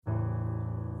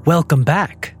Welcome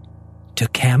back to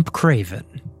Camp Craven.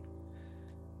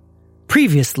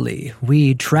 Previously,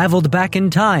 we traveled back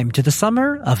in time to the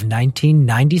summer of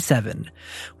 1997,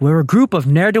 where a group of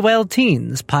ne'er-do-well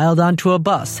teens piled onto a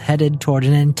bus headed toward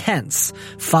an intense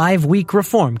 5-week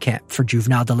reform camp for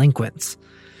juvenile delinquents.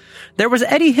 There was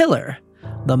Eddie Hiller,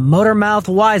 the motor-mouthed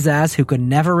wise-ass who could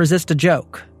never resist a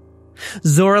joke.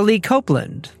 Zora Lee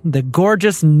Copeland, the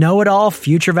gorgeous know-it-all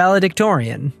future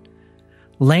valedictorian.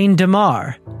 Lane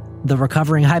DeMar, the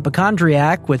recovering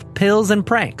hypochondriac with pills and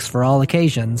pranks for all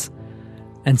occasions.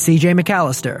 And C.J.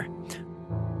 McAllister,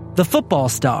 the football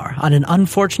star on an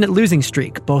unfortunate losing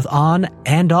streak both on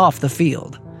and off the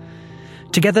field.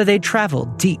 Together they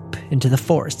traveled deep into the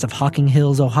forests of Hocking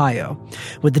Hills, Ohio,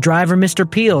 with the driver Mr.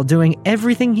 Peel doing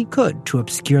everything he could to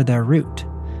obscure their route.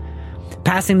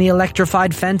 Passing the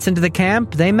electrified fence into the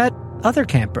camp, they met other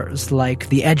campers like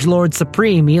the edgelord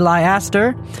supreme Eli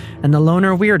Astor and the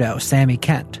loner weirdo Sammy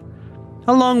Kent,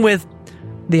 along with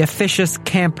the officious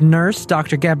camp nurse,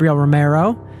 Dr. Gabrielle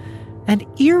Romero, and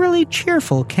eerily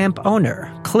cheerful camp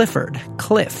owner, Cliff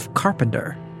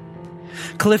Carpenter.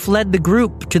 Cliff led the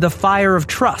group to the fire of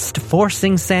trust,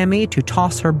 forcing Sammy to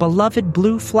toss her beloved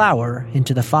blue flower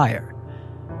into the fire.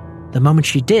 The moment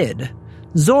she did,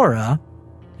 Zora,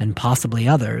 and possibly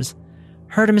others,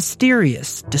 heard a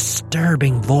mysterious,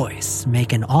 disturbing voice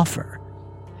make an offer.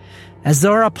 As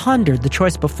Zora pondered the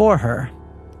choice before her,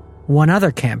 one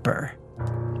other camper,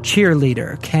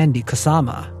 cheerleader Candy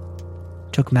Kusama,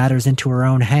 took matters into her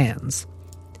own hands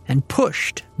and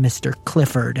pushed Mr.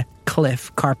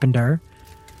 Cliff Carpenter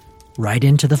right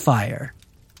into the fire.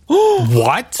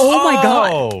 What? Oh my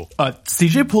god.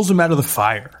 CJ pulls him out of the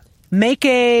fire. Make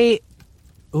a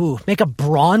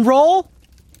brawn roll?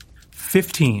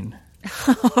 15.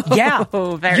 Yeah.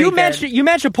 Oh, very you good. You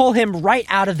managed to pull him right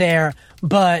out of there,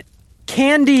 but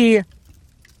Candy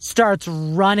starts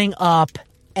running up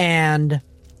and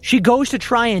she goes to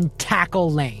try and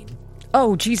tackle Lane.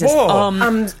 Oh, Jesus.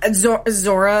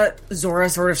 Zora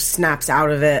sort of snaps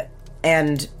out of it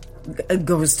and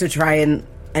goes to try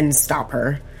and stop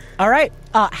her. All right.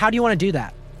 How do you want to do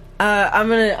that? I'm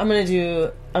gonna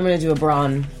do a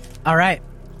brawn. All right.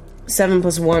 7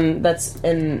 + 1. That's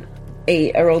an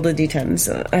 8. I rolled a d10,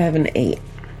 so I have an 8.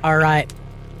 All right.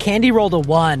 Candy rolled a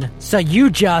 1, so you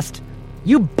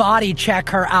body check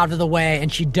her out of the way,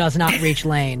 and she does not reach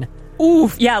Lane.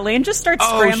 Oof. Yeah, Lane just starts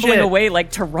scrambling shit. away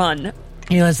like to run.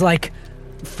 He was like,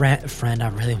 friend, I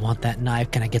really want that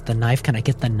knife. Can I get the knife?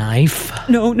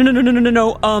 No.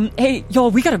 Hey,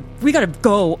 y'all, we gotta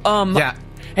go. Yeah.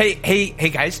 Hey,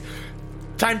 guys.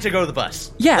 Time to go to the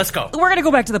bus. Yeah. Let's go. We're gonna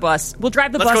go back to the bus. We'll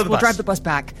drive the Let's bus. go to the We'll bus. drive the bus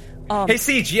back. Hey,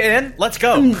 Siege, you in? Let's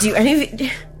go. Do any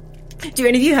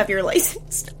of you have your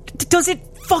license? Does it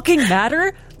fucking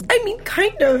matter? I mean,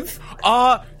 kind of.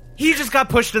 He just got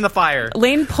pushed in the fire.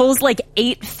 Lane pulls like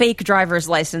 8 fake driver's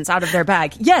license out of their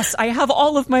bag. Yes, I have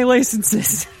all of my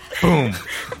licenses. Boom.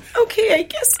 Okay, I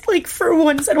guess, for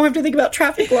once, I don't have to think about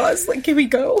traffic laws. Can we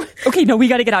go? Okay, no, we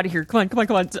gotta get out of here. Come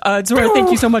on. Zora, thank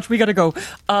you so much. We gotta go.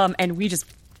 And we just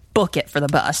book it for the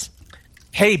bus.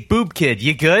 Hey, boob kid,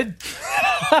 you good?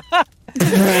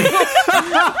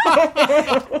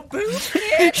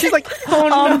 She's like,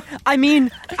 I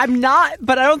mean, I'm not,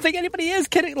 but I don't think anybody is.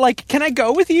 Can I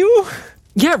go with you?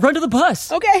 Yeah, run to the bus.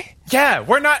 Okay. Yeah,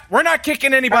 we're not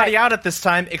kicking anybody out at this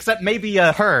time, except maybe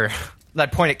her.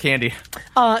 That point at Candy.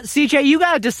 CJ, you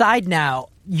gotta decide now.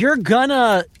 You're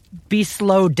gonna be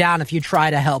slowed down if you try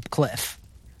to help Cliff.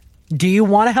 Do you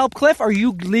want to help Cliff, or are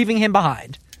you leaving him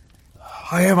behind?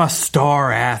 I am a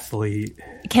star athlete.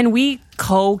 Can we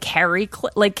co-carry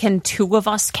Cliff? Can 2 of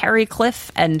us carry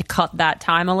Cliff and cut that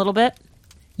time a little bit?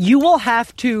 You will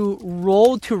have to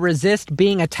roll to resist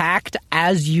being attacked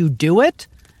as you do it.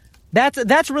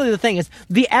 That's really the thing, is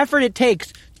the effort it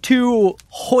takes to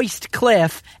hoist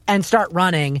Cliff and start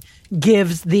running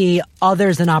gives the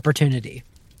others an opportunity.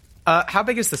 How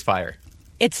big is this fire?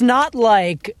 It's not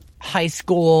like high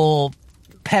school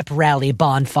pep rally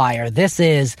bonfire. This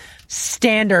is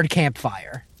standard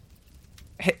campfire.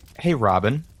 Hey,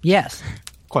 Robin. Yes.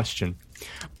 Question.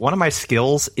 One of my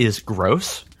skills is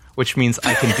gross, which means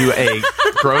I can do a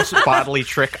gross bodily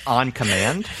trick on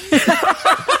command.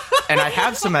 And I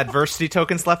have some adversity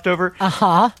tokens left over.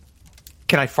 Uh-huh.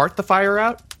 Can I fart the fire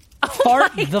out?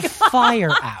 Fart the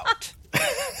fire out.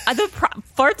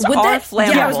 Farts are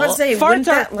flammable. Yeah, I was about to say, wouldn't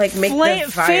that make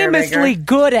the fire famously bigger?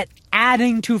 good at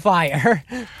adding to fire.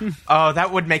 Oh,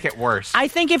 that would make it worse. I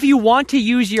think if you want to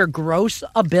use your gross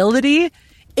ability,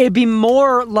 it'd be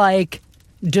more like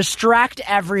distract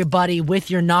everybody with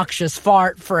your noxious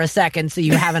fart for a second so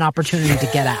you have an opportunity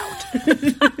to get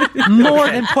out. More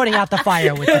than putting out the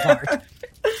fire with the fart.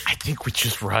 think we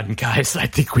just run, guys. I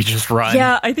think we just run.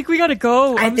 Yeah, I think we gotta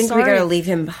go. I I'm think sorry. we gotta leave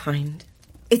him behind.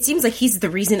 It seems like he's the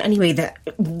reason anyway that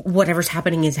whatever's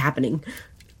happening is happening.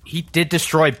 He did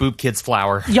destroy Boob Kid's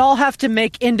flower. Y'all have to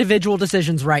make individual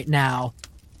decisions right now.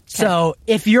 So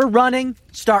if you're running,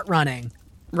 start running.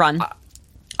 Run.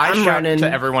 I shout running.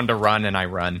 to everyone to run, and I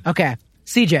run. Okay.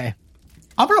 CJ,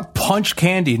 I'm gonna punch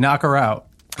Candy, knock her out.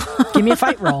 give me a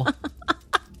fight roll.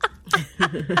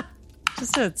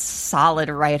 Just a solid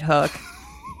right hook.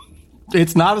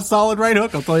 It's not a solid right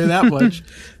hook, I'll tell you that much.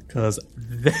 Because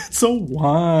that's a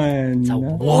 1.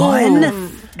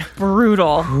 One.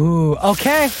 Brutal. Ooh,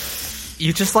 okay.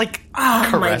 You just,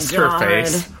 caressed her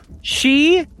face.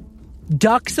 She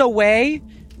ducks away.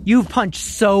 You punch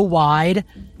so wide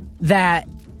that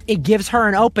it gives her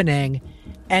an opening,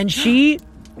 and she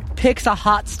picks a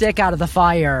hot stick out of the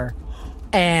fire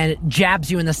and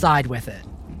jabs you in the side with it.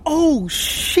 Oh,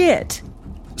 shit.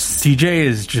 CJ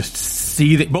is just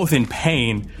seething, both in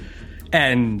pain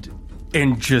and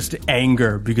in just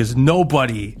anger, because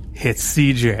nobody hits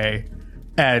CJ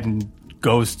and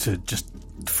goes to just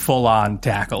full-on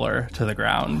tackle her to the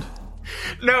ground.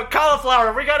 No,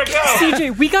 cauliflower, we gotta go!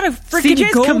 CJ, we gotta freaking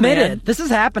CJ's go, committed. man. This is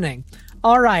happening.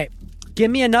 All right. Give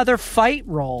me another fight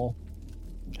roll.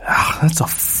 That's a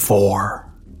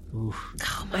 4.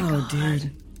 Oh,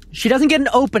 dude. She doesn't get an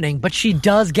opening, but she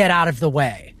does get out of the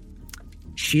way.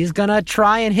 She's gonna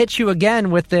try and hit you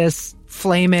again with this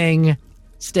flaming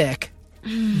stick.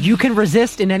 You can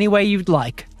resist in any way you'd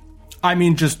like. I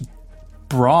mean, just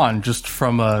brawn, just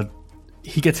from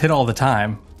he gets hit all the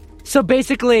time. So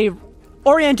basically,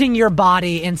 orienting your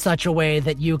body in such a way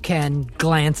that you can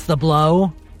glance the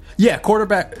blow. Yeah,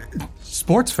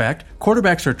 sports fact,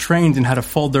 quarterbacks are trained in how to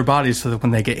fold their bodies so that when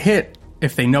they get hit,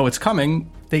 if they know it's coming,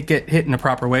 they get hit in a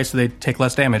proper way so they take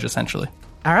less damage, essentially.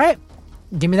 All right.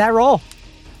 Give me that roll.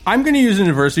 I'm going to use an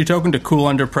adversity token to cool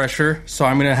under pressure, so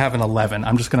I'm going to have an 11.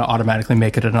 I'm just going to automatically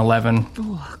make it an 11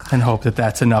 and hope that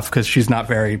that's enough, because she's not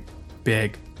very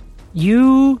big.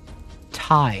 You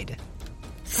tied.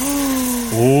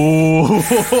 Ooh.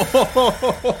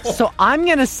 So I'm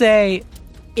going to say,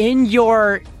 in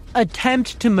your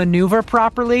attempt to maneuver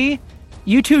properly,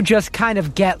 you two just kind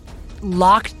of get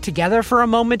locked together for a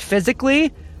moment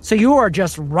physically. So you are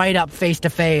just right up face to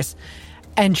face.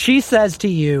 And she says to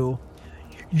you,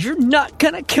 "You're not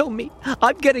going to kill me.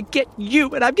 I'm going to get you,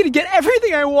 and I'm going to get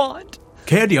everything I want."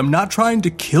 Candy, I'm not trying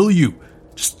to kill you.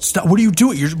 Just stop. What are you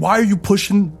doing? Why are you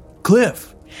pushing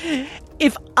Cliff?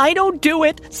 If I don't do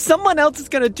it, someone else is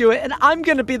going to do it, and I'm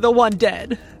going to be the one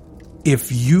dead.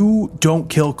 If you don't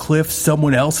kill Cliff,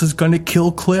 someone else is going to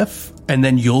kill Cliff, and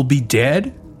then you'll be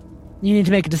dead? You need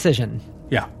to make a decision.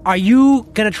 Yeah. Are you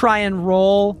going to try and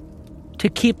roll to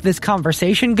keep this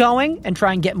conversation going and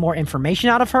try and get more information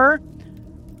out of her?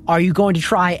 Are you going to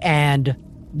try and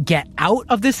get out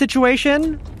of this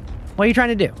situation? What are you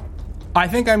trying to do? I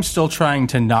think I'm still trying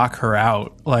to knock her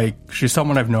out. Like, she's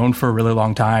someone I've known for a really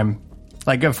long time.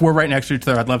 Like, if we're right next to each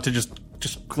other, I'd love to just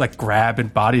grab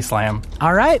and body slam.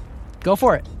 All right. Go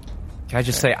for it. Can I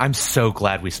just say, I'm so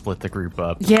glad we split the group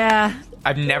up. Yeah.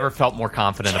 I've never felt more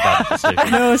confident about the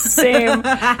decision. No, same.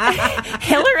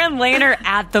 Hiller and Lane are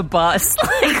at the bus.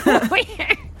 Like,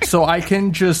 where? So I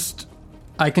can just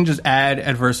add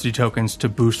adversity tokens to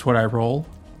boost what I roll.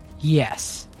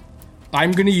 Yes.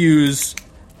 I'm going to use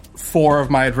 4 of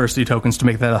my adversity tokens to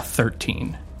make that a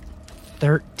 13.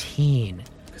 13.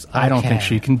 Because I don't think Okay.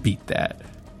 she can beat that.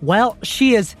 Well,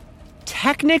 she is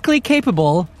technically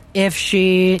capable if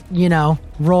she,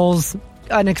 rolls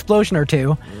an explosion or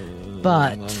two.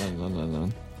 But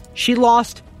she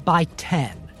lost by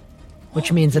 10,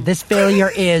 which means that this failure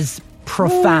is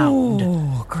profound.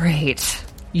 Oh, great.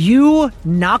 You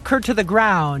knock her to the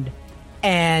ground,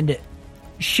 and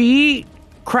she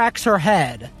cracks her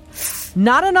head.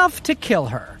 Not enough to kill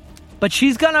her, but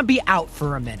she's gonna be out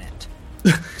for a minute.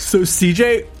 So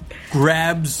CJ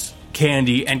grabs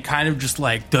Candy and kind of just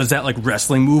does that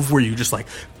wrestling move where you just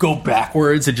go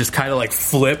backwards and just kind of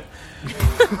flip.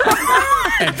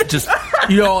 And just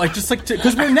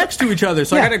because we're next to each other,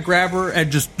 so Yeah. I gotta grab her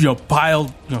and just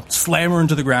slam her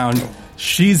into the ground.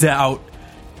 She's out,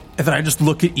 and then I just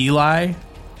look at Eli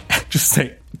and just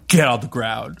say, "Get on the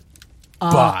ground,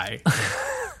 bye,"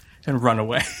 and run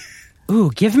away.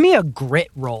 Ooh, give me a grit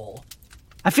roll.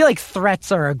 I feel like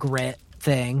threats are a grit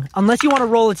thing, unless you want to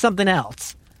roll at something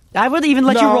else. I would even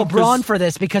let you No, roll brawn 'cause- for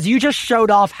this because you just showed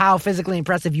off how physically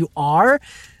impressive you are.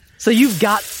 So you've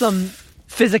got some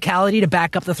physicality to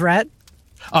back up the threat.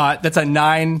 That's a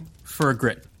 9 for a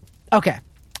grit. Okay.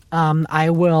 I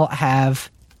will have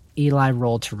Eli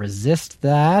roll to resist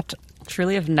that.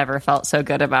 Truly have never felt so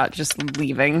good about just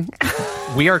leaving.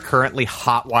 We are currently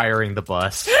hot wiring the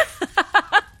bus.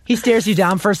 He stares you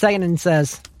down for a second and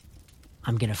says,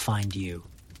 I'm gonna find you.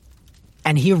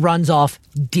 And he runs off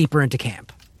deeper into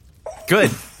camp.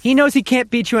 Good. He knows he can't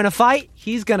beat you in a fight.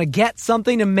 He's gonna get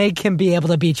something to make him be able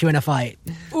to beat you in a fight.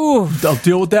 Ooh, I'll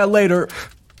deal with that later.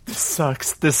 This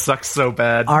sucks so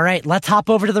bad. All right, let's hop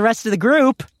over to the rest of the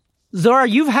group. Zora,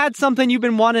 you've had something you've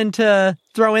been wanting to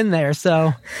throw in there,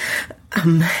 so...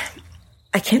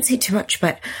 I can't say too much,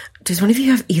 but does one of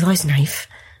you have Eli's knife?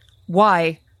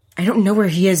 Why? I don't know where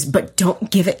he is, but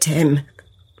don't give it to him.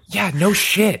 Yeah, no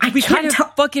shit. We kind of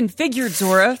fucking figured,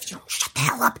 Zora. Shut the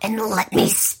hell up and let me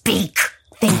speak.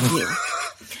 Thank you.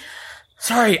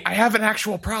 Sorry, I have an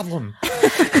actual problem.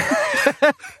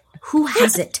 Who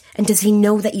has it? And does he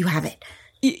know that you have it?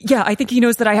 Yeah, I think he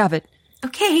knows that I have it.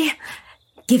 Okay.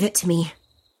 Give it to me.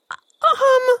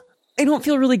 I don't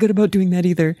feel really good about doing that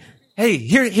either. Hey,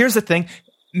 here's the thing.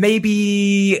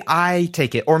 Maybe I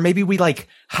take it, or maybe we, like,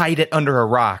 hide it under a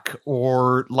rock,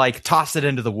 or, like, toss it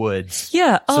into the woods.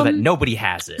 Yeah, so that nobody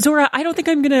has it. Zora, I don't think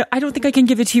I can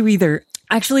give it to you either.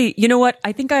 Actually, you know what?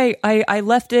 I think I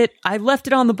left it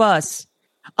on the bus.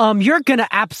 You're gonna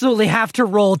absolutely have to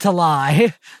roll to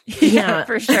lie. Yeah,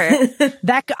 for sure.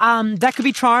 That could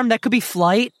be charm, that could be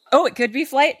flight. Oh, it could be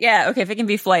flight? Yeah, okay, if it can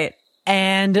be flight.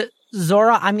 And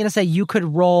Zora, I'm gonna say you could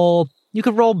roll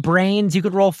brains, you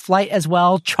could roll flight as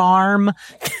well, charm.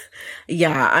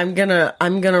 Yeah, I'm gonna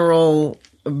roll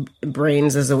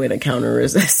brains as a way to counter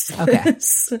resist. Okay.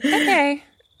 Okay.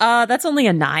 That's only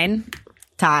a 9.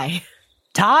 Tie.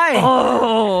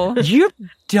 Oh. You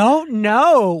don't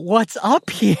know what's up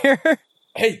here.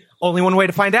 Hey, only one way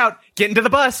to find out. Get into the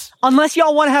bus. Unless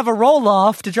y'all want to have a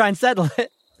roll-off to try and settle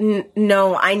it.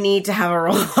 No, I need to have a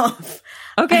roll-off.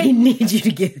 Okay. I need you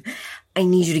to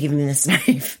give me this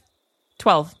knife.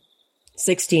 12.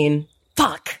 16.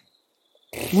 Fuck.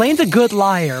 Lane's a good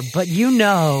liar, but you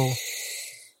know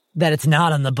that it's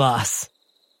not on the bus.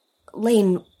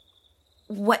 Lane,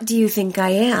 what do you think I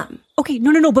am? Okay,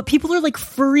 no, but people are like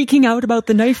freaking out about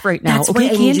the knife right now. That's Okay,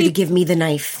 why I need you to give me the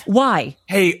knife. Why?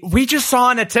 Hey, we just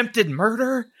saw an attempted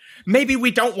murder. Maybe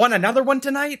we don't want another one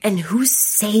tonight? And who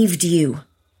saved you?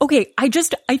 Okay, I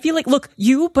feel like, look,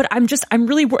 but I'm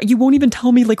really you won't even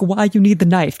tell me like why you need the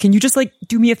knife. Can you just like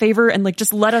do me a favor and like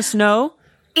just let us know?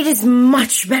 It is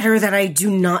much better that I do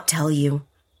not tell you.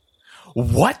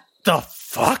 What the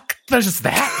fuck does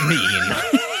that mean?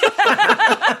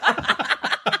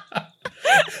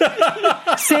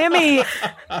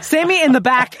 Sammy in the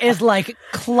back is like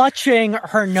clutching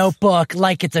her notebook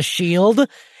like it's a shield.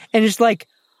 And it's like,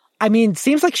 I mean,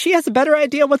 seems like she has a better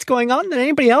idea what's going on than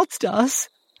anybody else does.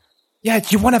 Yeah,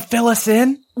 do you want to fill us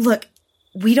in? Look,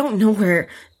 we don't know where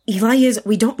Eli is.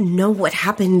 We don't know what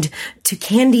happened to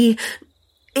Candy.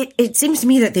 It seems to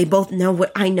me that they both know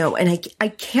what I know, and I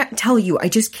can't tell you. I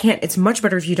just can't. It's much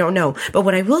better if you don't know. But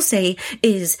what I will say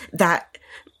is that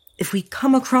if we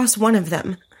come across one of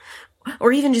them,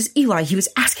 or even just Eli, he was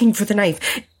asking for the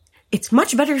knife, it's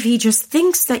much better if he just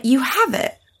thinks that you have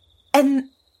it. And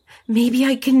maybe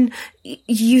I can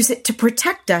use it to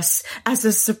protect us as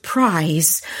a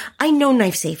surprise. I know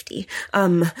knife safety.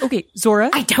 Okay, Zora.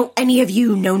 I doubt any of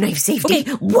you know knife safety.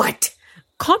 Okay. What?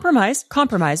 Compromise,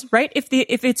 right? If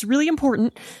it's really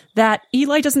important that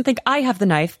Eli doesn't think I have the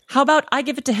knife, how about I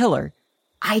give it to Hiller?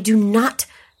 I do not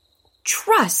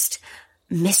trust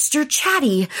Mr.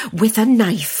 Chatty with a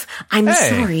knife. I'm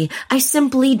sorry. I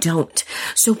simply don't.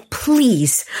 So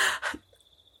please,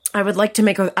 I would like to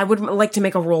make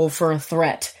a roll for a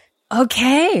threat.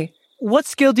 Okay. What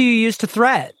skill do you use to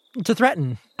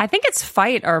threaten? I think it's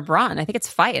fight or brawn. I think it's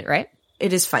fight, right?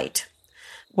 It is fight.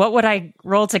 What would I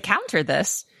roll to counter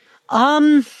this?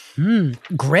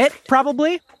 Grit,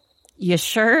 probably. You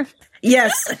sure?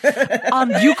 Yes.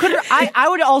 You could. I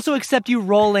would also accept you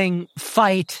rolling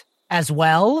fight as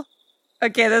well.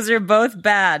 Okay, those are both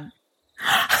bad.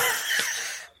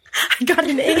 I got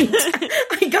an 8. So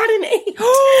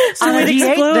it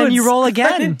D8, explodes. then you roll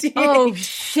again. Oh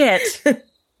shit! An 8.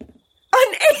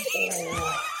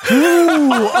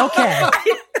 Ooh, okay.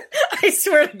 I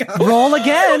swear to God. Roll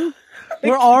again.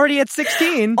 We're already at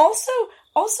 16. Also,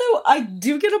 I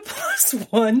do get a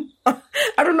 +1.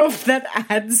 I don't know if that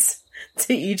adds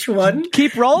to each one.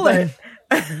 Keep rolling.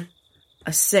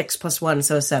 A 6 + 1,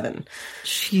 so 7.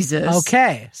 Jesus.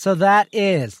 Okay, so that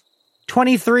is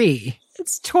 23.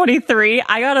 It's 23.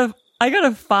 I got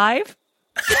a 5.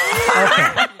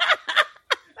 Okay.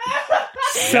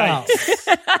 So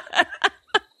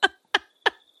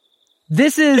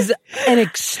this is an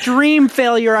extreme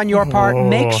failure on your part.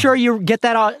 Make sure you get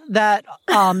that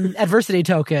adversity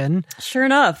token. Sure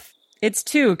enough, it's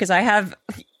 2 because I have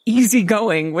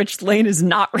easygoing, which Lane is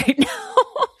not right now.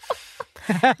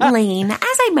 Lane, as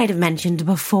I might have mentioned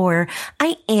before,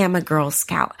 I am a Girl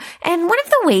Scout. And one of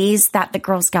the ways that the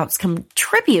Girl Scouts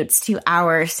contributes to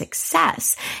our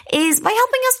success is by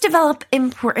helping us develop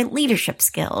important leadership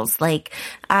skills like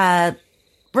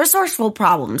resourceful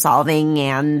problem solving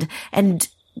and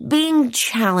being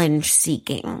challenge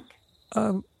seeking.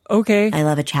 Okay. I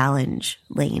love a challenge,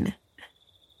 Lane.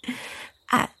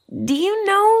 Do you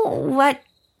know what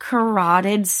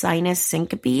carotid sinus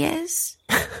syncope is?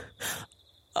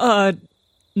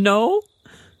 No?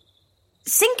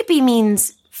 Syncope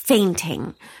means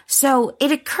fainting. So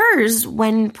it occurs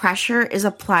when pressure is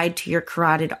applied to your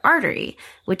carotid artery,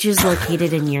 which is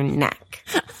located in your neck.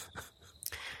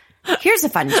 Here's a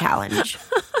fun challenge.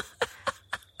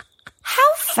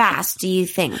 How fast do you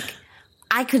think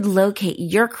I could locate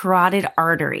your carotid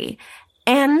artery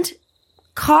and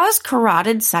cause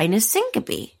carotid sinus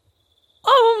syncope?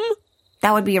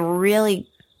 That would be a really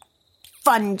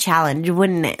fun challenge,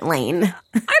 wouldn't it, Lane?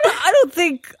 I don't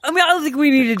think we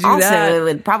need to do that. Also, it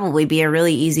would probably be a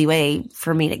really easy way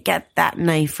for me to get that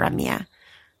knife from you.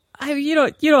 You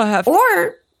don't have to.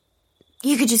 Or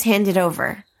you could just hand it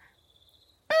over.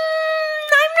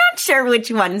 I'm not sure which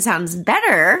one sounds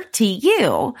better to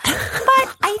you,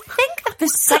 but I think that the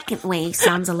second way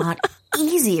sounds a lot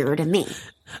easier to me.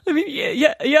 I mean,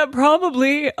 yeah,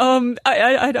 probably.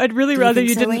 I'd really rather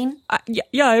you so, didn't. Lane?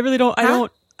 I really don't. I Huh?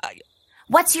 don't.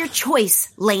 What's your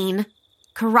choice, Lane?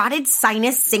 Carotid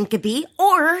sinus syncope,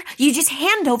 or you just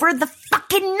hand over the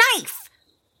fucking knife?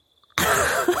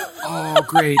 Oh,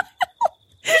 great.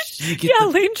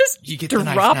 Lane just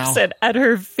drops it at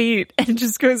her feet and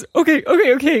just goes, okay,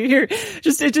 here.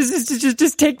 Just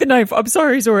take the knife. I'm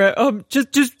sorry, Zora.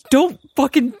 Just don't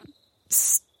fucking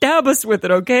stab us with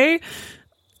it, okay?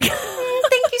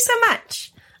 Thank you so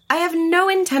much. I have no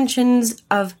intentions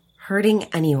of hurting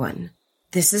anyone.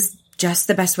 This is just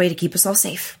the best way to keep us all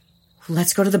safe.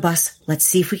 Let's go to the bus. Let's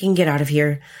see if we can get out of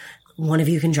here. One of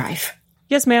you can drive.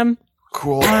 Yes, ma'am.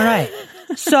 Cool. All right.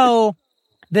 So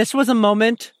this was a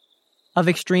moment of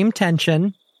extreme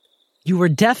tension. You were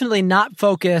definitely not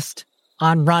focused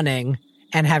on running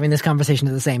and having this conversation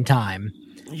at the same time.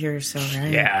 You're so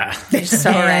right. Yeah. You're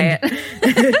so right.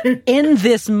 In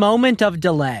this moment of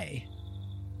delay,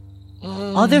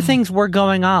 other things were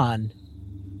going on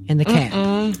in the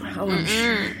camp.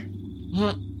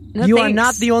 You are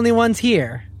not the only ones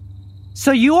here.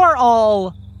 So you are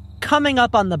all coming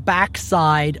up on the back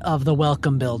side of the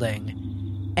welcome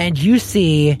building, and you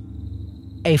see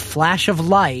a flash of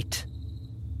light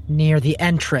near the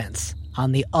entrance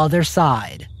on the other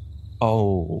side.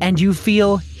 Oh. And you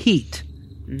feel heat.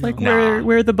 Like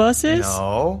where the bus is?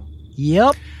 No.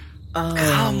 Yep.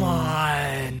 Come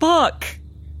on. Fuck.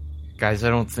 Guys, I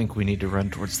don't think we need to run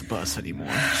towards the bus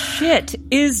anymore. Shit.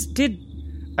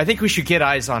 I think we should get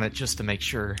eyes on it just to make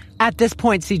sure. At this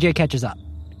point, CJ catches up.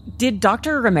 Did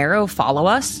Dr. Romero follow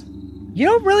us? You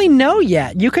don't really know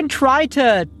yet. You can try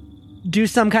to do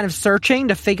some kind of searching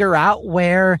to figure out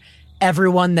where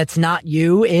everyone that's not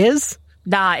you is.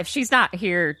 Nah, if she's not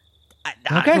here,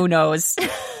 Okay. who knows?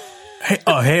 Hey,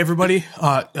 everybody.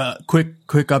 Quick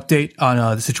update on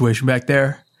the situation back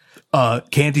there.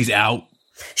 Candy's out.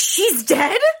 She's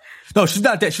dead? No, she's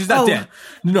not dead. She's not dead.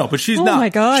 No, but she's not. my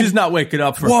God. She's not waking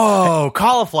up for. Whoa,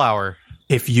 cauliflower.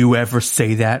 If you ever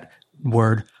say that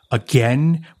word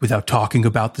again without talking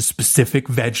about the specific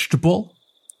vegetable,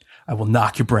 I will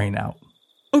knock your brain out.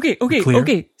 Okay.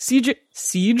 Clear?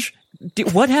 Siege?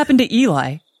 What happened to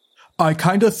Eli? I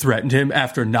kind of threatened him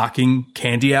after knocking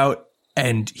Candy out,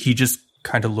 and he just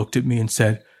kind of looked at me and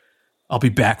said, I'll be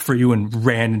back for you, and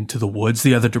ran into the woods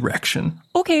the other direction.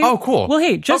 Okay. Oh, cool. Well,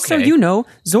 hey, just so Okay. you know,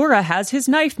 Zora has his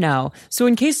knife now. So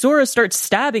in case Zora starts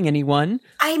stabbing anyone...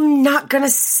 I'm not gonna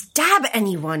stab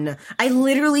anyone. I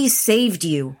literally saved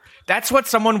you. That's what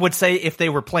someone would say if they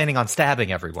were planning on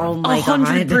stabbing everyone. Oh my god.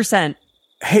 100%.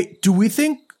 Hey, do we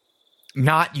think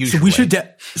Not usually.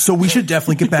 so we should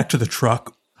definitely get back to the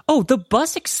truck? Oh, the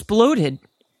bus exploded.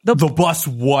 The bus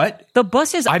what? The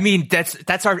bus is... I mean,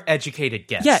 that's our educated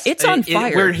guess. Yeah, it's on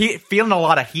fire. We're feeling a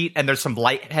lot of heat, and there's some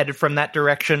light headed from that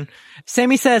direction.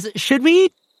 Sammy says, should we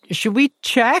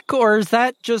check, or is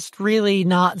that just really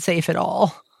not safe at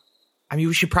all? I mean,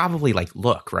 we should probably,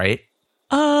 look, right?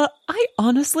 I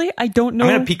don't know.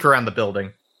 I'm going to peek around the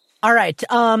building. All right.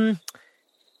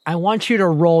 I want you to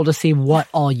roll to see what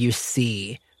all you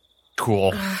see.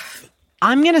 Cool.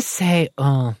 I'm going to say,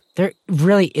 there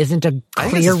really isn't a I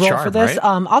think clear this is roll charm, for this. right?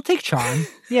 I'll take charm.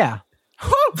 Yeah.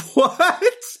 What?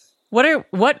 What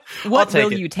I'll take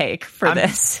will it. you take for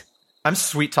this? I'm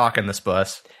sweet talking this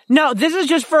bus. No, this is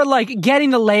just for, like, getting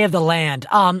the lay of the land.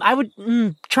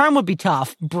 Charm would be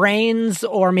tough. Brains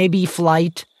or maybe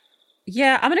flight.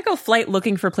 Yeah, I'm gonna go flight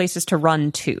looking for places to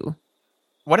run to.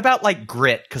 What about, like,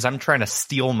 grit? Because I'm trying to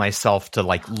steel myself to,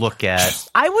 like, look at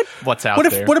what's out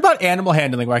there. What about animal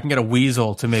handling, where I can get a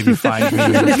weasel to maybe find me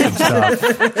some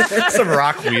stuff? Some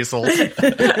rock weasels.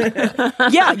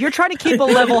 Yeah, you're trying to keep a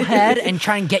level head and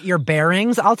try and get your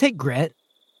bearings. I'll take grit.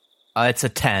 It's a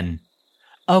 10.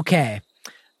 Okay.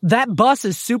 That bus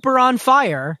is super on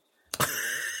fire.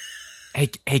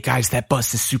 Hey guys, that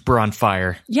bus is super on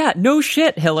fire. Yeah, no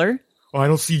shit, Hiller. I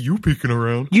don't see you peeking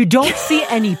around. You don't see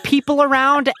any people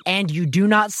around, and you do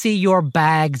not see your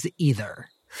bags either.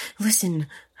 Listen,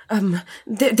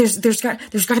 there's got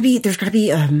to be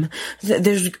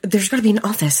an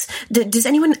office. Does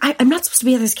anyone? I'm not supposed to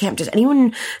be at this camp. Did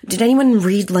anyone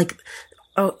read like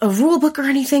a rule book or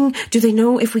anything? Do they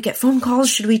know if we get phone calls?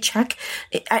 Should we check?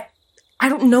 I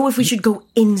don't know if we should go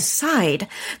inside,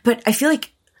 but I feel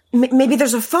like maybe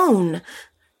there's a phone.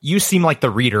 You seem like the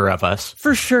reader of us.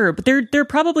 For sure, but there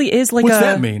probably is like What's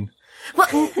that mean?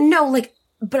 Well, no,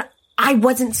 but I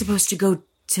wasn't supposed to go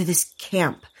to this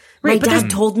camp. Right, My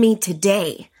dad told me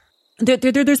today.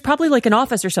 There's probably like an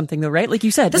office or something though, right? Like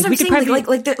you said. That's what I'm saying.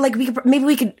 Maybe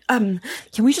we could.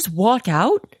 Can we just walk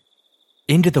out?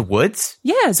 Into the woods?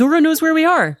 Yeah, Zora knows where we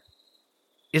are.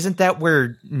 Isn't that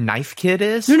where Knife Kid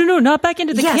is? No, not back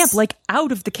into the camp, like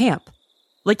out of the camp.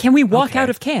 Like, can we walk out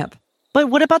of camp? But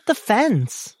what about the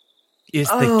fence? Is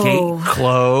the gate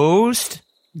closed?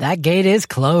 That gate is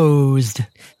closed.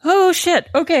 Oh, shit.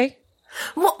 Okay.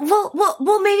 Well,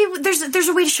 maybe there's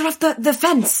a way to shut off the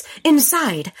fence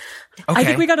inside. Okay. I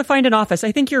think we gotta find an office.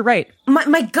 I think you're right.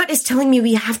 My gut is telling me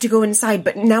we have to go inside,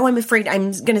 but now I'm afraid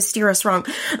I'm gonna steer us wrong.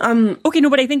 Okay, no,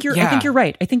 but I think you're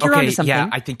right. I think you're onto something. Yeah,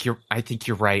 I think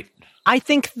you're right. I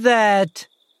think that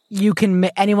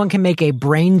anyone can make a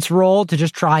brains roll to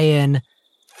just try and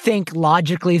think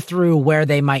logically through where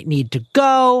they might need to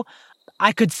go.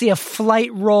 I could see a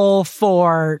flight roll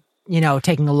for,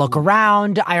 taking a look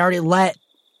around. I already let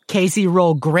Casey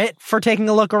roll grit for taking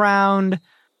a look around.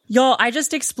 Y'all, I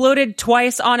just exploded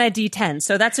twice on a D10,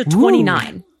 so that's a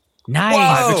 29. Ooh, nice. Whoa.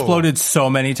 I've exploded so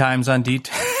many times on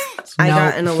D10. I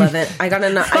got an 11. I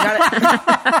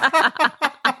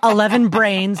got 11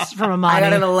 brains from Amani. I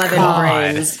got an 11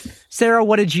 brains. Sarah,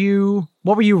 what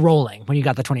were you rolling when you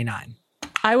got the 29?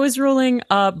 I was rolling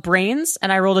brains,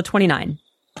 and I rolled a 29.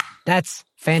 That's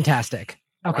fantastic.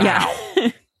 Okay. Yeah.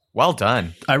 Well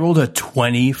done. I rolled a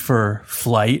 20 for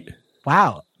flight.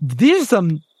 Wow. These are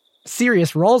some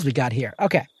serious rolls we got here.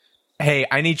 Okay. Hey,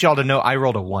 I need y'all to know I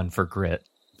rolled a 1 for grit.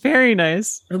 Very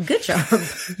nice. Oh, good job.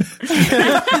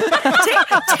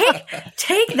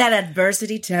 take that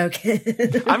adversity token.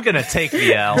 I'm going to take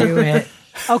the L. Do it.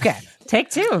 Okay. Take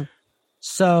 2.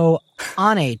 So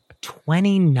on a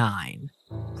 29.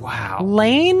 Wow.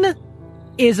 Lane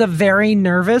is a very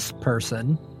nervous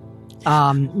person.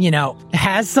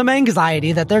 Has some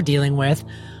anxiety that they're dealing with.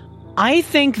 I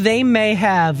think they may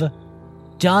have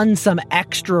done some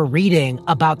extra reading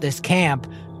about this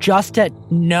camp just to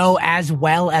know as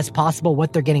well as possible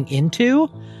what they're getting into.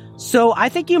 So I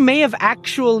think you may have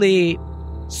actually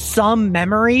some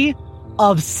memory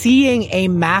of seeing a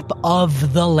map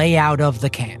of the layout of the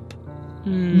camp.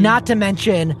 Not to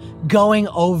mention going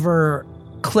over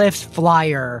Cliff's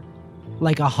flyer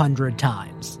like 100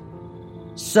 times.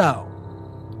 So,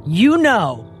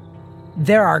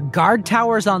 there are guard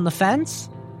towers on the fence.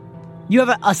 You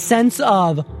have a sense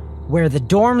of where the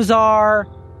dorms are.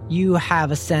 You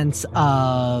have a sense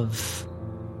of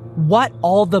what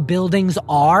all the buildings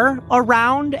are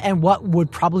around and what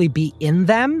would probably be in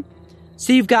them.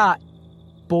 So you've got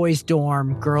boys'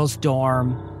 dorm, girls'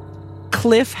 dorm.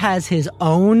 Cliff has his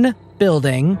own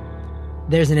building.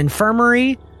 There's an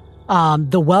infirmary.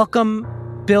 The welcome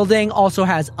building also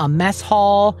has a mess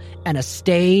hall and a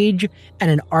stage and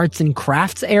an arts and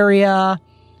crafts area.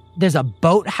 There's a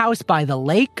boathouse by the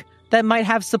lake that might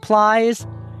have supplies.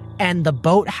 And the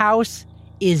boathouse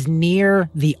is near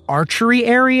the archery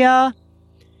area.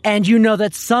 And you know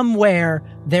that somewhere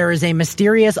there is a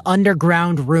mysterious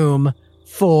underground room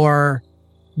for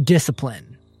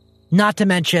discipline. Not to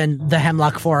mention the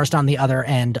hemlock forest on the other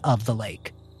end of the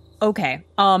lake. Okay.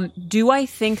 Do I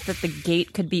think that the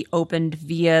gate could be opened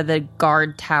via the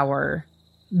guard tower?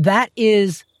 That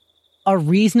is a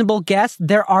reasonable guess.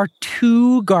 There are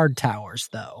 2 guard towers,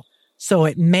 though. So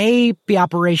it may be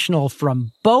operational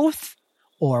from both,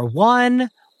 or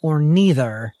one, or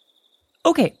neither.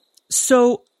 Okay.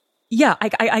 So Yeah,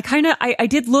 I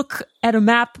did look at a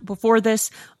map before this,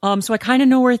 so I kind of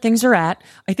know where things are at.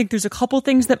 I think there's a couple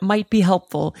things that might be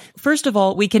helpful. First of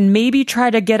all, we can maybe try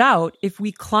to get out if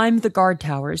we climb the guard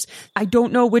towers. I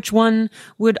don't know which one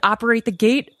would operate the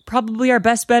gate. Probably our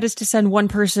best bet is to send one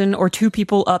person or two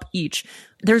people up each.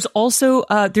 There's also,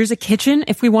 there's a kitchen.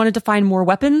 If we wanted to find more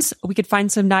weapons, we could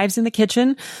find some knives in the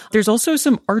kitchen. There's also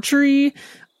some archery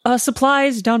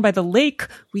supplies down by the lake.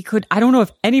 I don't know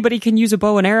if anybody can use a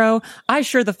bow and arrow. I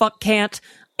sure the fuck can't.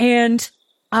 And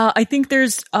I think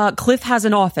Cliff has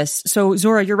an office. So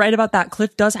Zora, you're right about that.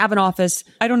 Cliff does have an office.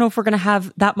 I don't know if we're going to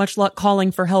have that much luck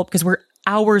calling for help because we're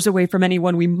hours away from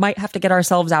anyone. We might have to get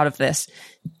ourselves out of this.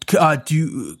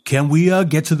 Can we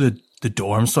get to the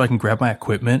dorm so I can grab my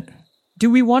equipment?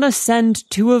 Do we want to send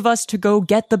two of us to go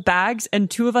get the bags and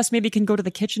two of us maybe can go to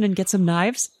the kitchen and get some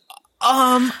knives?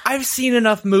 I've seen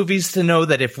enough movies to know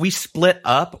that if we split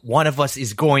up, one of us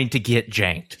is going to get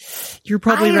janked. You're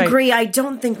probably right. I agree. I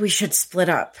don't think we should split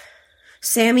up.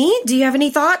 Sammy, do you have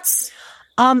any thoughts?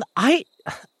 I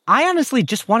honestly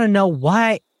just want to know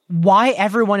why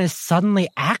everyone is suddenly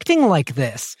acting like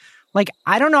this. Like,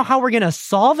 I don't know how we're going to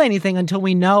solve anything until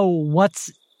we know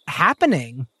what's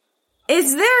happening.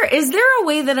 Is there a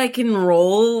way that I can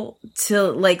roll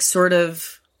to, like, sort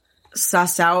of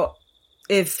suss out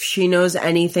if she knows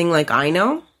anything like I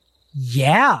know?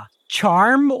 Yeah.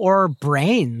 Charm or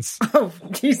brains? Oh,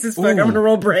 Jesus fuck, I'm gonna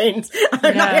roll brains.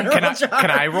 Can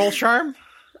I roll charm?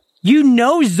 You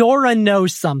know Zora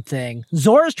knows something.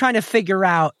 Zora's trying to figure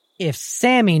out if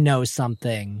Sammy knows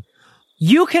something.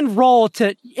 You can roll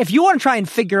if you want to try and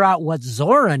figure out what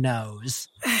Zora knows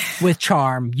with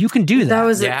charm, you can do that. That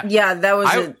was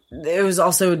it was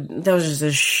just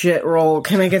a shit roll.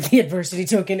 Can I get the adversity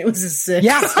token? It was a 6.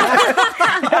 Yeah.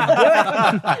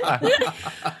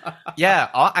 Yeah,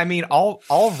 I mean,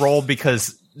 I'll roll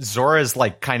because Zora's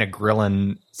like kind of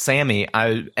grilling Sammy,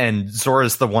 and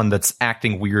Zora's the one that's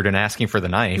acting weird and asking for the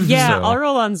knife. Yeah, so. I'll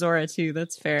roll on Zora too.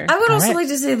 That's fair. I would also like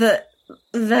to say that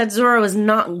Zora was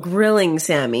not grilling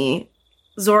Sammy.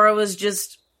 Zora was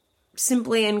just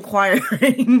simply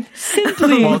inquiring. This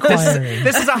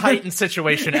is a heightened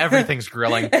situation. Everything's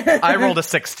grilling. I rolled a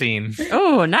 16.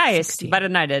 Oh, nice. 16. Better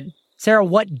than I did. Sarah,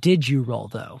 what did you roll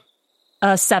though?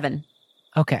 7.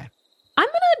 Okay. I'm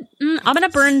gonna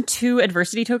burn 2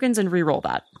 adversity tokens and re-roll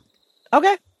that.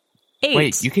 Okay. 8.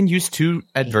 Wait, you can use 2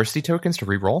 adversity tokens to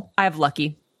re-roll? I have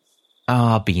lucky.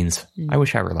 Beans. I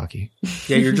wish I were lucky.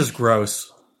 Yeah, you're just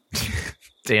gross.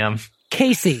 Damn.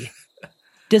 Casey,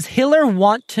 does Hiller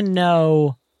want to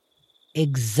know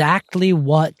exactly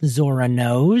what Zora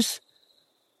knows?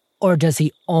 Or does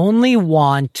he only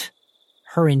want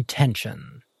her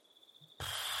intention?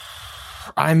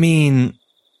 I mean,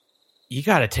 you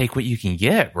gotta take what you can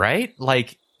get, right?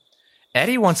 Like,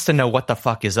 Eddie wants to know what the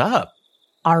fuck is up.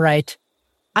 All right.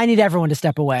 I need everyone to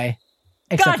step away.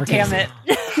 Except God for damn Casey.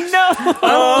 it. No.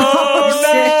 Oh,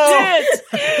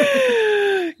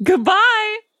 no.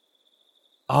 Goodbye.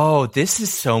 Oh, this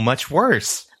is so much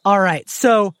worse. All right.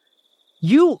 So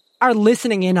you are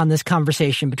listening in on this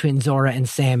conversation between Zora and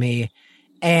Sammy,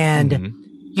 and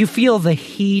you feel the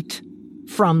heat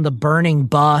from the burning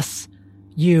bus.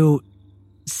 You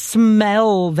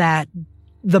smell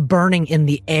the burning in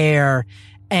the air,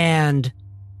 and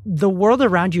the world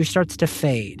around you starts to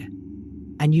fade.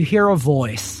 And you hear a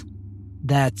voice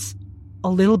that's a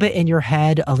little bit in your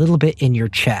head, a little bit in your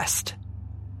chest.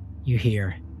 You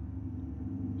hear,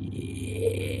 Eddie.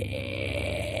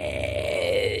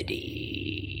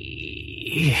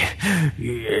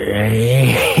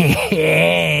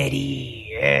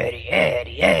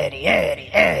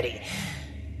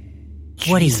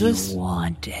 What do you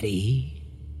want, Eddie?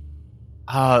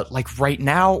 Like right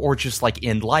now, or just like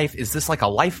in life? Is this like a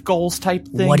life goals type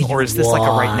thing, or is this like a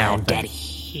right now thing?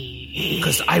 Eddie?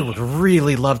 Because I would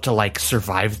really love to like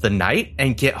survive the night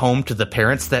and get home to the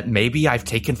parents that maybe I've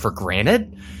taken for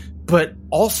granted, but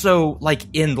also like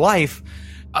in life,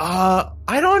 I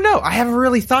don't know. I haven't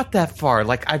really thought that far.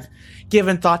 Like I've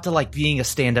given thought to like being a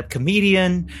stand-up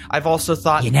comedian. I've also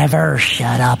thought you never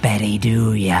shut up, Eddie,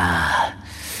 do ya?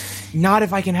 Not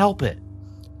if I can help it.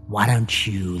 Why don't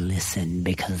you listen?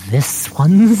 Because this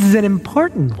one's an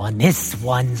important one. This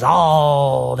one's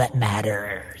all that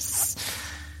matters.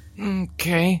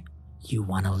 Okay. You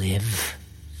want to live?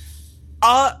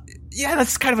 Yeah,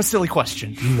 that's kind of a silly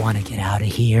question. You want to get out of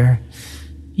here?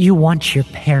 You want your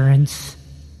parents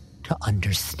to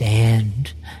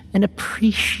understand and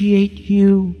appreciate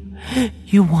you?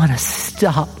 You want to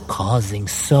stop causing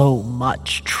so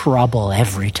much trouble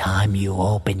every time you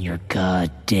open your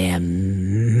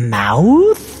goddamn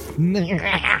mouth?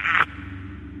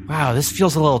 Wow, this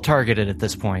feels a little targeted at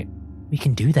this point. we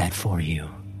can do that for you.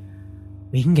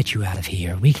 We can get you out of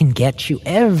here. We can get you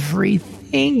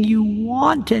everything you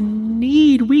want and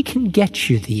need. We can get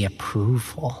you the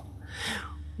approval.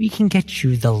 We can get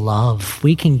you the love.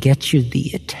 We can get you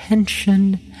the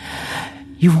attention.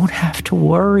 You won't have to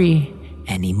worry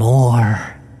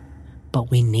anymore.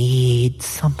 But we need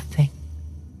something.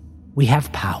 We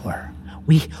have power.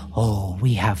 We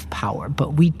have power,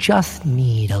 but we just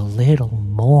need a little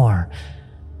more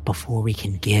before we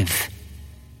can give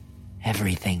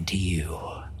everything to you.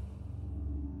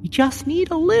 We just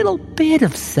need a little bit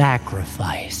of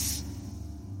sacrifice.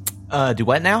 Do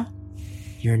what now?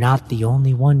 You're not the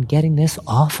only one getting this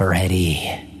offer, Eddie.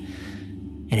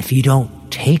 And if you don't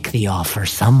take the offer,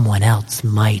 someone else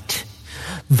might.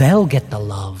 They'll get the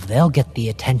love, they'll get the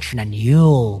attention, and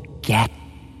you'll get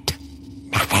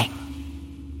nothing.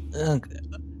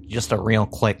 Just a real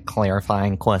quick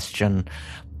clarifying question.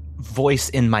 Voice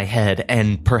in my head,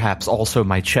 and perhaps also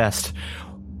my chest.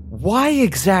 Why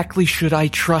exactly should I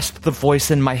trust the voice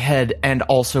in my head and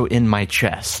also in my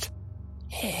chest?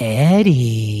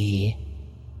 Eddie,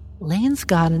 Lane's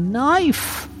got a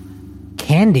knife.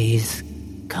 Candy's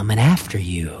coming after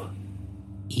you.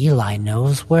 Eli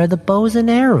knows where the bows and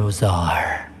arrows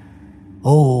are.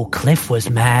 Oh, Cliff was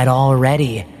mad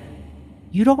already.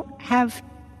 You don't have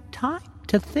time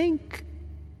to think.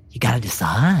 You gotta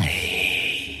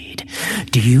decide.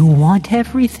 Do you want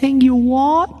everything you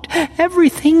want?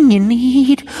 Everything you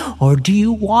need? Or do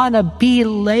you want to be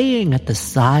laying at the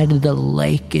side of the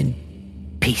lake in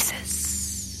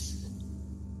pieces?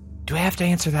 Do I have to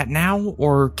answer that now,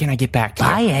 or can I get back to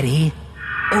Bye, Eddie.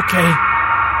 Okay.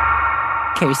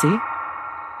 Casey,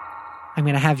 I'm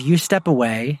going to have you step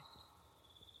away,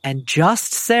 and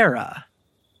just Sarah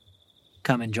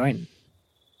come and join.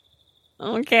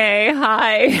 Okay,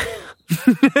 hi.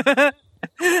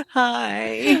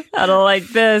 Hi. I don't like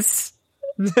this.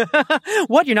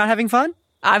 What, you're not having fun?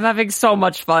 I'm having so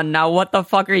much fun. Now what the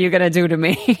fuck are you gonna do to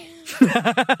me?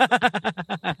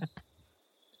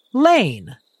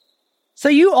 Lane. So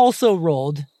you also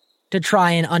rolled to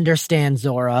try and understand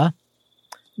Zora.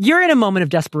 You're in a moment of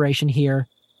desperation here,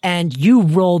 and you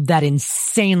rolled that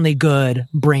insanely good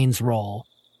brains roll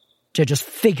to just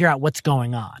figure out what's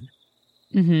going on.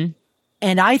 Mm-hmm.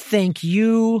 And I think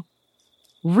you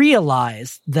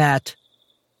realize that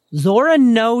Zora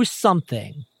knows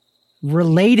something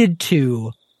related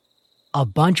to a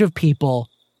bunch of people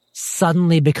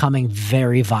suddenly becoming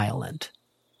very violent.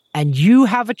 And you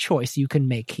have a choice you can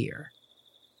make here.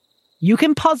 You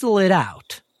can puzzle it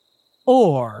out,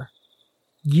 or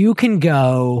you can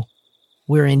go,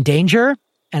 we're in danger,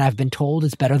 and I've been told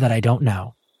it's better that I don't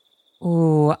know.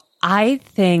 Ooh, I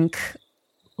think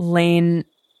Lane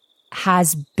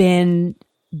has been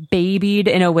babied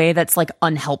in a way that's like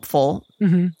unhelpful.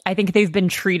 Mm-hmm. I think they've been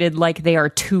treated like they are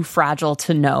too fragile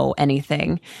to know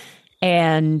anything.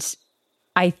 And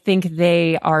I think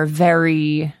they are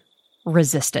very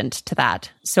resistant to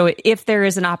that. So if there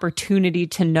is an opportunity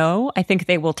to know, I think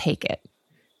they will take it.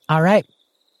 All right.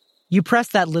 You press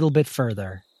that little bit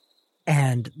further,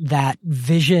 and that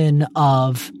vision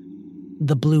of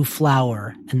the blue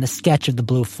flower and the sketch of the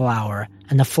blue flower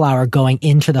and the flower going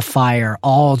into the fire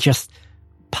all just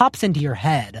pops into your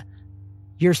head.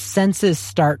 Your senses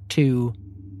start to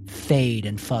fade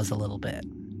and fuzz a little bit.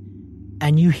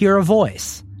 And you hear a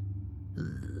voice.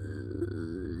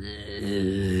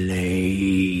 Lane,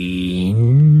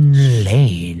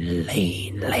 Lane,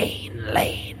 Lane, Lane,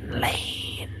 Lane,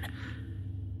 Lane.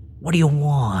 What do you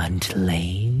want,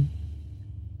 Lane?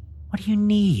 What do you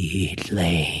need,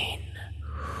 Lane?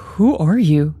 Who are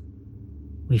you?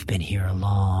 We've been here a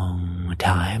long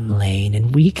time, Lane,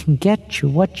 and we can get you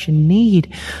what you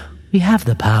need. We have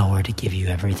the power to give you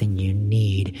everything you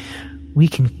need. We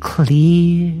can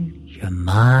clear your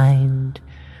mind.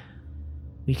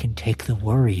 We can take the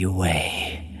worry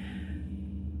away.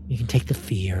 We can take the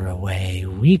fear away.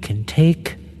 We can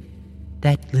take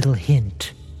that little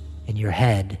hint in your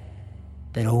head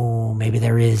that, oh, maybe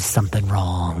there is something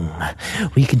wrong.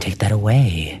 We can take that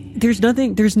away. There's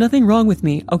nothing wrong with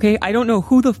me, okay? I don't know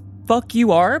who the fuck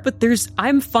you are, but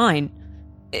I'm fine.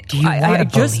 Do you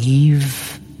want to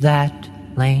believe that,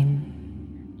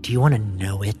 Lane? Do you want to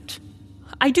know it?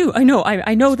 I do. I know.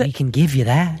 I know that. We can give you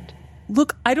that.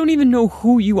 Look, I don't even know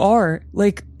who you are.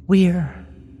 Like, we're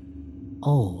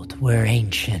old. We're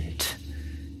ancient.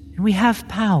 And we have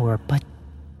power, but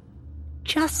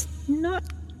just not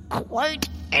quite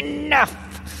enough.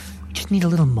 We just need a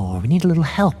little more. We need a little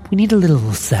help. We need a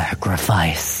little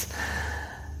sacrifice.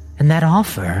 And that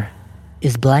offer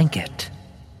is blanket.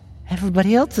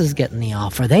 Everybody else is getting the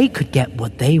offer. They could get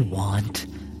what they want.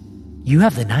 You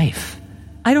have the knife.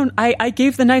 I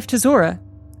gave the knife to Zora.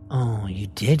 Oh, you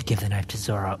did give the knife to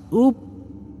Zora.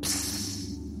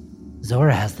 Oops.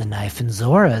 Zora has the knife, and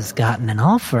Zora's gotten an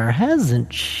offer,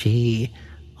 hasn't she?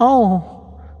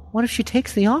 Oh, what if she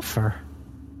takes the offer?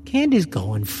 Candy's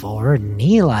going forward, and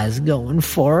Eli's going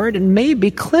forward, and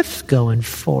maybe Cliff's going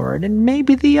forward, and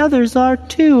maybe the others are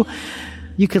too.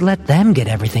 You could let them get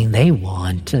everything they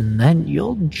want, and then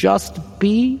you'll just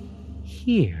be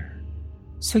here.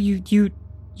 So you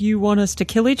want us to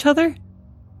kill each other?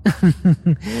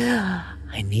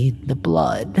 I need the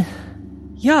blood.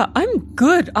 Yeah, I'm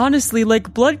good, honestly.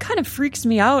 Like, blood kind of freaks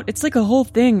me out. It's like a whole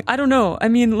thing. I don't know. I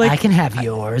mean, like... I can have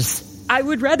yours. I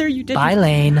would rather you didn't. Bye,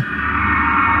 Lane.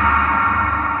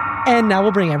 And now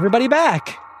we'll bring everybody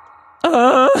back.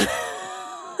 No.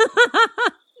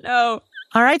 All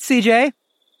right, CJ.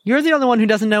 You're the only one who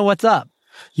doesn't know what's up.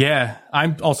 Yeah,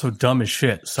 I'm also dumb as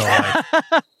shit, so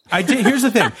I did. Here's the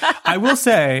thing. I will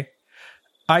say,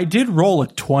 I did roll a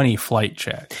 20 flight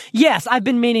check. Yes, I've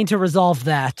been meaning to resolve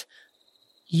that.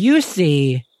 You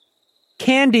see,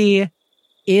 Candy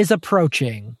is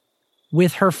approaching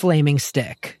with her flaming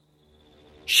stick.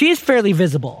 She's fairly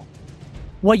visible.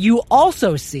 What you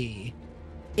also see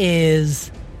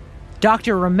is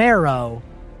Dr. Romero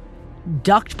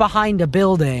ducked behind a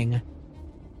building,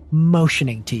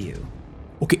 motioning to you.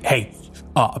 Okay, hey,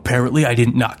 apparently I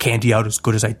didn't knock Candy out as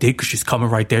good as I did because she's coming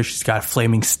right there. She's got a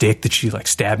flaming stick that she,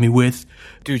 stabbed me with.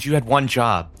 Dude, you had one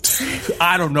job.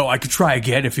 I don't know. I could try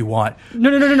again if you want.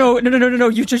 No.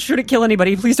 You just shouldn't kill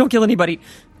anybody. Please don't kill anybody.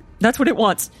 That's what it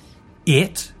wants.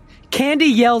 It? Candy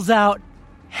yells out,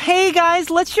 "Hey guys,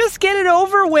 let's just get it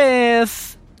over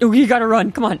with." Oh, you gotta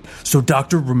run. Come on. So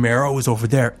Dr. Romero is over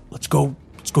there. Let's go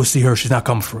see her. She's not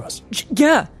coming for us.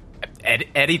 Yeah.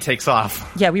 Eddie takes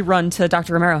off. Yeah, we run to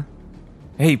Dr. Romero.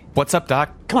 Hey, what's up,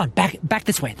 Doc? Come on, back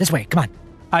this way. Come on.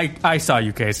 I saw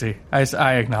you, Casey.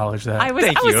 I acknowledge that. I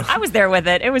was there with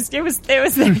it. It was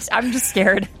I'm just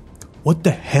scared. What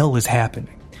the hell is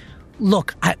happening?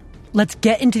 Look, let's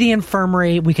get into the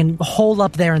infirmary. We can hole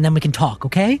up there and then we can talk,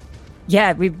 okay?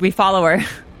 Yeah, we follow her.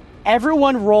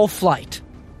 Everyone roll flight.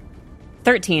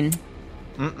 13.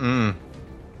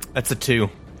 That's a 2.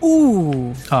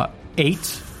 Ooh.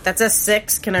 8. That's a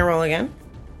 6. Can I roll again?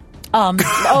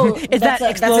 Is that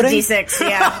exploding? That's a D6,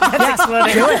 yeah. That's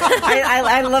exploding.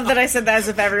 I love that I said that as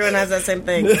if everyone has that same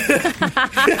thing. All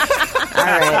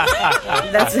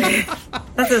right.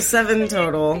 That's a 7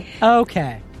 total.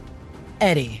 Okay.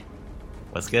 Eddie.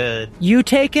 What's good? You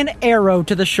take an arrow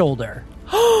to the shoulder.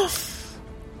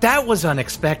 That was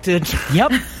unexpected.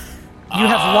 Yep. You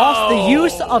have lost the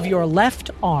use of your left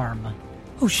arm.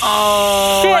 Oh, shit.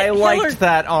 I liked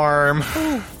that arm.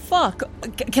 Oh, fuck.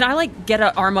 Can I, get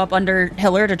an arm up under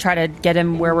Hiller to try to get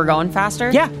him where we're going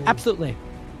faster? Yeah, absolutely.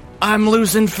 I'm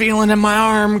losing feeling in my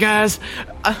arm, guys.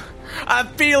 I'm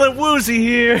feeling woozy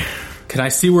here. Can I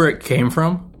see where it came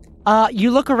from? You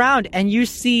look around and you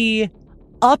see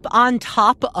up on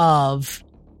top of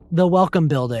the welcome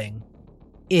building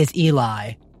is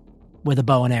Eli with a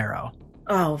bow and arrow.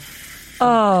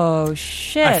 Oh,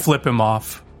 shit. I flip him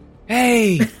off.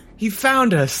 Hey, he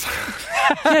found us.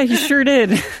 Yeah, he sure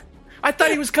did. I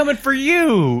thought he was coming for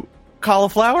you,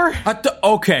 cauliflower.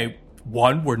 Okay,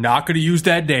 1, we're not going to use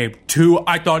that name. 2,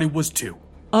 I thought he was 2.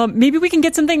 Maybe we can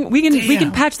get something. We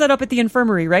can patch that up at the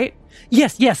infirmary, right?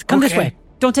 Yes. Come this way.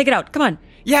 Don't take it out. Come on.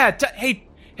 Yeah.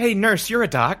 Hey, nurse, you're a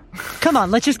doc. Come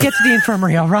on, let's just get to the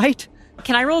infirmary, all right?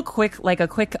 Can I roll a quick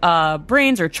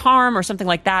brains or charm or something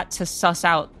like that to suss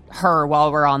out her while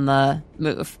we're on the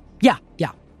move? Yeah.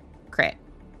 Great.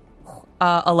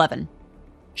 11.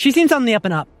 She seems on the up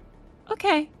and up.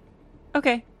 Okay,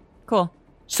 cool.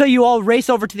 So you all race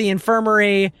over to the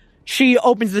infirmary. She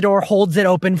opens the door, holds it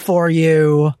open for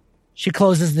you. She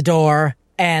closes the door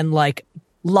and,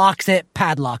 locks it,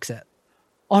 padlocks it.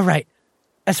 All right.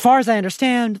 As far as I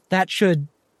understand, that should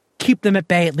keep them at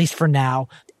bay, at least for now.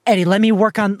 Eddie, let me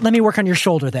work on your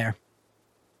shoulder there.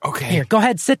 Okay. Here, go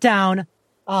ahead, sit down.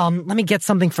 Let me get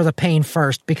something for the pain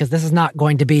first, because this is not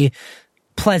going to be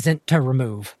pleasant to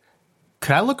remove.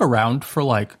 Could I look around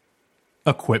for,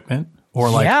 equipment? Or,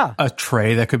 a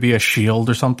tray that could be a shield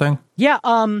or something? Yeah,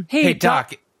 Hey,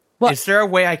 Doc, what? Is there a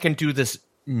way I can do this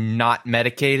not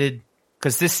medicated?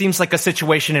 Because this seems like a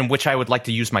situation in which I would like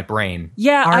to use my brain.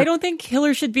 Yeah, I don't think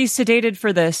Hiller should be sedated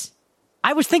for this.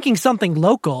 I was thinking something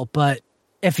local, but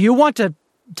if you want to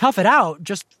tough it out,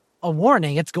 just a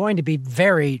warning, it's going to be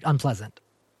very unpleasant.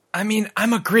 I mean,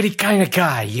 I'm a gritty kind of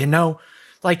guy, you know?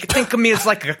 Think of me as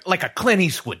like a Clint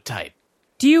Eastwood type.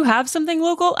 Do you have something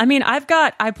local? I mean, I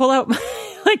pull out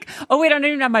like, oh wait, I don't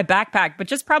even have my backpack, but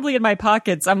just probably in my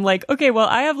pockets. I'm like, okay, well,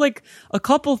 I have like a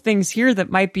couple things here that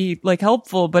might be like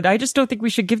helpful, but I just don't think we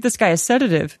should give this guy a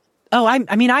sedative. Oh,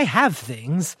 I mean, I have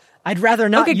things. I'd rather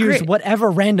not use great.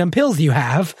 whatever random pills you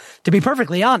have, to be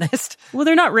perfectly honest. Well,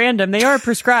 they're not random. They are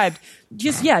prescribed.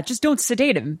 Just don't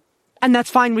sedate him. And that's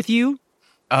fine with you?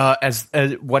 As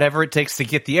whatever it takes to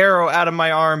get the arrow out of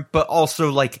my arm, but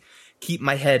also, like, keep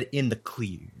my head in the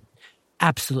clear.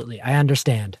 Absolutely, I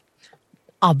understand.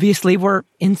 Obviously, we're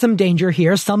in some danger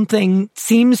here. Something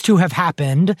seems to have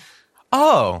happened.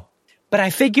 Oh. But I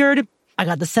figured, I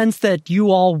got the sense that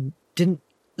you all didn't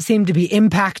seem to be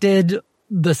impacted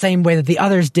the same way that the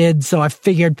others did, so I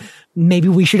figured maybe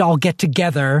we should all get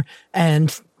together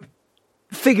and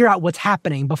figure out what's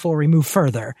happening before we move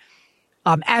further.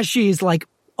 As she's, like,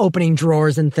 opening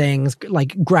drawers and things,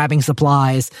 like, grabbing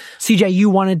supplies, CJ, you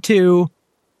wanted to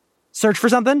search for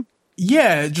something?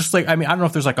 Yeah, just like, I mean, I don't know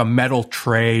if there's like a metal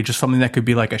tray, just something that could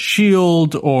be like a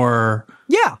shield or...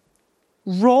 Yeah.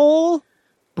 Roll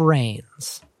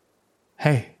brains.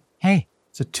 Hey.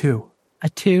 It's a 2. A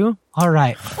 2? All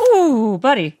right. Ooh,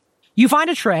 buddy. You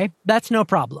find a tray. That's no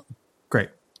problem. Great.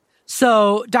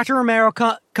 So Dr. Romero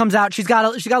comes out. She's got a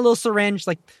little syringe.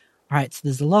 Like, all right, so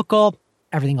this is a local.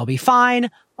 Everything will be fine.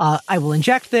 I will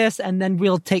inject this, and then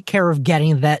we'll take care of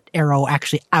getting that arrow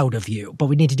actually out of you. But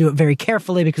we need to do it very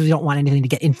carefully because we don't want anything to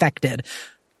get infected.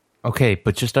 Okay,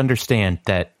 but just understand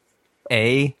that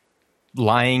A,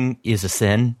 lying is a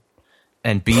sin,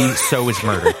 and B, so is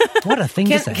murder. What a thing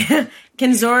to say.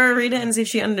 Can Zora read it and see if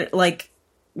she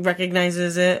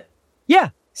recognizes it? Yeah.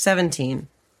 17.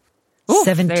 Ooh,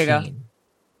 17. there you go.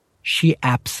 She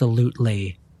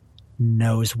absolutely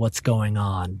knows what's going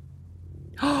on.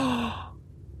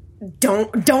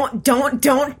 Don't.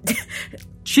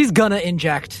 She's gonna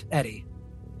inject Eddie.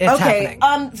 It's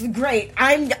happening. Great.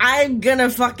 I'm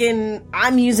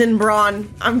using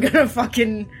brawn. I'm gonna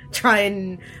fucking try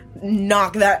and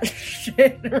knock that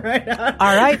shit right out.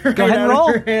 All right, go ahead and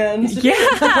roll.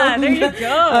 Yeah, there you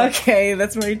go. Okay,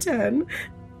 that's my 10.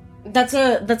 That's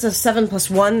a 7 plus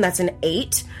 1. That's an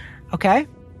 8. Okay.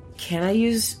 Can I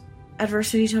use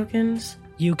adversity tokens?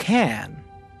 You can.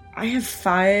 I have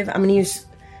 5. I'm gonna use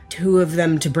 2 of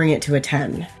them to bring it to a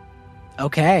 10.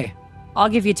 Okay. I'll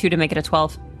give you 2 to make it a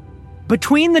 12.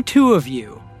 Between the two of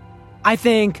you, I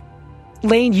think,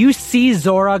 Lane, you see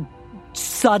Zora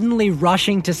suddenly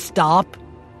rushing to stop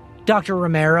Dr.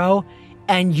 Romero,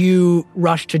 and you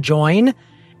rush to join,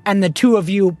 and the two of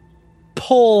you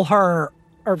pull her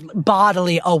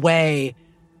bodily away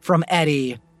from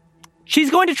Eddie.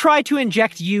 She's going to try to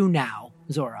inject you now,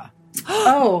 Zora.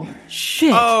 Oh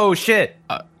shit! Oh shit!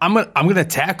 I'm gonna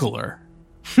tackle her.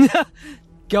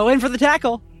 Go in for the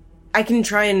tackle. I can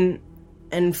try and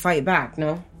fight back.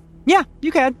 No. Yeah,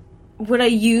 you can. Would I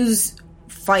use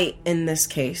fight in this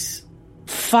case?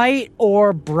 Fight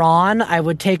or brawn, I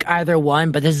would take either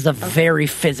one, but this is a very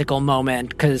physical moment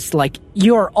because, like,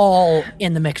 you're all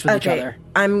in the mix with each other.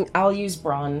 I'll use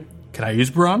brawn. Can I use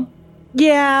brawn?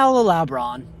 Yeah, I'll allow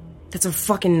brawn. That's a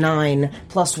fucking 9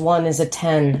 plus 1 is a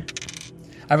 10.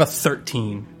 I have a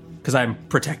 13 because I'm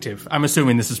protective. I'm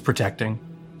assuming this is protecting.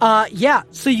 Yeah.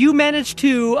 So you managed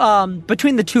to,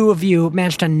 between the two of you,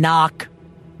 managed to knock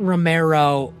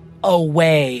Romero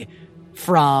away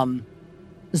from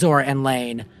Zora and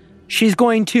Lane. She's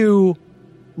going to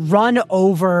run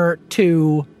over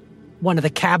to one of the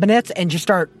cabinets and just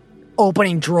start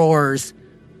opening drawers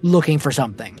looking for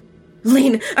something.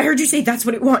 Lane, I heard you say that's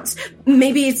what it wants.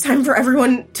 Maybe it's time for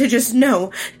everyone to just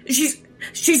know. She's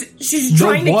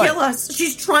trying to kill us.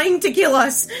 She's trying to kill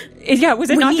us. Yeah, was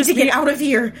it not just we need to get out of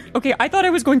here. Okay, I thought I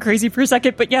was going crazy for a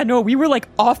second, but yeah, no, we were like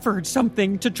offered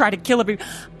something to try to kill everyone.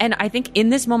 And I think in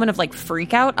this moment of like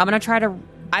freak out, I want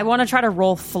to try to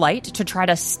roll flight to try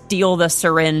to steal the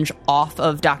syringe off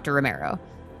of Dr. Romero.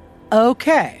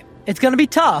 Okay. It's going to be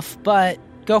tough, but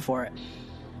go for it.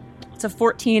 It's a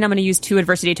 14. I'm going to use 2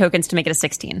 adversity tokens to make it a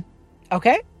 16.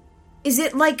 Okay. Is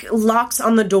it like locks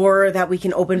on the door that we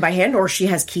can open by hand, or she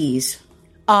has keys?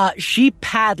 She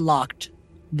padlocked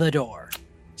the door.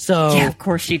 So yeah, of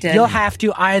course she did. You'll have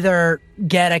to either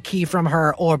get a key from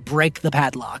her or break the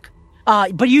padlock.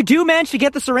 But you do manage to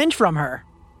get the syringe from her.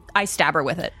 I stab her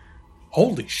with it.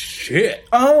 Holy shit.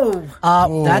 Oh.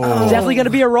 That's definitely going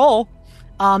to be a roll.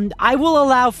 I will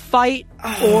allow fight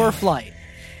or flight.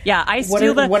 Yeah, I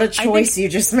steal what a choice you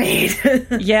just made.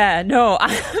 Yeah, no.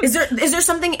 Is there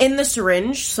something in the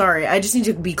syringe? Sorry, I just need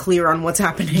to be clear on what's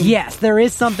happening. Yes, there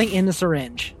is something in the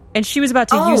syringe. And she was about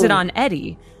to use it on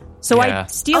Eddie. So Yeah. I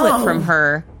steal it from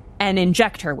her and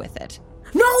inject her with it.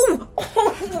 No!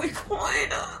 Oh my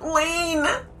god, Lane!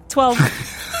 12.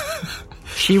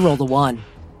 She rolled a 1.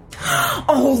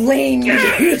 Oh, Lane,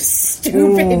 you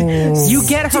stupid. You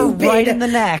get her right in the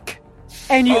neck.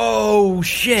 And you. Oh,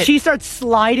 shit. She starts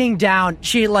sliding down.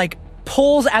 She,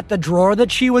 pulls at the drawer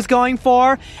that she was going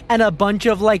for, and a bunch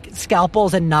of,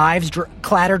 scalpels and knives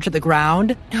clatter to the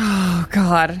ground. Oh,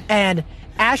 God. And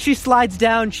as she slides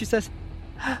down, she says,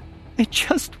 I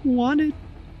just wanted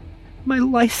my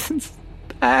license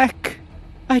back.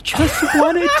 I just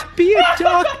wanted to be a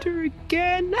doctor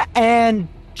again. And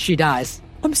she dies.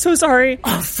 I'm so sorry.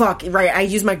 Oh, fuck. Right, I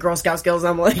use my Girl Scout skills.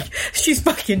 I'm like, she's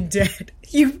fucking dead.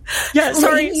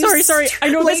 Sorry. I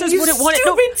know this is what it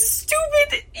wanted.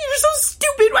 Stupid. You're so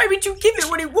stupid. Why would you give it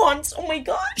what it wants? Oh my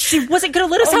god. She wasn't going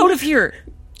to let us out of here.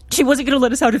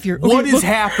 Okay, what is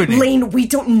happening? Lane, we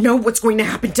don't know what's going to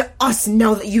happen to us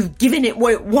now that you've given it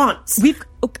what it wants.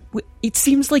 It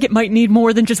seems like it might need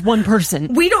more than just one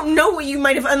person. We don't know what you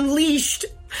might have unleashed.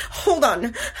 Hold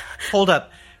on. Hold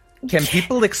up. Can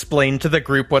people explain to the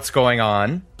group what's going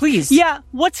on? Please. Yeah,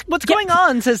 what's going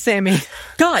on, says Sammy.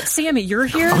 God, Sammy, you're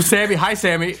here? Oh, Sammy. Hi,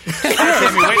 Sammy.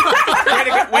 Hi,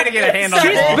 Sammy. Way to get a hand on the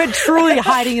She's ball. been truly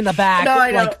hiding in the back, No, I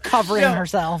know. covering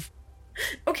herself.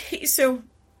 Okay, so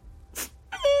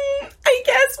I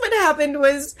guess what happened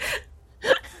was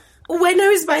when I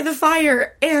was by the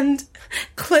fire and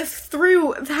Cliff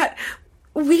threw that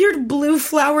weird blue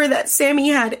flower that Sammy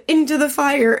had into the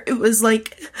fire, it was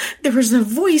like there was a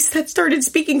voice that started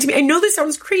speaking to me. I know this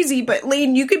sounds crazy, but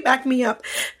Lane, you can back me up.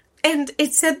 And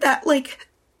it said that,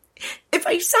 if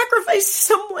I sacrificed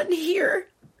someone here,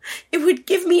 it would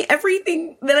give me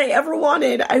everything that I ever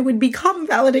wanted. I would become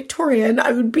valedictorian.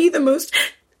 I would be the most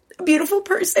beautiful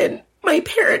person. My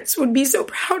parents would be so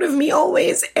proud of me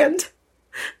always. And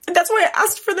that's why I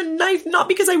asked for the knife, not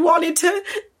because I wanted to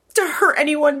hurt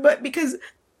anyone, but because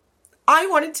I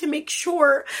wanted to make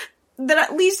sure that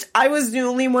at least I was the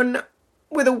only one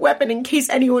with a weapon in case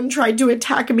anyone tried to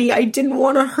attack me. I didn't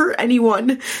want to hurt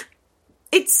anyone.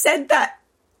 It said that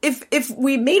if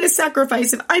we made a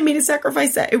sacrifice, if I made a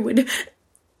sacrifice, that it would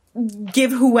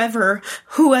give whoever,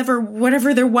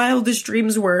 whatever their wildest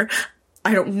dreams were.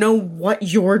 I don't know what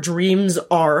your dreams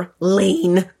are,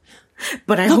 Lane.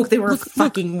 But I hope they were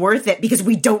fucking worth it, because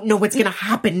we don't know what's gonna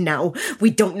happen now.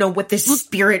 We don't know what this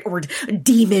spirit or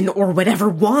demon or whatever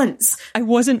wants. I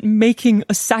wasn't making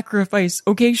a sacrifice,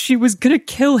 okay? She was gonna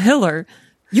kill Hiller.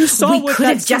 You saw we what could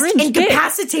that have just syringe did.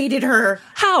 incapacitated her.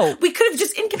 How? We could have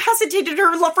just incapacitated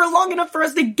her for long enough for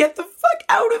us to get the fuck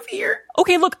out of here.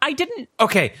 Okay, look, I didn't...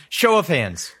 Okay, show of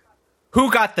hands. Who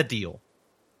got the deal?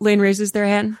 Lane raises their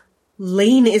hand.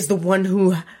 Lane is the one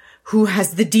who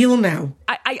has the deal now.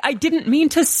 I didn't mean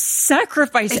to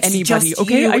sacrifice It's anybody, just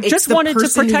okay? you. I It's just the wanted to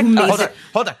person protect who made us. it.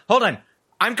 Hold on.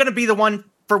 I'm gonna be the one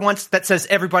for once that says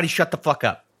everybody shut the fuck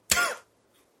up.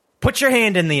 Put your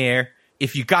hand in the air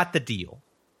if you got the deal.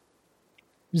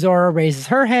 Zora raises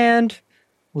her hand.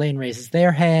 Lane raises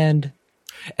their hand.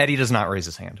 Eddie does not raise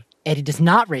his hand. Eddie does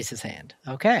not raise his hand.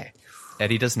 Okay.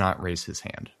 Eddie does not raise his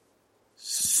hand.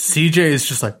 CJ is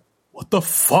just like, what the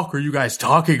fuck are you guys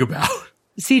talking about?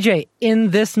 CJ, in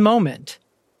this moment,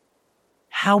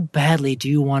 how badly do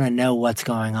you want to know what's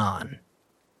going on?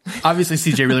 Obviously,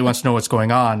 CJ really wants to know what's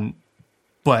going on,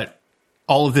 but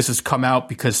all of this has come out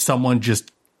because someone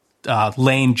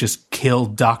Lane just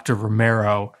killed Dr.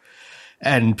 Romero,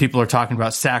 and people are talking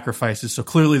about sacrifices. So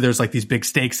clearly there's these big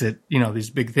stakes these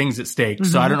big things at stake.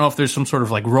 Mm-hmm. So I don't know if there's some sort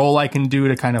of role I can do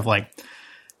to kind of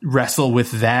wrestle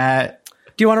with that.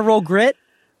 Do you want to roll grit?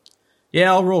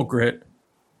 Yeah, I'll roll grit.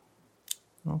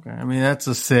 Okay, I mean, that's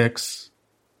a 6.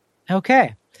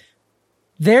 Okay.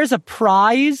 There's a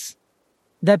prize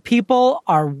that people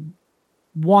are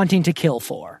wanting to kill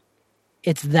for.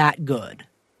 It's that good.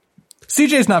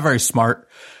 CJ's not very smart,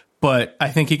 but I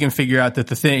think he can figure out that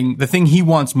the thing he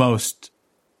wants most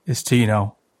is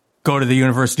to, go to the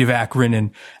University of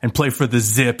Akron and play for the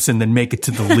Zips and then make it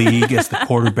to the league as the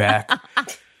quarterback.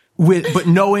 But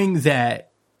knowing that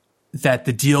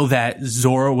the deal that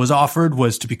Zora was offered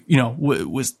was to be,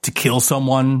 was to kill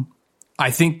someone.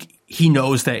 I think he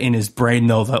knows that in his brain,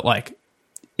 though, that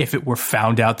if it were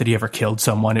found out that he ever killed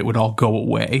someone, it would all go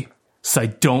away. So I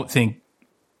don't think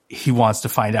he wants to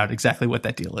find out exactly what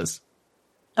that deal is.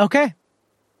 Okay.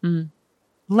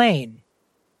 Lane.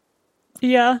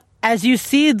 Yeah. As you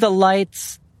see the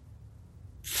lights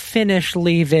finish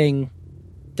leaving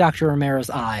Dr. Romero's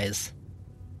eyes,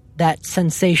 that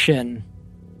sensation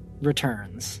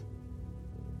returns.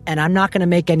 And I'm not going to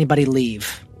make anybody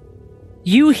leave.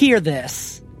 You hear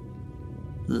this.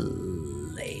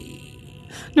 Lane.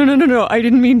 No, I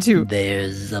didn't mean to.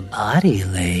 There's a body,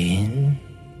 Lane.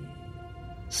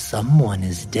 Someone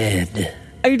is dead.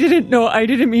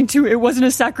 didn't mean to. It wasn't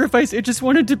a sacrifice. It just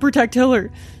wanted to protect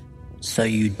Hiller. So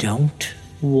you don't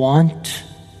want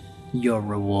your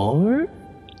reward?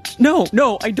 No,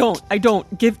 I don't.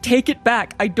 Take it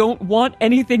back. I don't want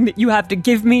anything that you have to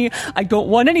give me. I don't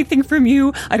want anything from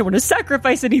you. I don't want to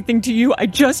sacrifice anything to you. I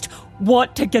just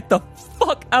want to get the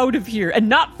fuck out of here, and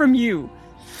not from you.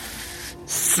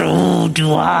 So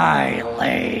do I,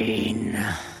 Lane.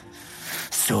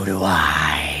 So do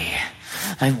I.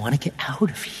 I want to get out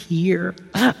of here.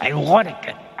 I want to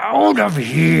get out of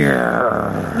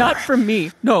here. Not from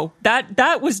me. No,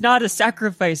 that was not a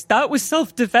sacrifice. That was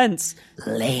self-defense.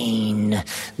 Lane,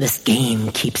 this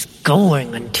game keeps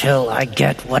going until I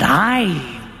get what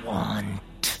I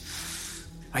want.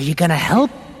 Are you gonna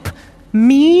help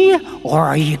me, or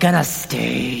are you gonna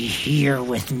stay here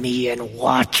with me and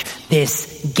watch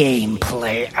this game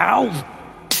play out?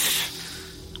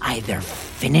 Either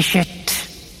finish it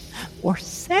or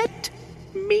set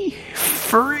me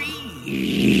free.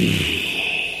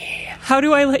 How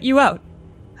do I let you out?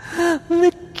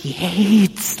 The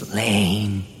gates,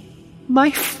 Lane.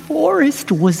 My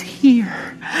forest was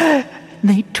here.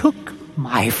 They took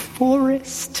my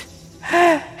forest.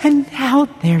 And now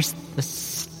there's the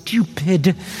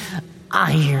stupid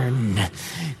iron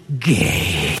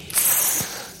gates.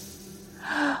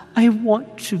 I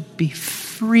want to be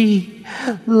free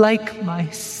like my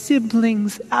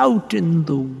siblings out in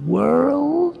the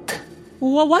world.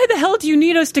 Well, why the hell do you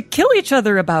need us to kill each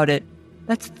other about it?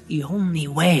 That's the only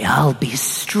way I'll be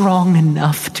strong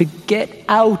enough to get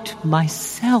out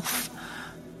myself.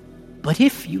 But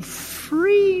if you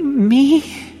free me,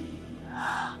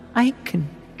 I can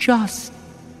just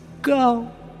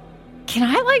go. Can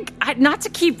I, not to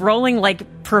keep rolling,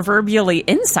 proverbially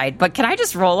insight, but can I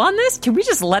just roll on this? Can we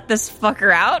just let this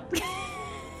fucker out?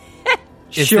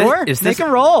 Sure, make a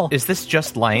roll. Is this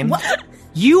just Lane? What?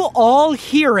 You all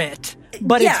hear it,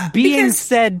 but it's being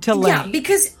said to Lane. Yeah,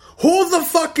 because... Who the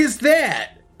fuck is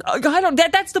that? I don't.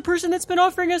 That's the person that's been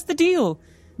offering us the deal.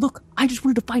 Look, I just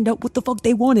wanted to find out what the fuck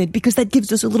they wanted, because that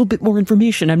gives us a little bit more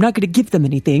information. I'm not going to give them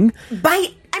anything. By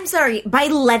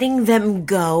letting them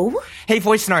go? Hey,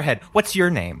 voice in our head, what's your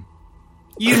name?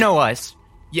 You know us.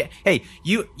 Yeah. Hey,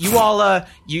 you all,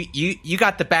 you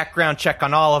got the background check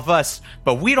on all of us,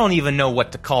 but we don't even know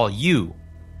what to call you.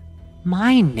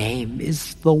 My name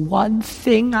is the one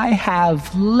thing I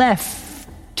have left.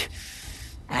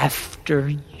 After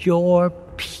your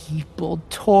people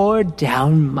tore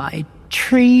down my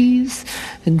trees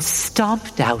and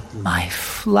stomped out my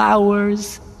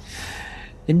flowers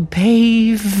and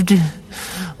paved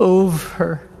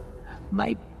over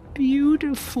my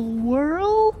beautiful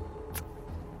world.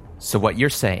 So what you're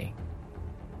saying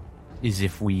is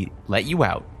if we let you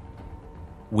out,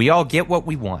 we all get what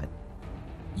we want.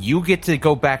 You get to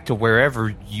go back to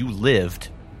wherever you lived,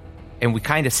 and we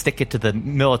kind of stick it to the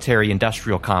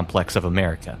military-industrial complex of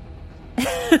America.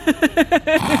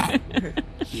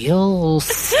 You'll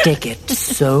stick it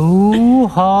so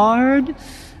hard,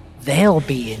 they'll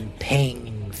be in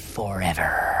pain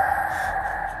forever.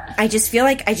 I just feel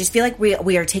like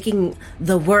we are taking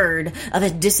the word of a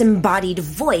disembodied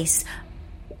voice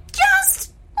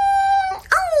just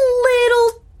a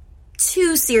little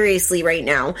too seriously right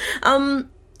now.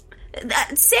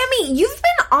 Sammy, you've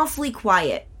been awfully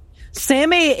quiet.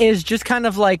 Sammy is just kind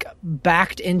of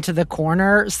backed into the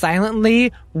corner,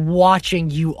 silently watching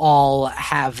you all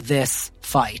have this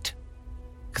fight.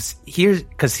 Because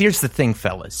here's the thing,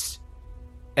 fellas.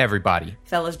 Everybody.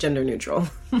 Fellas, gender neutral.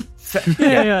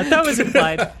 Yeah, that was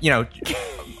implied.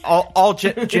 All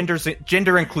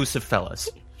gender inclusive fellas.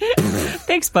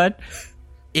 Thanks, bud.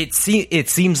 It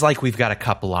seems like we've got a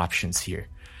couple options here,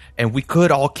 and we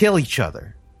could all kill each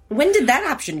other. When did that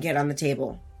option get on the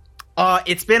table?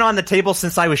 It's been on the table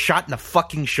since I was shot in the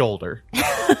fucking shoulder.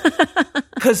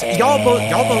 Because y'all both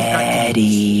got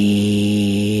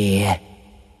Eddie.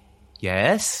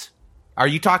 Yes? Are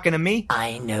you talking to me?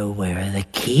 I know where the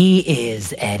key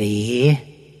is, Eddie.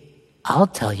 I'll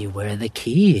tell you where the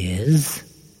key is.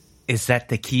 Is that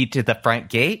the key to the front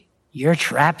gate? You're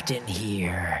trapped in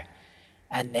here.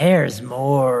 And there's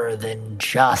more than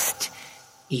just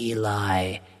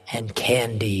Eli and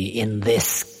Candy in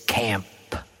this camp.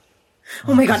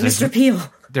 Oh my god, Mr. Peel.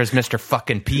 There's Mr.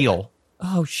 fucking Peel.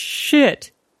 Oh,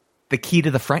 shit. The key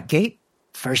to the front gate?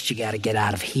 First you gotta get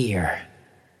out of here.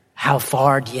 How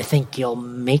far do you think you'll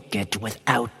make it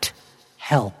without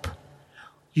help?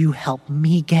 You help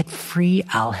me get free,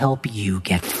 I'll help you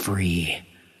get free.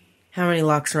 How many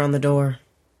locks are on the door?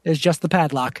 There's just the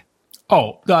padlock.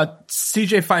 Oh,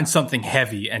 CJ finds something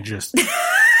heavy and just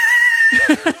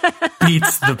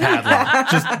beats the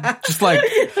padlock. Just like,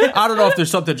 I don't know if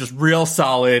there's something just real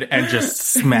solid and just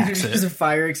smacks It's it. a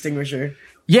fire extinguisher.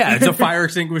 Yeah, it's a fire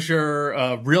extinguisher,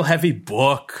 a real heavy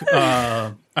book,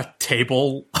 a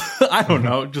table. I don't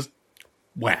know, just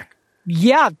whack.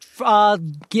 Yeah,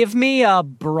 give me a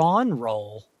brawn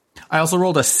roll. I also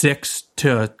rolled a 6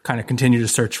 to kind of continue to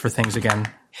search for things again.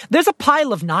 There's a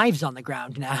pile of knives on the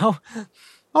ground now.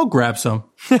 I'll grab some.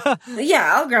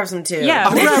 Yeah, I'll grab some too. Yeah,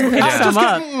 pick some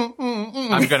up.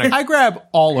 I grab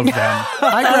all of them.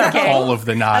 I grab all of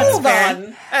the knives. Hold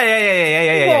on.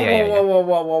 Hey.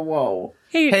 Whoa.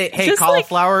 Hey, just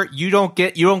cauliflower! You don't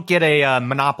get a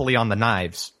monopoly on the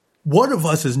knives. One of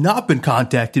us has not been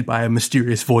contacted by a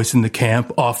mysterious voice in the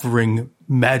camp offering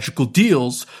magical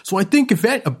deals, so I think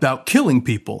about killing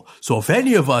people. So if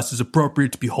any of us is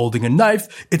appropriate to be holding a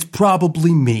knife, it's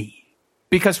probably me.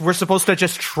 Because we're supposed to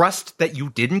just trust that you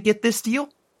didn't get this deal?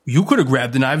 You could have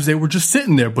grabbed the knives, they were just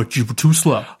sitting there, but you were too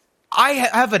slow. I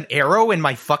have an arrow in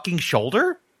my fucking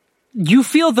shoulder? You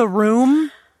feel the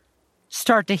room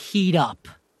start to heat up.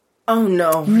 Oh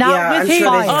no. Not with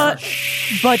fire,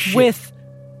 shit. but with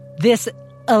this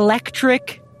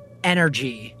electric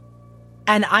energy.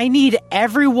 And I need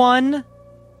everyone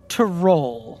to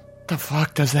roll. The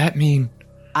fuck does that mean?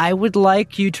 I would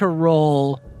like you to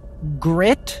roll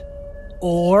grit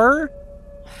or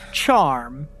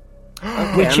charm,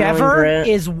 whichever grit.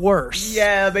 is worse.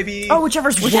 Yeah, baby. Oh,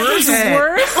 whichever's worse.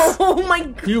 Oh my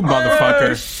god. You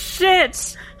motherfucker.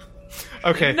 Shit.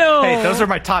 Okay. No. Hey, those are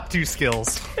my top 2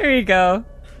 skills. There you go.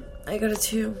 I got a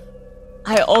 2.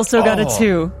 I also got a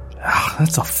 2.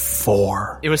 That's a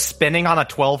 4. It was spinning on a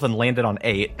 12 and landed on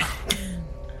 8.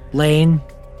 Lane,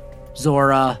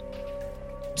 Zora,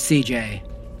 CJ,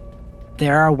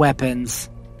 there are weapons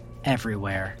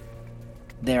everywhere.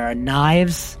 There are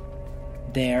knives.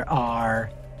 There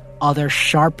are other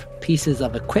sharp pieces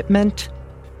of equipment.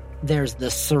 There's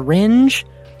the syringe,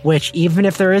 which even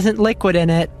if there isn't liquid in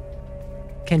it,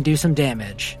 can do some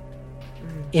damage.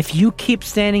 If you keep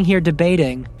standing here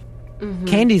debating,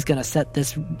 Candy's gonna set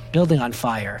this building on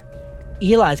fire.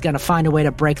 Eli's gonna find a way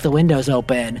to break the windows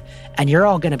open, and you're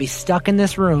all gonna be stuck in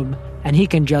this room, and he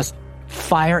can just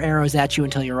fire arrows at you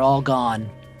until you're all gone.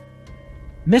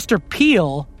 Mr.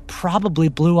 Peel probably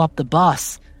blew up the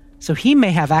bus, so he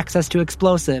may have access to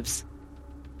explosives.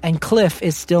 And Cliff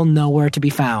is still nowhere to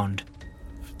be found.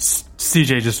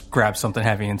 CJ just grabs something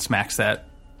heavy and smacks that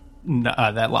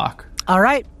lock. All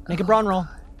right, make a brawn roll.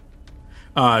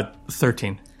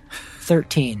 13.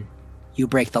 13. You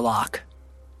break the lock.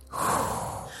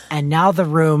 And now the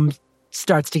room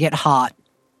starts to get hot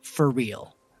for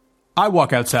real. I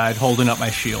walk outside holding up my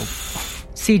shield.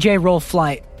 CJ, roll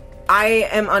flight. I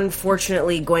am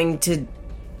unfortunately going to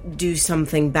do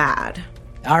something bad.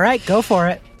 All right, go for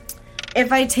it.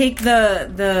 If I take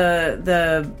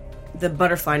the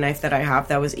butterfly knife that I have,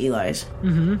 that was Eli's,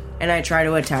 and I try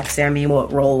to attack Sammy,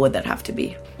 what roll would that have to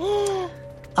be?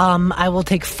 I will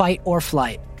take fight or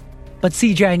flight. But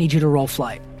CJ, I need you to roll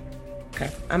flight.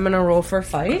 Okay, I'm gonna roll for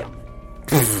fight.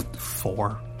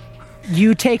 4.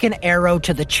 You take an arrow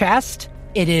to the chest.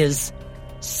 It is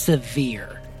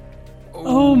severe.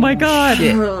 Oh my god.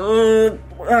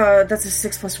 That's a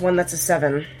 6 plus 1. That's a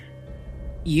 7.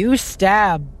 You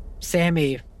stab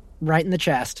Sammy right in the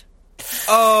chest.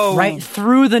 Oh. Right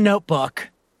through the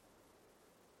notebook.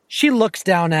 She looks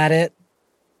down at it,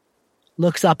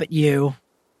 looks up at you,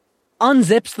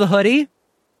 unzips the hoodie,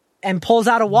 and pulls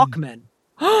out a Walkman.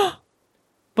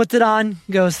 Puts it on,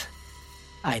 goes,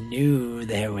 I knew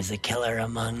there was a killer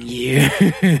among you.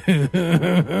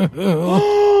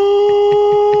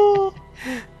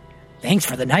 Thanks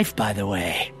for the knife, by the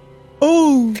way.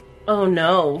 Oh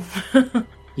no.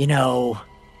 You know,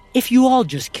 if you all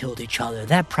just killed each other,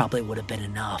 that probably would have been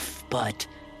enough. But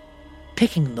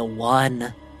picking the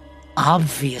one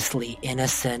obviously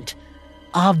innocent,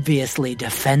 obviously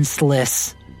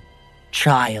defenseless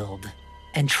child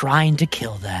and trying to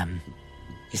kill them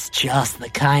is just the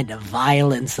kind of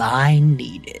violence I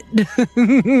needed.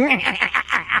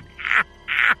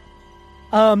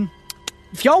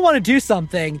 If y'all want to do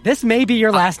something, this may be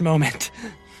your last moment.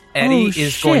 Eddie Oh,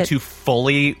 is shit. going to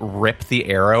fully rip the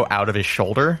arrow out of his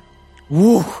shoulder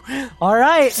Woo. All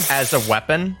right. as a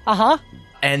weapon, Uh-huh.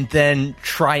 and then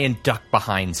try and duck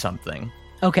behind something.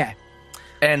 Okay.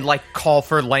 And like call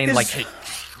for Lane, like, hey,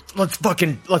 let's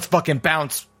fucking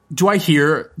bounce. Do I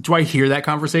hear that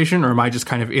conversation, or am I just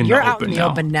kind of in You're the out open in the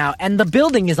now? open now, and the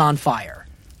building is on fire.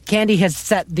 Candy has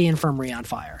set the infirmary on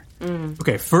fire.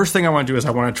 Okay, first thing I want to do is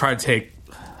I want to try to take,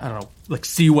 I don't know, like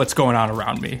see what's going on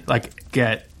around me, like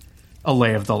get a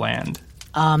lay of the land.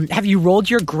 Have you rolled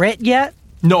your grit yet?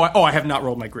 No, I have not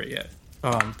rolled my grit yet.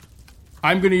 I'm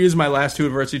going to use my last 2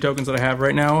 adversity tokens that I have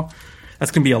right now.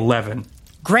 That's going to be 11.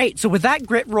 Great. So with that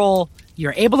grit roll,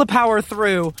 you're able to power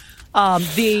through.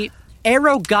 The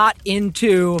arrow got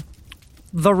into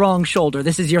the wrong shoulder.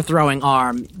 This is your throwing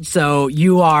arm. So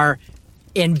you are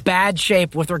in bad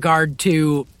shape with regard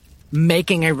to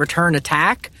making a return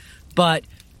attack. But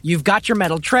you've got your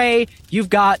metal tray. You've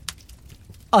got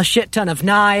a shit ton of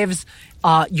knives.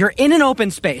 You're in an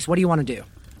open space. What do you want to do?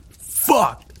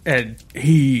 Fuck! And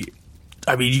he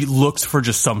looks for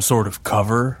just some sort of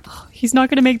cover. He's not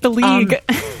going to make the league.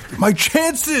 My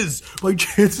chances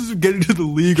of getting to the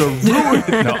league are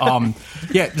ruined.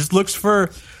 Just looks for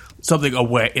something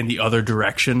away in the other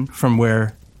direction from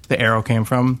where the arrow came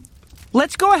from.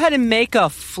 Let's go ahead and make a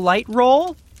flight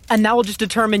roll, and that will just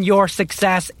determine your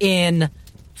success in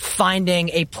finding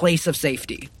a place of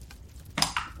safety.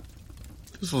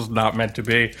 This was not meant to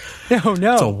be. Oh,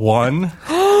 no. It's a 1.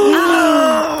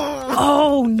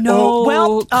 Oh, no.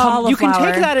 Well, you can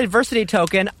take that adversity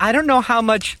token. I don't know how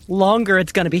much longer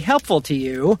it's going to be helpful to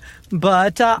you,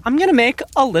 but I'm going to make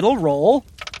a little roll.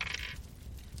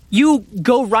 You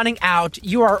go running out.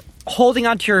 You are holding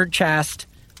onto your chest,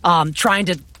 trying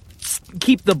to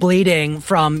keep the bleeding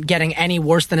from getting any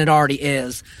worse than it already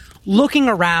is. Looking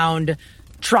around,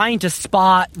 trying to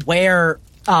spot where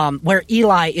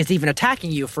Eli is even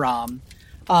attacking you from.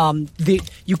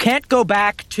 You can't go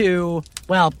back to...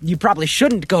 Well, you probably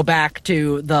shouldn't go back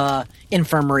to the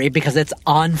infirmary because it's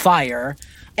on fire.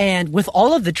 And with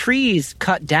all of the trees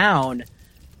cut down,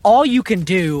 all you can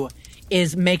do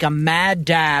is make a mad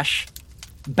dash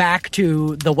back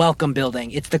to the welcome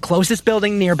building. It's the closest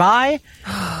building nearby,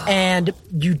 and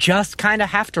you just kind of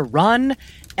have to run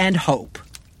and hope.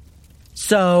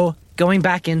 So, going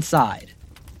back inside,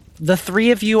 the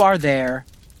 3 of you are there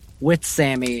with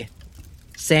Sammy.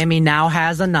 Sammy now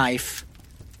has a knife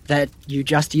that you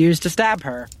just used to stab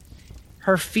her.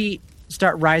 Her feet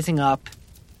start rising up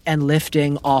and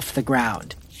lifting off the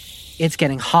ground. It's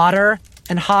getting hotter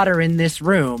and hotter in this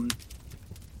room.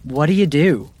 What do you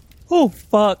do? Oh,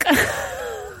 fuck. Okay,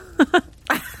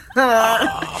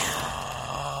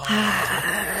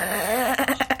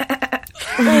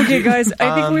 guys,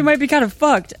 I think we might be kind of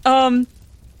fucked. Are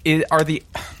the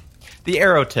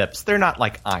arrow tips, they're not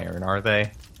like iron, are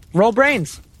they? Roll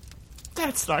brains.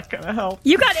 That's not gonna help.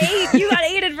 You got 8. You got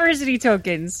 8 adversity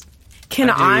tokens. Can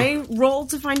I roll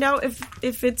to find out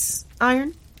if it's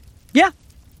iron? Yeah.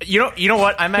 You know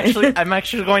what? I'm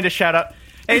actually going to shout out,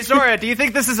 "Hey Zora, do you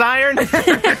think this is iron?" I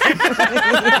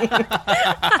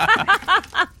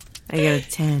got a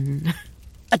 10.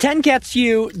 A 10 gets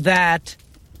you that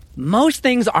most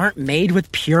things aren't made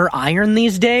with pure iron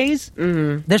these days.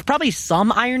 Mm-hmm. There's probably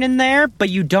some iron in there, but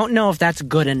you don't know if that's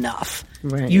good enough.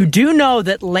 Right. You do know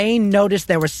that Lane noticed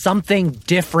there was something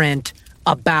different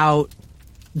about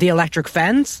the electric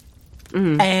fence,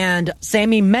 and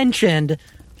Sammy mentioned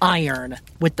iron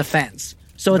with the fence.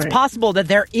 So it's possible that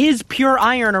there is pure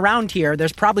iron around here.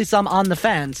 There's probably some on the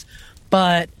fence,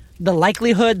 but the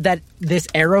likelihood that this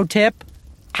arrow tip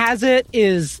has it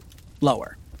is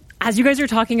lower. As you guys are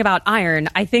talking about iron,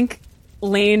 I think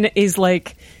Lane is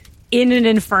like in an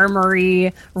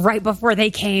infirmary right before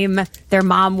they came. Their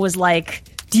mom was like,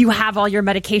 "Do you have all your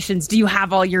medications? Do you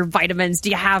have all your vitamins? Do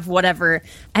you have whatever?"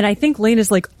 And I think Lane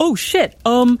is like, "Oh shit,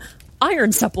 iron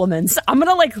supplements. I'm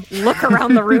gonna like look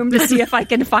around the room to see if I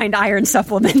can find iron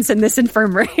supplements in this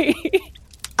infirmary."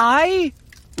 I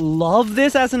love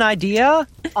this as an idea.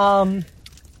 What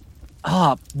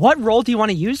role do you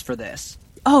want to use for this?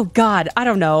 Oh God, I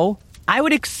don't know. I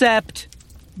would accept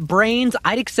brains.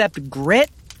 I'd accept grit.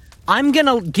 I'm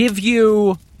gonna give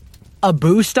you a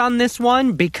boost on this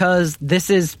one because this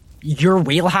is your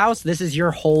wheelhouse. This is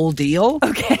your whole deal.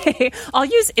 Okay.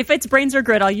 If it's brains or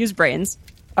grit, I'll use brains.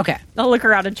 Okay. I'll look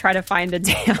around and try to find a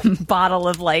damn bottle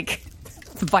of like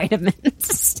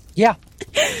vitamins. Yeah.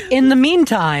 In the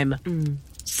meantime,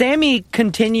 Sammy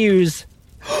continues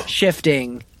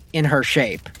shifting in her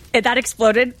shape. That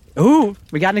exploded. Ooh,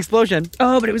 we got an explosion.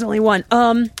 Oh, but it was only 1.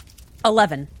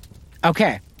 11.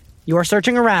 Okay. You are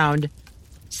searching around.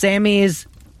 Sammy's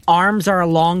arms are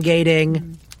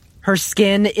elongating. Her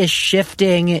skin is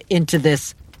shifting into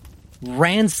this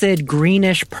rancid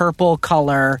greenish purple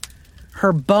color.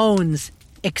 Her bones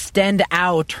extend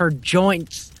out. Her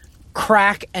joints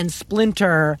crack and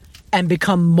splinter and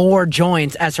become more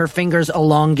joints as her fingers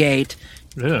elongate.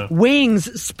 Yeah.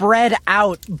 Wings spread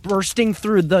out, bursting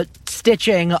through the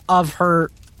stitching of her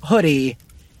hoodie.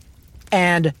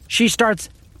 And she starts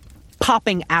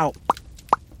popping out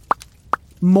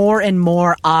more and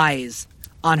more eyes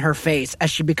on her face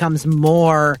as she becomes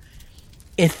more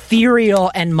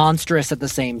ethereal and monstrous at the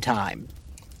same time.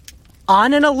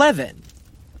 On an 11,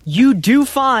 you do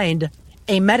find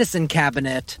a medicine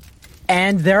cabinet,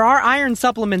 and there are iron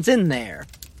supplements in there.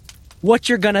 What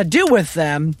you're gonna do with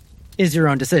them is your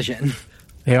own decision.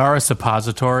 They are a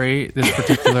suppository, this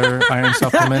particular iron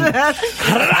supplement.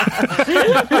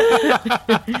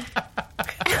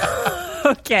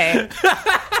 Okay.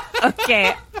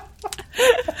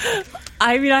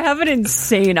 I mean, I have an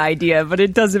insane idea, but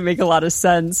it doesn't make a lot of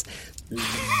sense.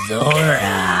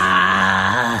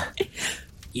 Zora.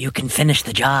 You can finish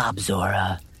the job,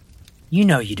 Zora. You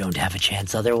know you don't have a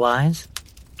chance otherwise.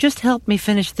 Just help me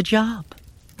finish the job.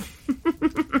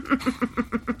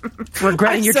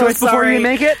 Regretting your choice before you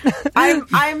make it?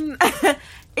 I'm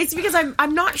it's because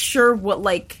I'm not sure what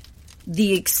like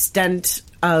the extent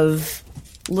of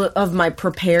my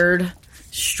prepared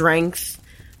strength,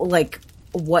 like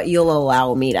what you'll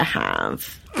allow me to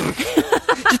have.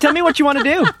 Just tell me what you want to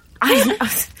do.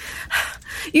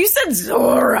 You said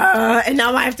Zora, and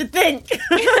now I have to think.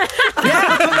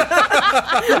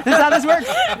 That's how this works.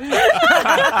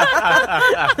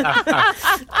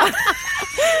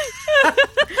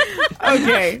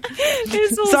 Okay.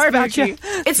 Sorry about you.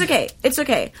 It's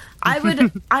okay.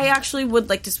 I actually would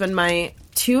like to spend my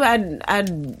 2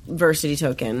 adversity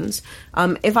tokens.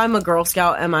 If I'm a Girl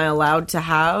Scout, am I allowed to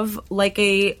have like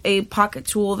a pocket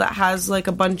tool that has like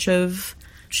a bunch of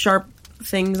sharp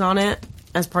things on it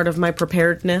as part of my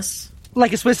preparedness?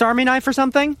 Like a Swiss Army knife or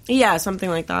something? Yeah, something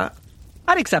like that.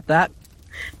 I'd accept that.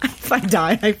 If I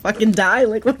die, I fucking die.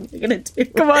 Like, what am I gonna do?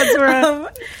 Come on,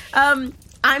 Zora.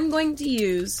 I'm going to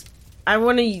use... I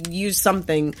want to use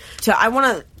something to... I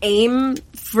want to aim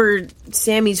for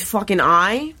Sammy's fucking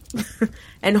eye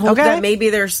and hope that maybe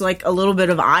there's, like, a little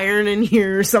bit of iron in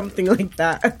here or something like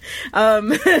that.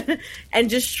 And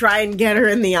just try and get her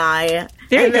in the eye.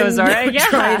 There it goes, all right? Yeah.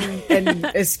 Try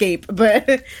and escape.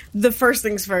 But the first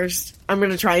things first, I'm going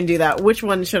to try and do that. Which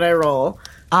one should I roll?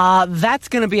 That's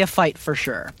going to be a fight for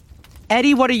sure.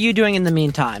 Eddie, what are you doing in the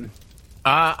meantime?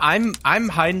 I'm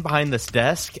hiding behind this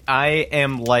desk. I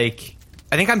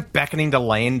think I'm beckoning to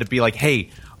Lane to be like, hey,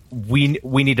 we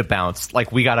need to bounce.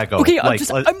 Like, we gotta go. Okay, I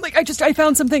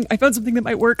found something. I found something that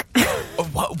might work.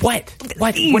 What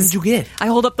did you get? I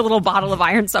hold up the little bottle of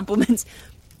iron supplements.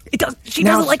 She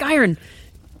doesn't like iron.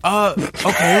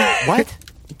 Okay, what?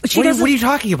 What are you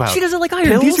talking about? She doesn't like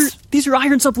iron. Pills? These are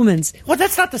iron supplements. Well,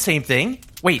 that's not the same thing.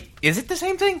 Wait, is it the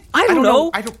same thing? I don't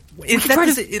know.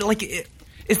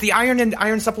 Is the iron and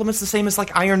iron supplements the same as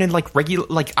like iron and like regular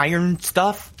like iron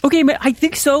stuff? Okay, I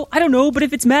think so. I don't know, but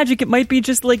if it's magic, it might be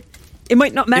just like it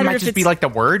might not matter. It might if just be like the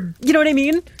word. You know what I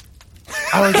mean?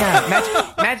 Oh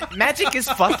yeah, magic is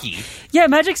fucky. Yeah,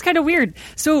 magic's kind of weird.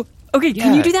 So okay,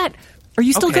 can you do that? Are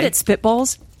you still good at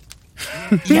spitballs?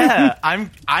 Yeah,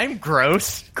 I'm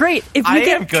gross. Great. I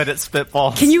am good at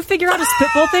spitballs. Can you figure out a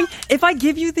spitball thing? If I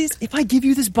give you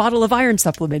this bottle of iron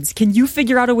supplements, can you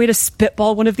figure out a way to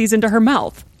spitball one of these into her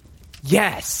mouth?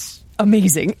 Yes.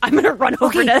 Amazing. I'm gonna run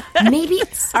over to maybe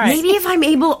if I'm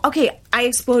able. Okay, I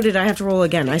exploded. I have to roll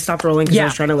again. I stopped rolling because I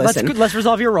was trying to listen. Let's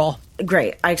resolve your roll.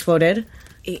 Great. I exploded.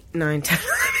 8, 9, 10,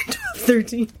 11, 12,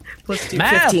 13 plus 2,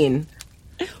 15.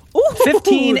 Ooh,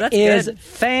 15 is good.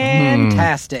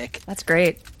 fantastic. That's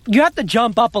great. You have to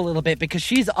jump up a little bit because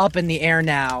she's up in the air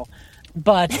now.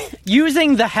 But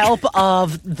using the help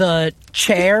of the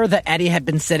chair that Eddie had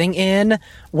been sitting in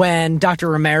when Dr.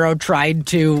 Romero tried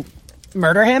to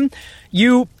murder him,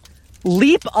 you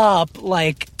leap up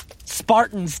like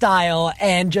Spartan style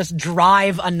and just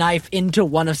drive a knife into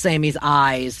one of Sammy's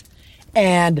eyes.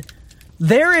 And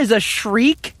there is a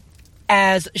shriek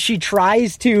as she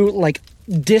tries to like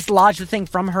dislodge the thing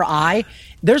from her eye.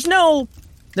 There's no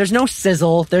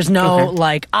sizzle. There's no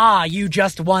like, you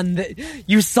just won.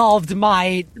 You solved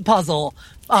my puzzle.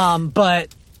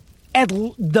 But at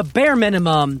the bare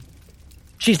minimum,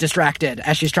 she's distracted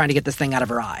as she's trying to get this thing out of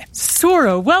her eye.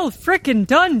 Sora, well frickin'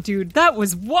 done, dude. That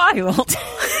was wild.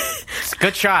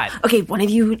 Good shot. Okay, one of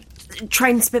you try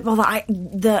and spitball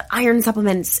the iron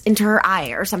supplements into her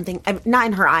eye or something. Not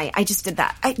in her eye. I just did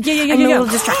that. I'm a little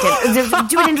distracted.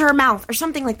 Do it into her mouth or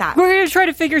something like that. We're gonna try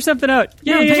to figure something out.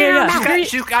 Yeah.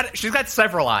 She's got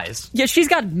several eyes. Yeah, she's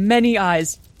got many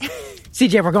eyes.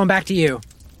 CJ, we're going back to you.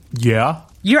 Yeah?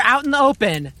 You're out in the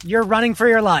open. You're running for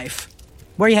your life.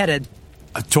 Where are you headed?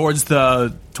 Towards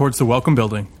the welcome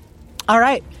building. All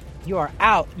right. You are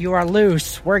out. You are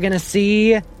loose. We're going to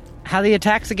see how the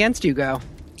attacks against you go.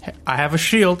 I have a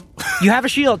shield. You have a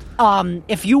shield.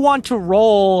 If you want to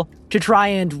roll to try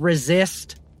and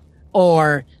resist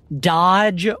or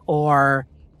dodge or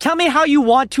tell me how you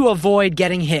want to avoid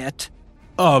getting hit.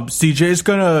 CJ's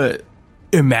gonna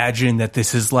imagine that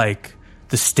this is like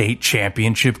the state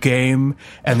championship game,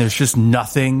 and there's just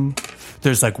nothing.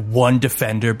 There's like one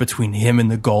defender between him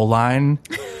and the goal line,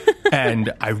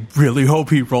 and I really hope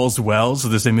he rolls well so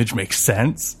this image makes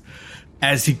sense.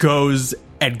 As he goes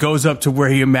up to where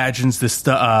he imagines this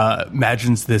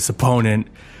opponent,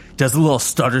 does a little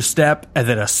stutter step and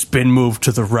then a spin move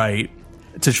to the right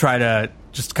to try to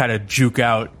just kind of juke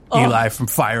out Eli from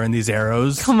firing these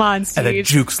arrows. Come on, Siege. And then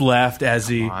jukes left as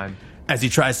he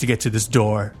tries to get to this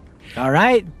door. All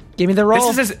right, give me the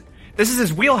roll. This is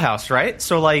his wheelhouse, right?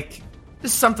 So like,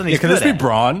 this is something he's good Could this at. be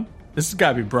Braun? This has got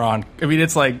to be Braun. I mean,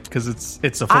 it's like because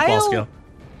it's a football skill.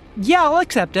 Yeah, I'll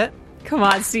accept it. Come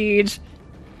on, Siege.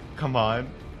 Come on.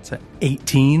 It's an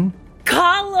 18.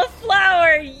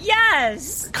 Cauliflower,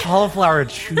 yes! Cauliflower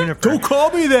juniper. Don't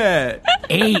call me that.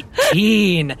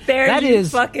 18. There that you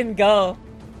is fucking go.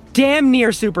 damn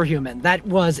near superhuman. That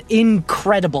was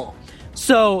incredible.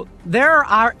 So there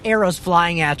are arrows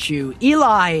flying at you.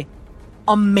 Eli,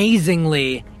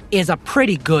 amazingly, is a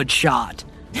pretty good shot.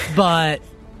 But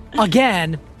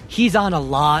again, he's on a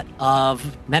lot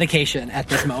of medication at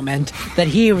this moment that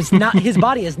his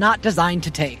body is not designed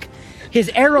to take. His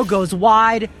arrow goes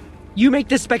wide. You make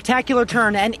this spectacular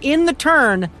turn, and in the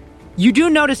turn, you do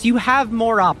notice you have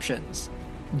more options.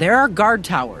 There are guard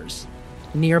towers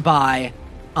nearby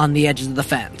on the edges of the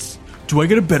fence. Do I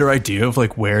get a better idea of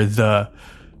like where the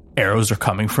arrows are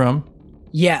coming from?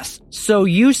 Yes. So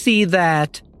you see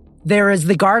that there is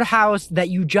the guardhouse that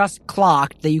you just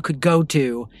clocked that you could go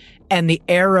to, and the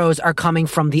arrows are coming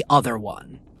from the other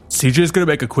one. CJ's going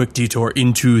to make a quick detour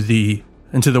into the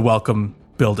welcome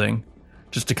building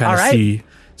just to kind of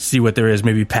see what there is,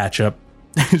 maybe patch up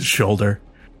his shoulder.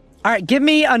 All right, give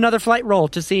me another flight roll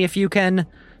to see if you can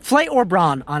flight or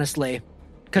brawn, honestly.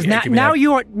 Because now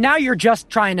you're just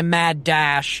trying to mad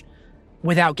dash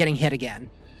without getting hit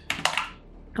again.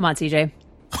 Come on, CJ.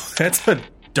 That's a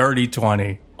dirty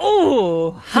 20.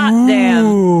 Ooh, hot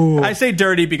damn. I say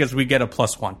dirty because we get a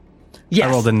 +1. Yes. I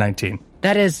rolled a 19.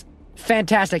 That is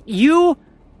fantastic. You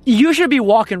should be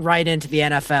walking right into the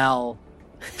NFL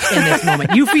in this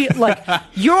moment. You feel like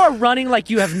you're running like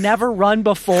you have never run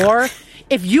before.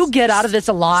 If you get out of this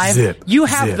alive, you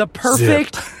have the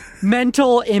perfect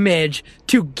mental image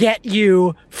to get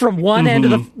you from one end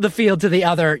of the field to the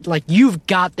other. Like, you've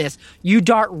got this. You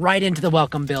dart right into the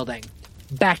welcome building.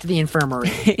 Back to the infirmary.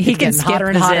 He can skip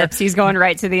the zips. He's going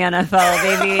right to the NFL,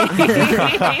 baby.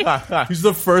 He's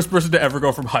the first person to ever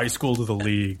go from high school to the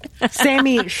league.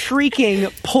 Sammy, shrieking,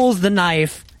 pulls the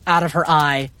knife out of her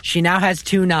eye. She now has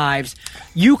 2 knives.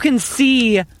 You can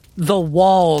see the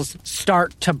walls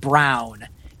start to brown,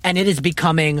 and it is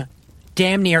becoming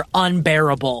damn near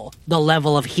unbearable, the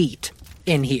level of heat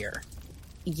in here.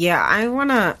 Yeah, I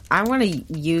wanna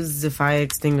use the fire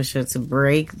extinguisher to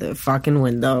break the fucking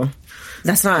window.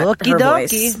 That's not her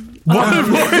voice. What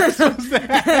voice was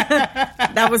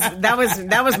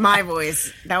That was my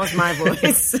voice. That was my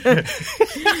voice.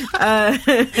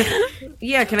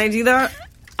 Yeah, can I do that?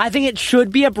 I think it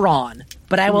should be a brawn,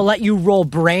 but I will let you roll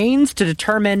brains to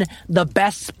determine the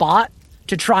best spot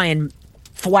to try and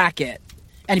thwack it.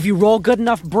 And if you roll good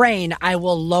enough brain, I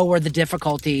will lower the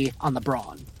difficulty on the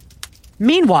brawn.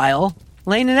 Meanwhile,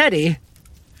 Lane and Eddie.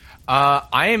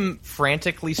 I am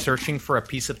frantically searching for a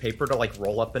piece of paper to like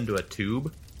roll up into a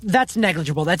tube. That's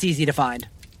negligible. That's easy to find.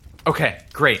 Okay,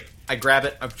 great. I grab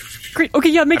it. Great. Okay,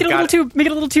 yeah, make it a little tube. Make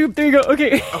it a little tube. There you go.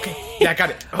 Okay. Okay. Yeah, I got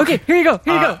it. Okay, here you go.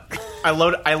 Here you go.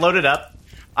 I load it up.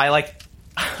 I like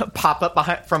pop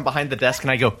up from behind the desk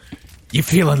and I go, "You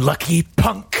feeling lucky,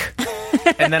 punk?"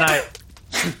 And then I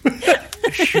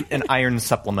shoot an iron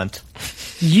supplement.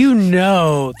 You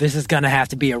know this is going to have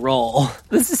to be a roll.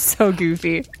 This is so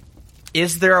goofy.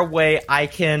 Is there a way I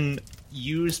can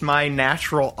use my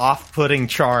natural off-putting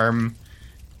charm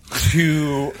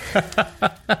to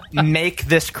make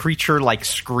this creature like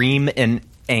scream in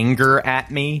anger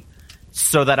at me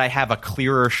so that I have a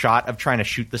clearer shot of trying to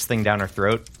shoot this thing down her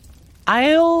throat?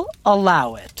 I'll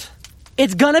allow it.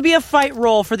 It's going to be a fight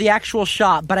roll for the actual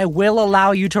shot, but I will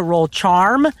allow you to roll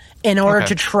charm in order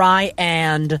to try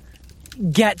and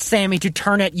get Sammy to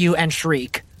turn at you and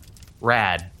shriek.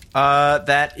 Rad.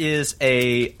 That is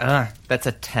that's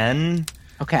a 10.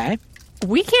 Okay.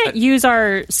 We can't use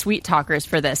our sweet talkers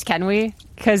for this, can we?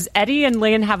 Because Eddie and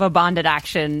Lynn have a bonded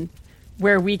action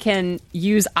where we can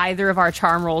use either of our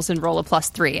charm rolls and roll a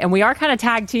 +3. And we are kind of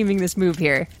tag teaming this move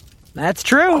here. That's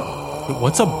true.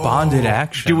 What's a bonded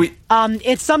action? Do we?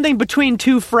 It's something between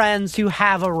 2 friends who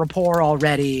have a rapport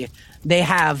already. They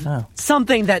have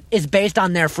something that is based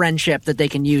on their friendship that they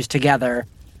can use together.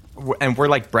 And we're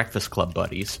like Breakfast Club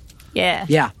buddies. Yeah.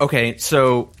 Yeah. Okay,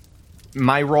 so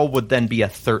my roll would then be a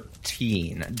 13.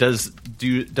 16.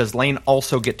 Does Lane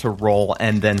also get to roll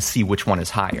and then see which one is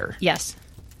higher? Yes.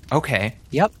 Okay.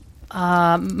 Yep.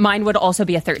 Mine would also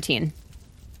be a 13.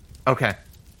 Okay.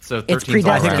 So It's 13.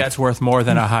 I think that's worth more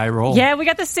than a high roll. Yeah, we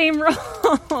got the same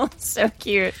roll. So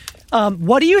cute.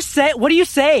 What do you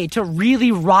say to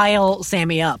really rile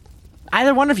Sammy up?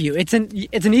 Either one of you. It's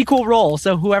an equal roll,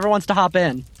 so whoever wants to hop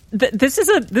in. This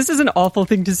is an awful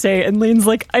thing to say, and Lane's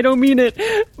like, I don't mean it,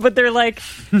 but they're like,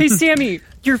 hey Sammy,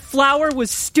 your flower was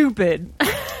stupid.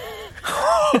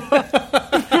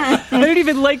 I don't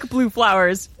even like blue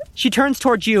flowers. She turns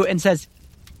towards you and says,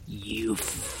 "You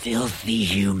filthy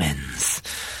humans.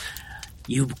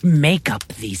 You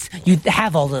you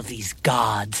have all of these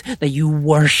gods that you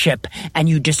worship, and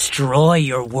you destroy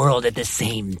your world at the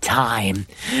same time.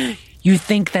 You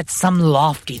think that some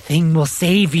lofty thing will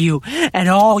save you, and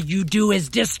all you do is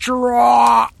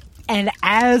destroy." And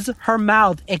as her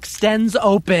mouth extends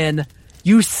open,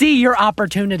 you see your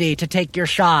opportunity to take your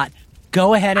shot.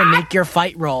 Go ahead and make your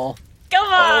fight roll. Come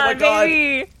on,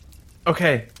 baby.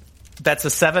 Okay. That's a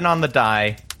 7 on the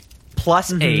die.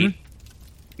 Plus 8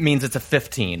 means it's a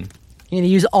 15. You're going to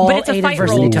use all But it's a 8 fight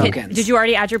adversity roll. tokens. Did you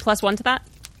already add your +1 to that?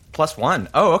 Plus 1.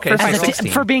 Oh, okay. So As a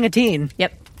 16. for being a teen.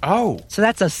 Yep. Oh. So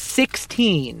that's a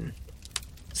 16.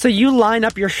 So you line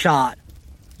up your shot.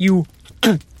 You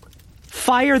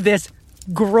fire this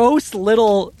gross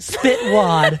little spit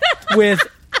wad with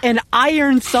an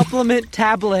iron supplement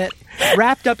tablet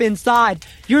wrapped up inside.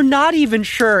 You're not even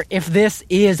sure if this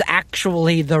is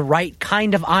actually the right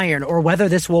kind of iron or whether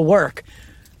this will work.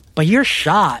 But your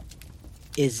shot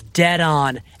is dead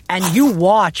on. And you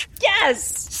watch Yes!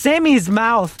 Sammy's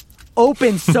mouth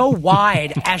open so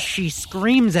wide as she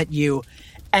screams at you,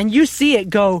 and you see it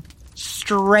go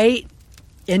straight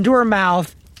into her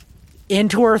mouth,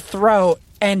 into her throat,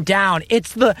 and down.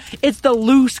 It's the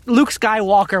Luke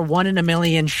Skywalker 1 in a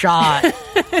million shot.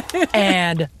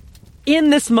 And in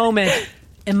this moment,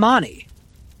 Imani,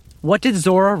 what did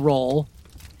Zora roll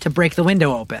to break the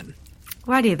window open?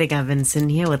 Why do you think I've been sitting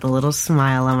here with a little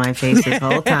smile on my face this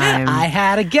whole time? I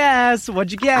had a guess.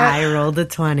 What'd you get? I rolled a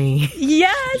 20.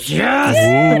 Yes!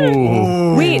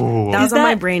 Ooh. Wait, That was on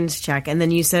my brains check, and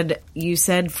then you said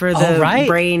for the right.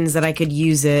 brains that I could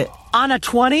use it. On a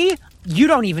 20, you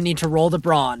don't even need to roll the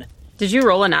brawn. Did you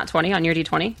roll a nat 20 on your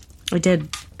d20? I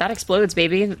did. That explodes,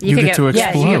 baby. You get could to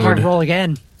get Yeah, you Explode. can roll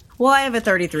again. Well, I have a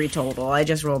 33 total. I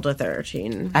just rolled a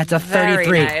 13. That's a Very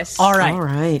 33. nice. All right. All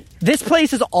right. This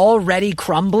place is already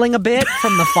crumbling a bit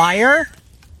from the fire,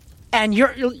 and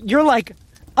you're like,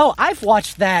 oh, I've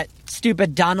watched that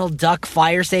stupid Donald Duck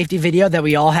fire safety video that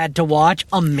we all had to watch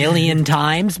a million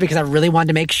times because I really wanted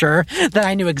to make sure that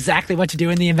I knew exactly what to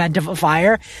do in the event of a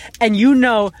fire. And you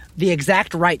know the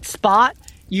exact right spot.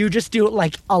 You just do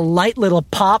like a light little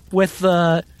pop with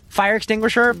the fire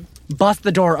extinguisher, bust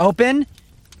the door open,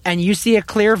 and you see a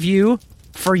clear view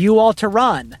for you all to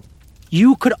run.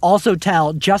 You could also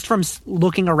tell just from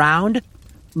looking around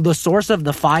the source of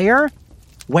the fire,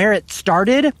 where it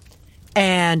started,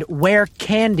 and where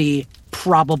Candy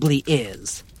probably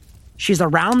is. She's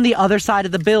around the other side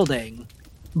of the building,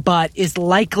 but is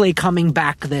likely coming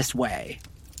back this way.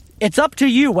 It's up to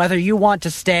you whether you want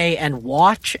to stay and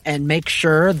watch and make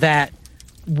sure that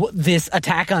this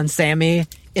attack on Sammy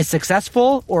is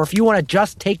successful, or if you want to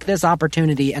just take this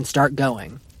opportunity and start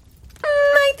going.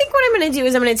 I think what I'm going to do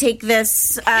is I'm going to take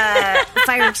this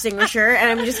fire extinguisher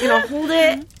and I'm just going to hold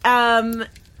it.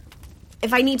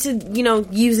 If I need to,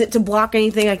 use it to block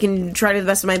anything, I can try to the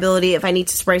best of my ability. If I need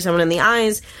to spray someone in the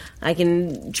eyes, I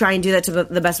can try and do that to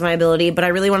the best of my ability. But I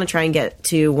really want to try and get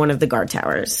to one of the guard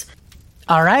towers.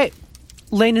 All right.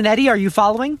 Lane and Eddie, are you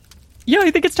following? Yeah,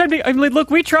 I think it's time to. I'm like, look,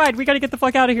 we tried. We got to get the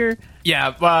fuck out of here. Yeah,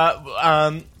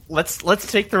 let's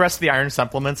take the rest of the iron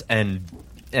supplements and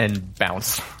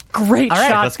bounce. Great All right,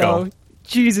 shot, let's go. though.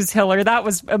 Jesus, Hiller, that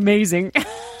was amazing.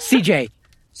 CJ,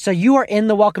 so you are in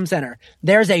the Welcome Center.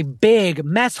 There's a big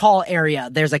mess hall area.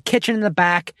 There's a kitchen in the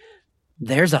back.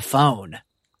 There's a phone.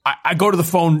 I go to the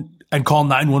phone and call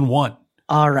 911.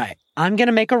 All right. I'm going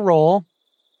to make a roll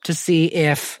to see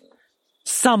if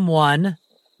someone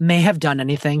may have done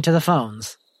anything to the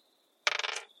phones.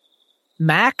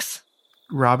 Max,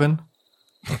 Robin?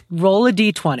 roll a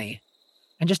d20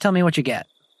 and just tell me what you get.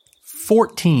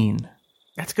 14.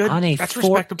 That's good. On a That's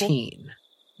 14, respectable.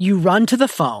 you run to the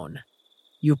phone,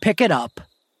 you pick it up,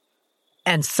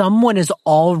 and someone is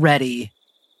already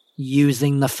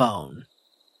using the phone.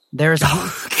 There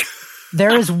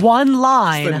is one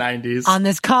line The 90s. on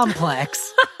this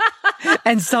complex,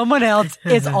 and someone else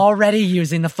is already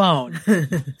using the phone.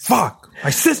 Fuck! My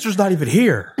sister's not even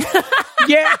here.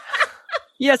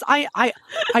 Yes, I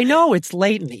know it's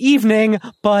late in the evening,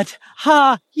 but,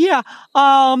 yeah,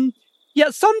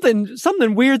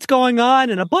 something weird's going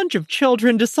on, and a bunch of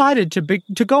children decided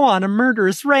to go on a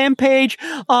murderous rampage.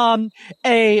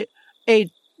 A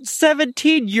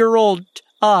 17-year-old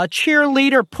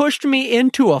cheerleader pushed me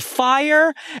into a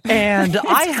fire, and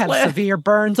I have severe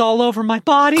burns all over my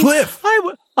body. Cliff!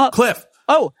 Cliff!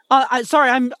 Oh, sorry,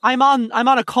 I'm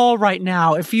on a call right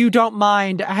now. If you don't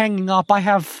mind hanging up, I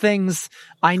have things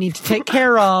I need to take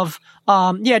care of.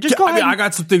 Just go ahead. I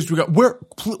got some things we got. Where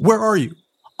are you?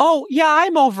 Oh, yeah,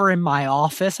 I'm over in my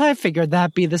office. I figured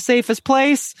that'd be the safest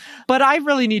place, but I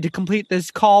really need to complete this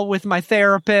call with my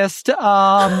therapist.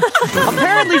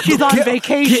 Apparently she's on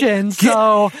vacation,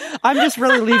 so I'm just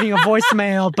really leaving a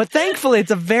voicemail, but thankfully it's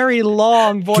a very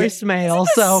long voicemail,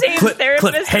 so... Cliff,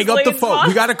 hang up the phone.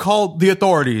 We gotta call the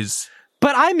authorities.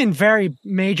 But I'm in very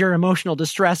major emotional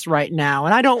distress right now,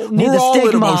 and I don't need We're the stigma. all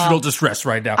in emotional distress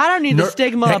right now. I don't need the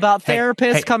stigma about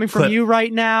therapists coming from Cliff. you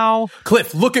right now.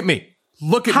 Cliff, look at me.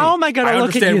 Look at me. How am I going to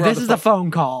look at you? This is a phone.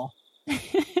 phone call.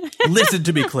 Listen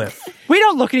to me, Cliff. We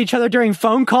don't look at each other during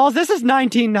phone calls. This is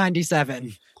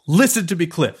 1997. Listen to me,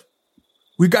 Cliff.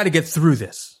 We got to get through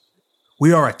this.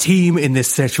 We are a team in this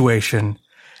situation,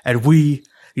 and we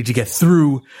need to get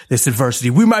through this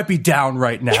adversity. We might be down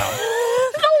right now.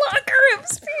 The locker room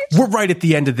speech. We're right at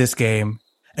the end of this game,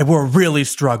 and we're really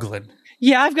struggling.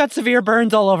 Yeah, I've got severe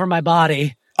burns all over my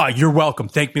body. You're welcome.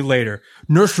 Thank me later.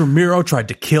 Nurse Ramiro tried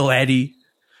to kill Eddie.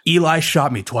 Eli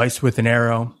shot me twice with an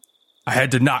arrow. I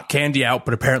had to knock Candy out,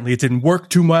 but apparently it didn't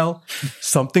work too well.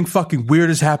 Something fucking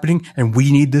weird is happening, and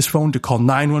we need this phone to call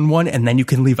 911, and then you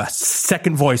can leave a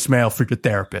second voicemail for your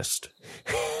therapist.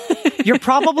 You're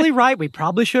probably right. We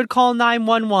probably should call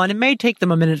 911. It may take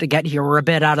them a minute to get here. We're a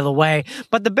bit out of the way.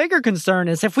 But the bigger concern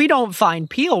is if we don't find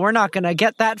Peel, we're not going to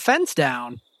get that fence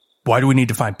down. Why do we need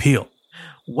to find Peel?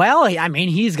 Well, I mean,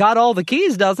 he's got all the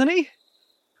keys, doesn't he?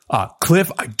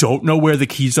 Cliff, I don't know where the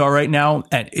keys are right now.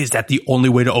 And is that the only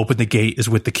way to open the gate is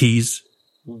with the keys?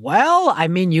 Well, I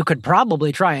mean, you could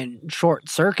probably try and short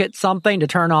circuit something to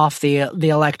turn off the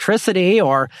electricity,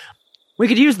 or we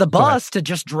could use the bus to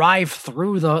just drive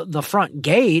through the front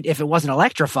gate if it wasn't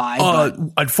electrified.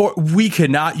 We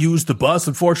cannot use the bus.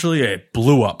 Unfortunately, it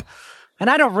blew up. And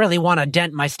I don't really want to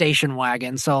dent my station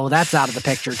wagon, so that's out of the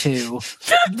picture, too.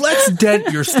 Let's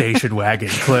dent your station wagon,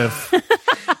 Cliff.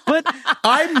 But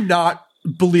I'm not,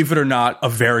 believe it or not, a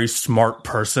very smart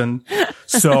person.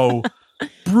 So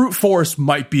brute force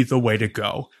might be the way to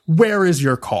go. Where is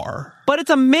your car? But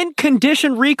it's a mint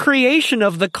condition recreation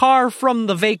of the car from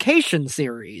the Vacation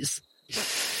series.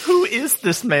 Who is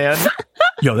this man?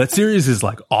 Yo, that series is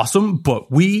like awesome,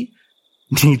 but we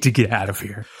need to get out of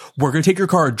here. We're going to take your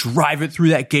car and drive it through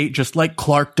that gate just like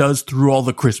Clark does through all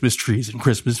the Christmas trees in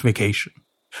Christmas Vacation.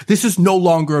 This is no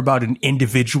longer about an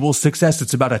individual success.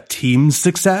 It's about a team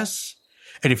success.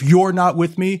 And if you're not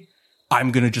with me,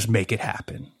 I'm going to just make it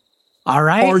happen. All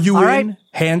right. Are you all in? Right.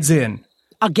 Hands in.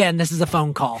 Again, this is a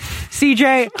phone call.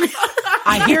 CJ,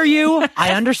 I hear you.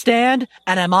 I understand.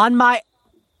 And I'm on my...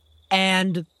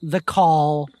 And the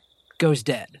call goes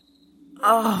dead.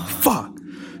 Oh, fuck.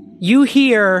 You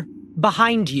hear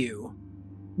behind you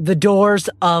the doors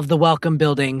of the welcome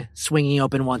building swinging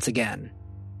open once again.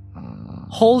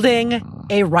 Holding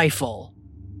a rifle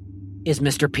is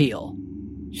Mr. Peel.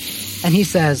 And he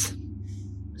says,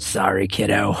 "Sorry,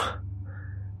 kiddo,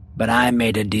 but I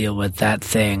made a deal with that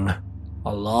thing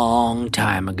a long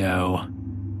time ago,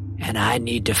 and I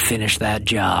need to finish that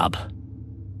job."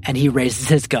 And he raises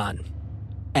his gun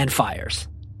and fires.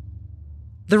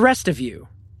 The rest of you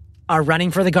are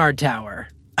running for the guard tower.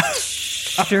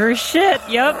 Sure shit,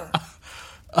 yep.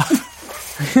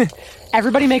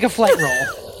 Everybody make a flight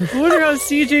roll. I wonder how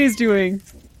CJ's doing.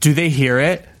 Do they hear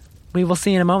it? We will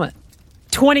see in a moment.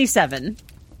 27.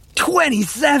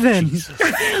 27!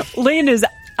 Lane is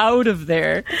out of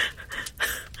there.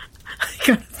 I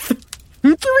got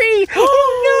 3!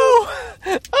 Oh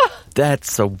no!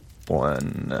 That's a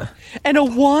 1. And a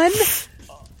 1?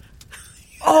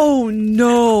 Oh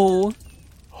no.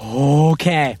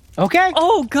 Okay.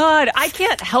 Oh god, I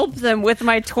can't help them with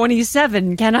my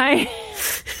 27, can I?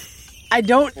 I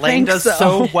don't Lane think does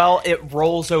so. so well, it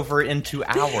rolls over into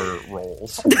our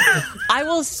rolls. I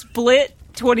will split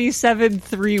 27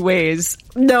 3 ways.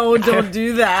 No, don't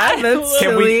do that. That's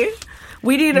silly.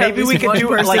 We need Maybe we could one do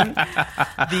person. like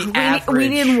the average. We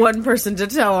need one person to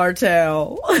tell our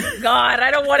tale. God,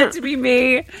 I don't want it to be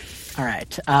me. All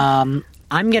right. I'm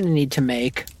going to need to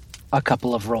make a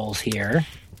couple of rolls here.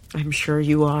 I'm sure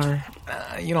you are.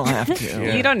 You don't have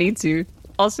to. You don't need to.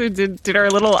 Also, did our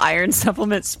little iron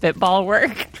supplement spitball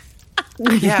work?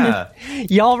 Yeah.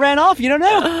 Y'all ran off. You don't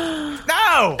know.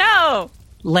 No.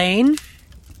 Lane,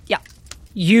 Yeah.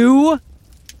 you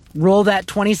roll that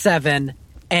 27,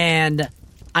 and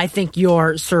I think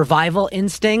your survival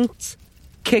instincts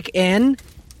kick in,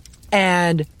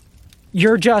 and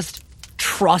you're just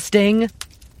trusting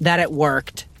that it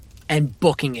worked and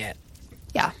booking it.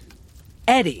 Yeah.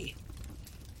 Eddie,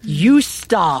 you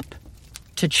stop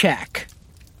to check,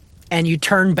 and you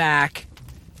turn back.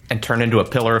 And turn into a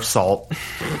pillar of salt.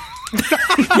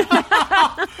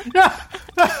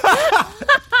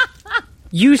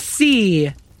 You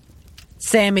see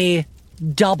Sammy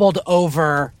doubled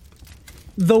over.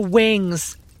 The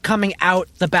wings coming out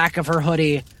the back of her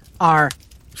hoodie are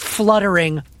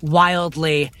fluttering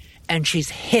wildly, and she's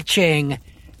hitching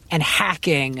and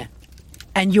hacking.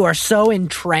 And you are so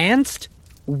entranced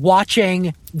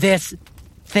watching this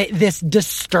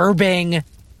disturbing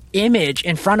image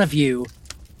in front of you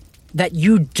that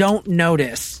you don't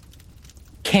notice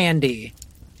Candy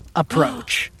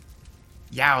approach.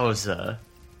 Yowza.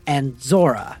 And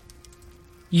Zora,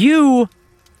 you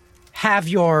have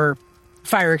your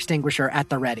fire extinguisher at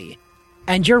the ready,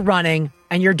 and you're running,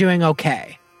 and you're doing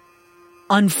okay.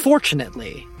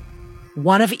 Unfortunately,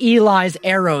 one of Eli's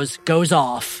arrows goes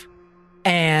off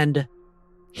and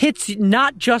hits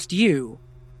not just you,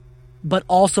 but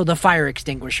also the fire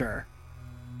extinguisher,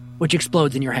 which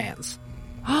explodes in your hands.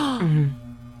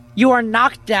 You are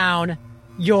knocked down,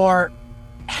 your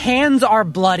hands are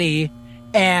bloody,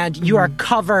 and you are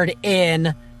covered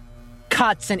in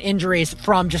cuts and injuries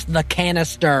from just the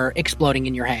canister exploding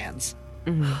in your hands.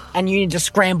 And you need to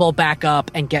scramble back up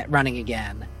and get running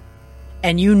again.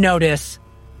 And you notice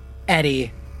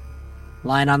Eddie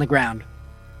lying on the ground.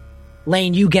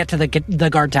 Lane, you get to the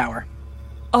guard tower.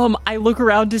 I look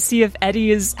around to see if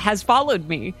Eddie has followed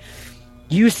me.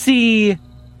 You see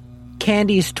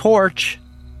Candy's torch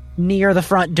near the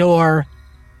front door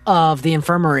of the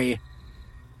infirmary,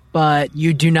 but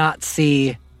you do not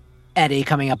see Eddie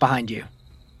coming up behind you.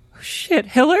 Shit,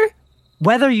 Hiller?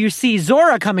 Whether you see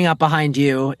Zora coming up behind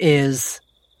you is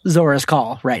Zora's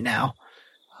call right now.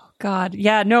 God,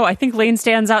 yeah, no, I think Lane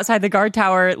stands outside the guard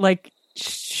tower like,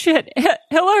 shit,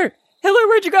 Hiller,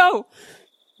 where'd you go?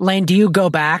 Lane, do you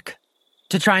go back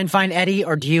to try and find Eddie,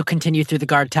 or do you continue through the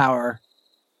guard tower?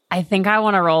 I think I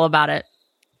want to roll about it.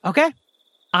 Okay.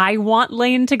 I want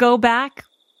Lane to go back,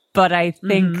 but I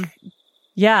think,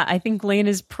 I think Lane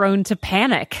is prone to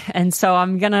panic, and so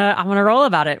I'm gonna roll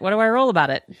about it. What do I roll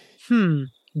about it?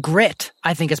 Grit,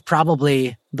 I think, is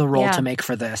probably the roll to make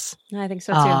for this. I think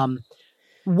so too.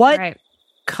 What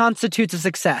constitutes a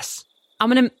success? I'm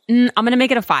gonna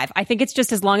make it a 5. I think it's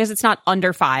just as long as it's not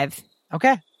under 5.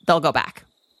 Okay. They'll go back.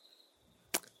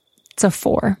 It's a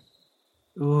 4.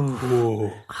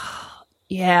 Ooh.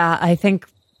 Yeah, I think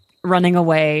running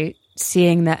away,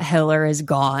 seeing that Hiller is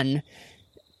gone,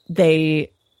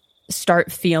 they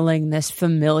start feeling this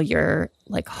familiar,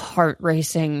 like heart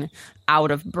racing,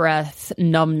 out of breath,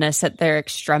 numbness at their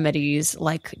extremities,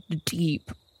 like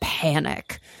deep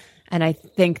panic. And I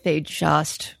think they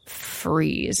just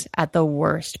freeze at the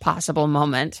worst possible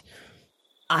moment.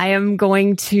 I am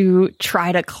going to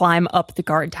try to climb up the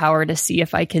guard tower to see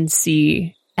if I can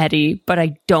see Eddie, but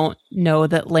I don't know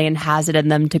that Lane has it in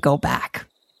them to go back.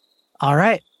 All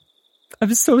right.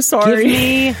 I'm so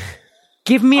sorry.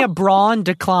 Give me a brawn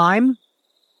to climb.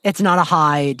 It's not a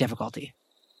high difficulty.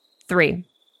 3.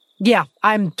 Yeah,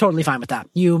 I'm totally fine with that.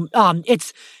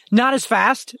 It's not as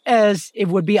fast as it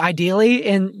would be ideally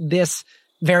in this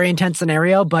very intense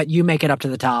scenario, but you make it up to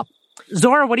the top.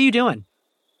 Zora, what are you doing?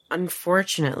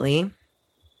 Unfortunately,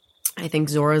 I think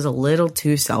Zora's a little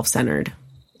too self-centered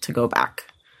to go back.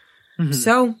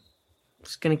 So, I'm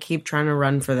just gonna keep trying to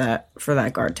run for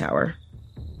that guard tower.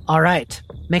 All right,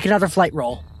 make another flight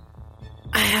roll.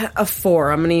 A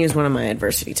 4. I'm gonna use one of my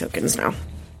adversity tokens now.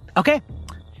 Okay.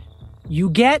 You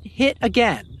get hit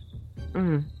again,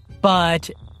 but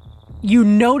you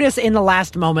notice in the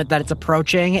last moment that it's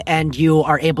approaching and you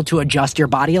are able to adjust your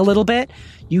body a little bit.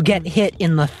 You get hit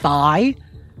in the thigh,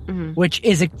 which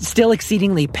is still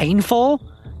exceedingly painful,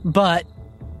 but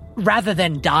rather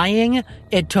than dying,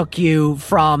 it took you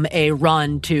from a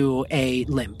run to a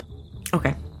limp.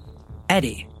 Okay.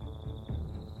 Eddie,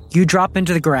 you drop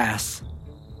into the grass.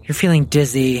 You're feeling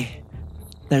dizzy.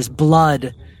 There's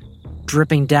blood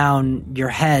dripping down your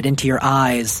head into your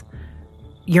eyes.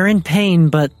 You're in pain,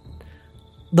 but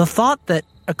the thought that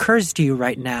occurs to you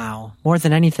right now, more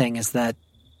than anything, is that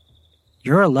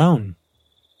you're alone.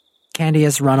 Candy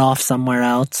has run off somewhere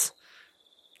else.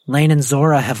 Lane and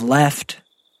Zora have left.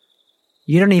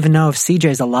 You don't even know if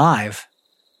CJ's alive.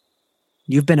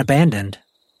 You've been abandoned.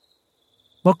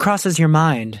 What crosses your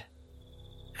mind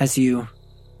as you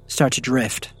start to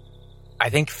drift. I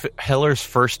think Hiller's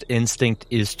first instinct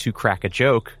is to crack a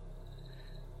joke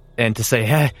and to say,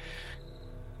 hey,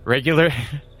 regular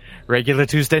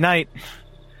Tuesday night.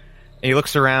 And he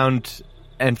looks around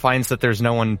and finds that there's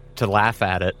no one to laugh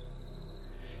at it.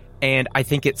 And I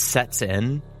think it sets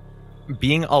in.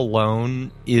 Being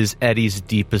alone is Eddie's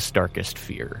deepest, darkest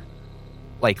fear.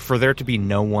 Like, for there to be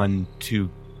no one to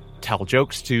tell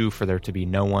jokes to, for there to be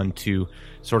no one to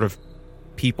sort of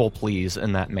people please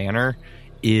in that manner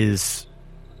is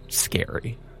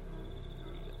scary.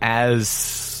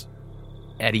 As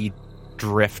Eddie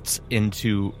drifts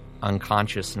into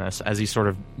unconsciousness, as he sort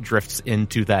of drifts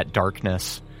into that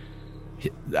darkness,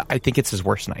 I think it's his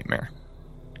worst nightmare.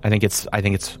 I think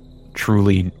it's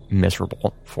truly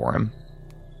miserable for him.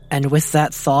 And with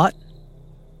that thought,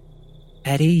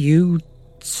 Eddie, you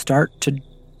start to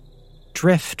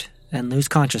drift and lose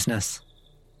consciousness.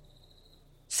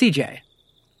 CJ.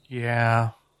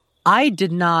 Yeah. I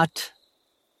did not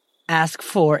ask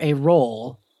for a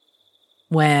roll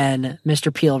when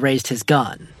Mr. Peel raised his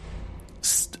gun.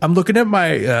 I'm looking at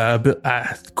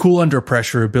my cool under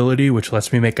pressure ability, which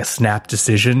lets me make a snap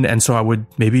decision. And so I would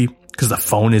maybe, because the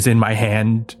phone is in my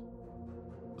hand,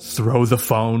 throw the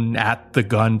phone at the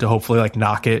gun to hopefully like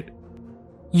knock it.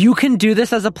 You can do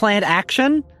this as a planned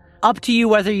action. Up to you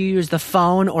whether you use the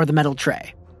phone or the metal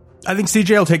tray. I think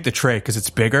CJ will take the tray because it's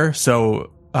bigger.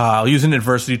 So I'll use an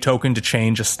adversity token to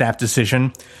change a snap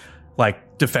decision,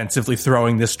 like defensively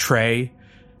throwing this tray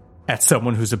at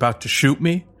someone who's about to shoot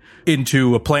me,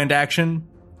 into a planned action.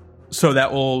 So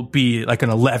that will be like an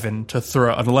 11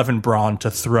 brawn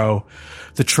to throw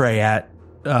the tray at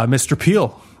Mr.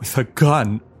 Peel with a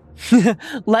gun.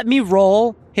 Let me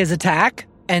roll his attack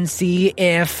and see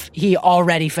if he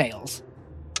already fails.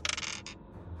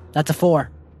 That's a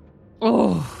 4.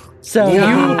 Oh. So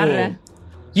Yeah.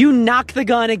 you knock the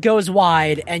gun, it goes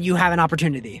wide, and you have an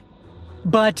opportunity.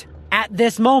 But at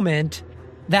this moment,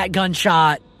 that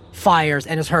gunshot fires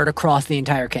and is heard across the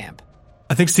entire camp.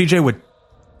 I think CJ would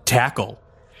tackle.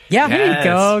 Yeah. There you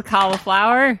go,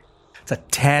 cauliflower. It's a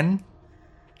 10.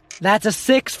 That's a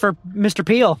 6 for Mr.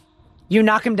 Peel. You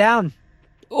knock him down.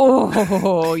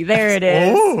 Oh, there it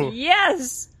is. Oh.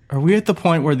 Yes. Are we at the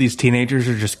point where these teenagers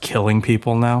are just killing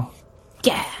people now?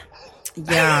 Yeah.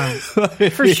 Yeah.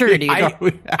 For sure, dude.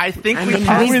 I think I we mean,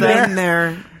 passed we've that. been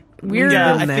there.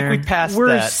 Yeah, I been think we passed We're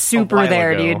that super a while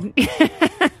there, ago. dude.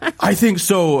 I think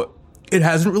so. It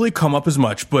hasn't really come up as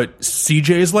much, but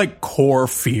CJ's like core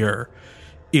fear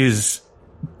is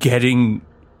getting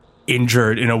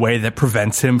injured in a way that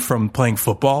prevents him from playing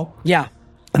football. Yeah.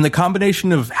 And the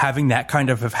combination of having that kind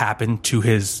of have happened to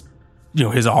his,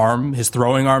 his arm, his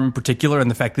throwing arm in particular, and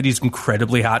the fact that he's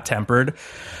incredibly hot-tempered,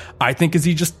 I think as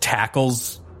he just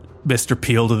tackles Mr.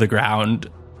 Peel to the ground,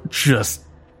 just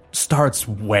starts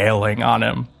wailing on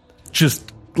him.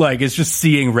 Just like, it's just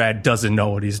seeing red, doesn't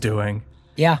know what he's doing.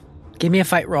 Yeah. Give me a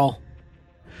fight roll.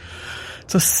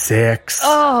 It's a 6.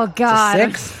 Oh, God.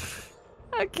 It's a 6.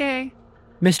 Okay.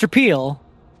 Mr. Peel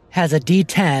has a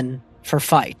D10 for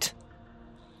fight.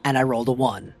 And I rolled a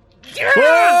 1.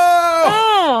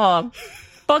 Oh,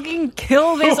 fucking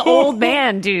kill this old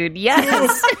man, dude.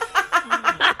 Yes.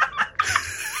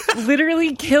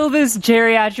 Literally kill this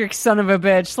geriatric son of a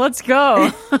bitch. Let's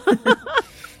go.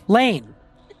 Lane,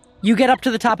 you get up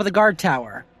to the top of the guard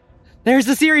tower. There's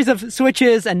a series of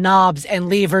switches and knobs and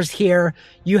levers here.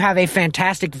 You have a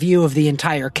fantastic view of the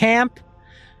entire camp.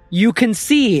 You can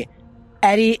see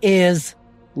Eddie is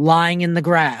lying in the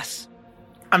grass.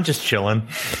 I'm just chilling.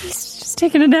 He's just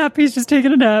taking a nap.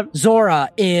 Zora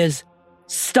is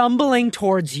stumbling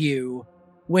towards you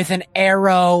with an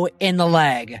arrow in the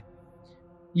leg.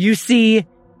 You see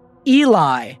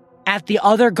Eli at the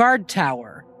other guard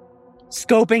tower,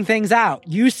 scoping things out.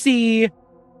 You see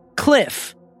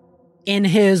Cliff in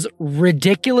his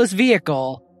ridiculous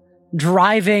vehicle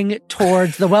driving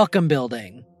towards the welcome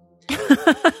building.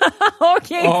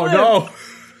 Okay. Oh, Cliff. no.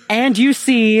 And you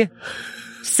see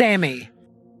Sammy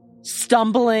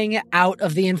stumbling out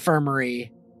of the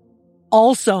infirmary,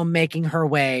 also making her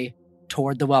way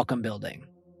toward the welcome building.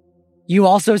 You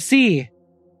also see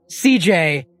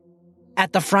CJ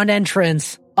at the front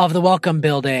entrance of the welcome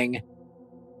building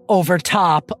over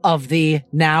top of the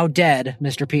now dead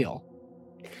Mr. Peel.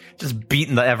 Just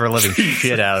beating the ever-living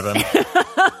shit out of him.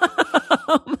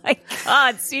 Oh my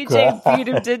God, CJ beat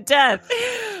him to death.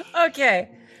 Okay.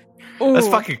 Ooh. That's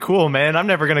fucking cool, man. I'm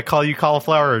never gonna call you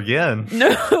cauliflower again.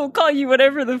 No, I'll call you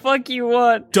whatever the fuck you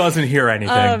want. Doesn't hear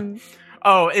anything.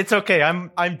 Oh, it's okay.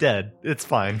 I'm dead. It's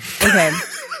fine. Okay.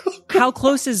 How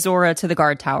close is Zora to the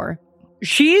guard tower?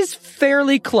 She's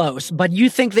fairly close, but you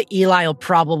think that Eli will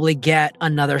probably get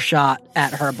another shot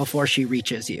at her before she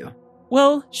reaches you.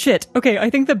 Well, shit. Okay, I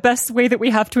think the best way that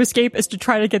we have to escape is to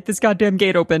try to get this goddamn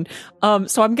gate open.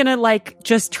 So I'm gonna,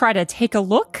 just try to take a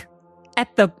look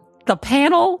at the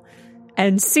panel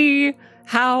and see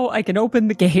how I can open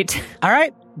the gate. All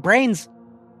right, brains.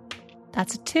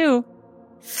 That's a 2.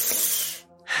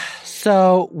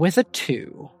 So with a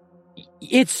 2,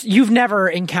 you've never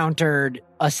encountered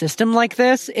a system like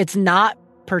this. It's not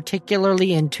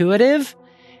particularly intuitive,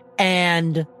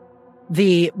 and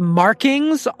the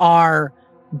markings are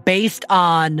based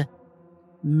on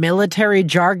military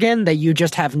jargon that you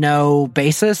just have no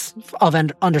basis of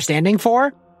understanding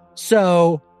for.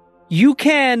 So you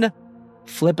can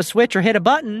flip a switch or hit a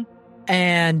button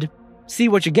and see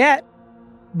what you get,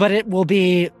 but it will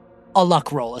be a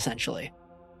luck roll essentially.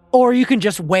 Or you can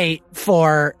just wait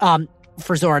for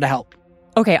Zora to help.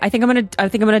 Okay, I think I'm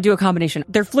gonna do a combination.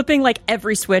 They're flipping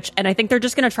every switch, and I think they're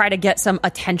just gonna try to get some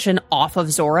attention off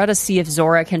of Zora to see if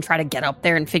Zora can try to get up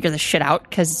there and figure this shit out,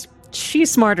 because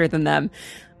she's smarter than them.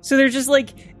 So they're just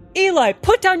like, Eli,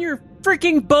 put down your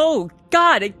freaking bow.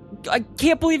 God, I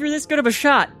can't believe you're this good of a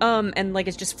shot. And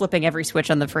it's just flipping every switch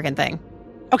on the freaking thing.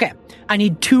 Okay, I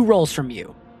need 2 rolls from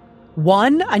you.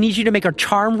 1, I need you to make a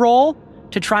charm roll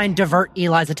to try and divert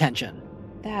Eli's attention.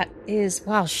 That is,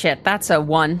 wow, shit, that's a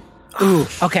 1. Ooh,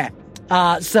 okay.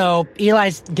 So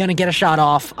Eli's gonna get a shot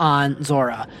off on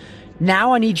Zora.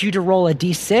 Now I need you to roll a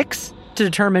d6 to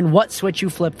determine what switch you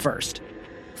flip first.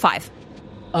 5.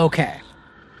 Okay.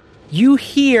 You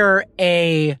hear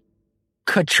a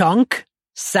ka-chunk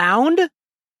sound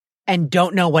and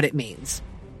don't know what it means.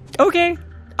 Okay,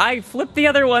 I flipped the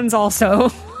other ones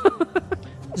also.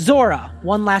 Zora,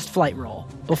 one last flight roll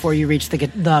before you reach the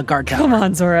guard tower. Come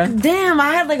on, Zora. Damn, I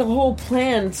had a whole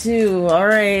plan too. All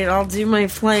right, I'll do my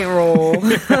flight roll.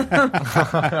 Oh,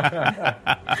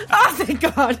 thank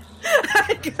God.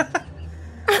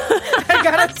 I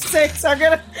got a 6.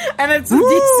 And it's a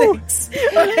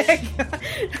d6. Okay.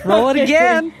 Roll it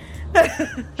again.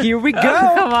 Here we go.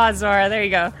 Come on, Zora. There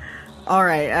you go. All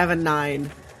right, I have a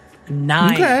 9.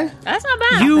 9. Okay. That's not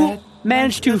bad. You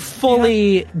managed to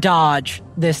fully dodge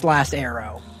this last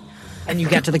arrow, and you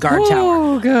get to the guard tower.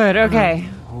 Oh, good. Okay.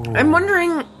 I'm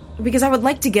wondering, because I would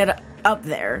like to get up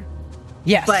there.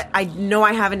 Yes. But I know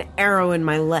I have an arrow in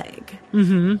my leg.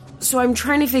 Mm-hmm. So I'm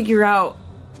trying to figure out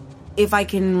if I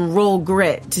can roll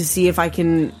grit to see if I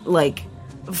can,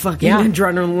 fucking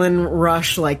adrenaline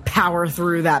rush, power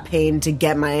through that pain to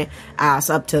get my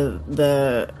ass up to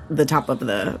the top of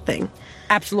the thing.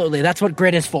 Absolutely. That's what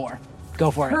grit is for. Go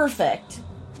for it. Perfect.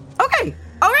 Okay.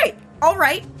 All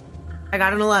right. I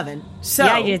got an 11. So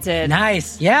yeah, you did.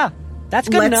 Nice. Yeah. That's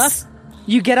good enough.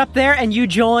 You get up there and you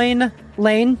join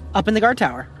Lane up in the guard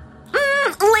tower.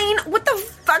 Lane, what the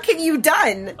fuck have you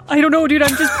done? I don't know, dude.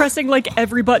 I'm just pressing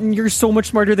every button. You're so much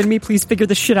smarter than me. Please figure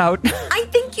this shit out. I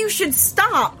think you should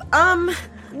stop.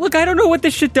 Look, I don't know what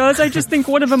this shit does. I just think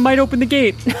one of them might open the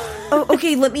gate. Oh,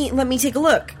 okay. Let me take a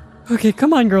look. Okay,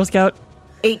 come on, Girl Scout.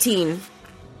 18.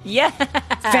 Yeah.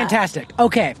 Fantastic.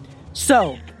 Okay.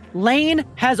 So, Lane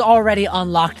has already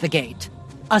unlocked the gate.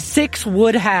 A 6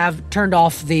 would have turned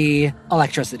off the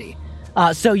electricity.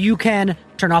 So you can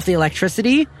turn off the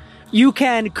electricity. You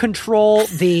can control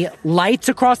the lights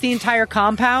across the entire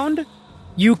compound.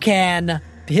 You can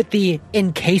hit the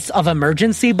in case of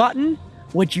emergency button,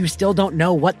 which you still don't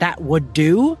know what that would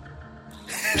do.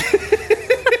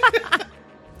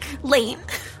 Lane.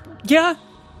 Yeah?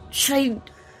 Should I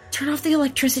turn off the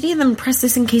electricity and then press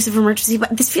this in case of emergency?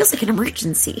 But this feels like an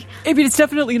emergency. I mean, it's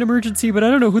definitely an emergency, but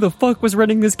I don't know who the fuck was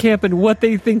running this camp and what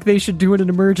they think they should do in an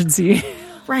emergency.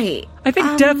 Right. I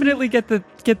think definitely get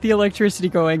the electricity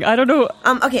going. I don't know.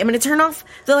 Okay, I'm gonna turn off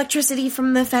the electricity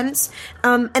from the fence.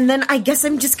 And then I guess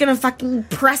I'm just gonna fucking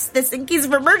press this in case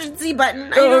of emergency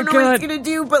button. I don't know what it's gonna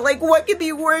do, but what could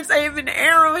be worse? I have an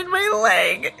arrow in my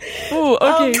leg. Oh,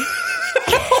 okay.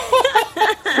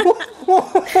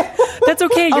 That's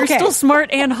okay. You're still smart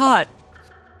and hot.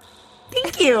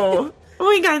 Thank you. Oh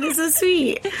my God, this is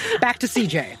sweet. Back to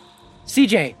CJ.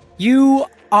 CJ, you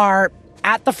are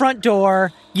at the front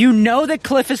door. You know that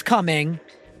Cliff is coming.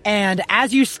 And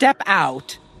as you step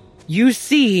out, you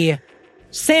see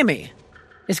Sammy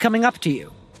is coming up to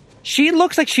you. She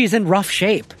looks like she's in rough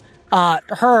shape.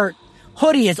 Her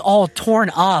hoodie is all torn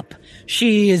up.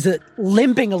 She is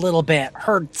limping a little bit.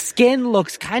 Her skin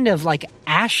looks kind of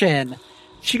ashen.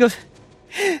 She goes,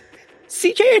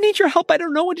 CJ, I need your help. I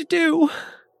don't know what to do.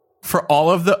 For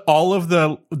all of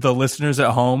the listeners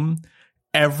at home,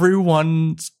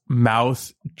 everyone's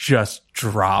mouth just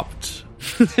dropped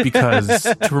because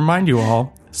to remind you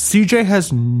all, CJ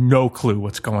has no clue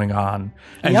what's going on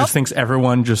and just thinks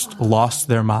everyone just lost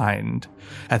their mind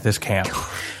at this camp.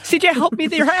 CJ, help me.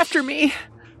 They're after me.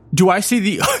 Do I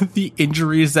see the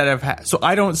injuries that have had? So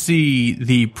I don't see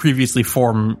the previously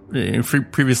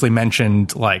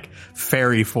mentioned like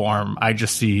fairy form. I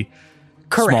just see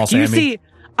small Sammy. You see,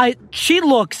 she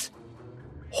looks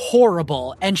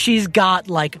horrible, and she's got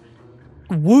like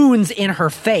wounds in her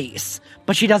face,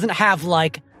 but she doesn't have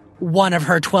like one of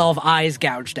her 12 eyes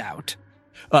gouged out.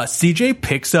 CJ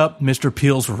picks up Mr.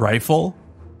 Peel's rifle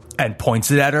and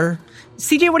points it at her.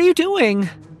 CJ, what are you doing?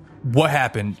 What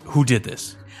happened? Who did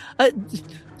this?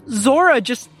 Zora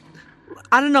just,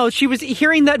 I don't know, she was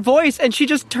hearing that voice and she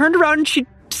just turned around and she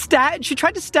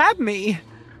tried to stab me.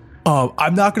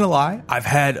 I'm not gonna lie, I've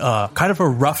had kind of a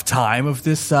rough time of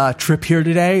this trip here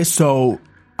today, so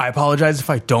I apologize if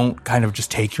I don't kind of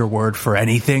just take your word for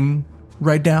anything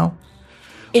right now.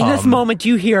 In this moment,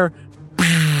 you hear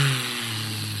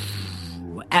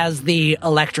as the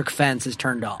electric fence is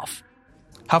turned off.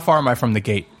 How far am I from the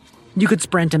gate? You could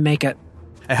sprint and make it.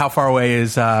 And how far away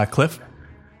is Cliff?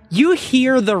 You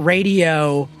hear the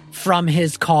radio from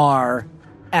his car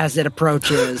as it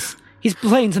approaches. He's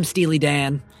playing some Steely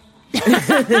Dan.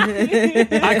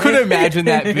 I could imagine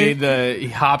that being he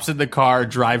hops in the car,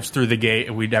 drives through the gate,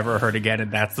 and we never heard again,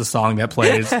 and that's the song that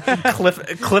plays.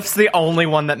 Cliff's the only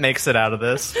one that makes it out of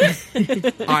this.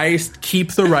 I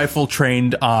keep the rifle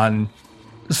trained on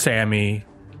Sammy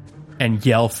and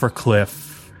yell for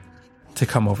Cliff to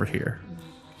come over here.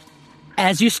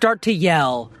 As you start to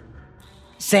yell,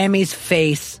 Sammy's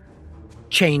face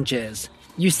changes.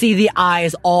 You see the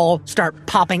eyes all start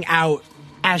popping out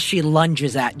as she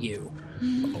lunges at you.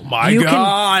 Oh my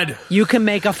God! You can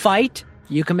make a fight,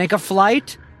 you can make a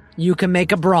flight, you can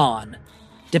make a brawn.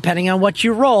 Depending on what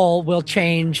you roll will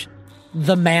change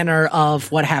the manner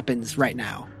of what happens right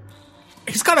now.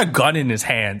 He's got a gun in his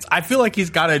hands. I feel like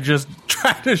he's got to just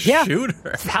try to shoot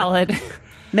her. Valid.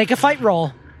 Make a fight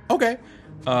roll. Okay.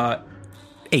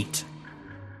 8.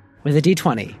 With a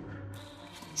d20.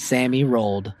 Sammy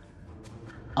rolled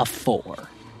a 4.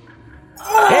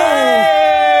 Hey!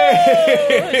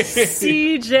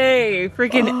 CJ,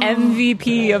 freaking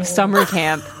MVP of summer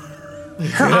camp.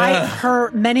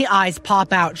 Her many eyes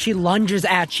pop out. She lunges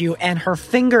at you, and her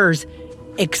fingers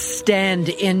extend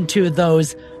into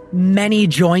those many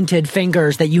jointed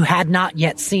fingers that you had not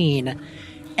yet seen.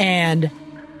 And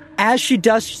as she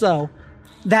does so,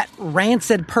 that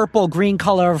rancid purple-green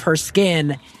color of her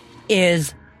skin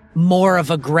is more of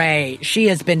a gray. She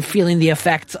has been feeling the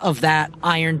effects of that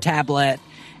iron tablet,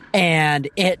 and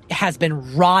it has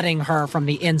been rotting her from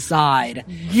the inside.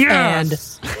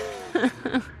 Yes!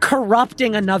 And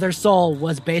corrupting another soul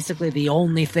was basically the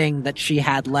only thing that she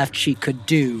had left she could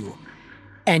do.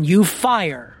 And you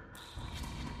fire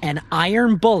an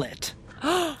iron bullet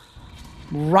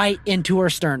right into her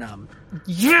sternum.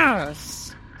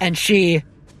 Yes! And she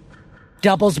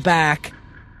doubles back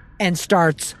and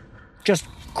starts just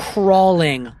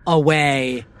crawling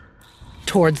away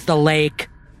towards the lake,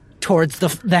 towards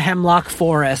the hemlock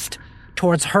forest,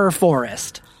 towards her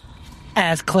forest,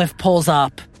 as Cliff pulls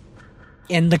up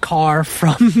in the car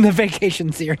from the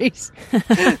Vacation series.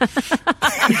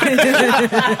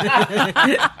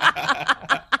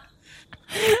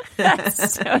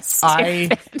 That's so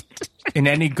stupid. In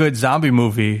any good zombie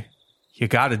movie, you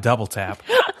gotta double tap.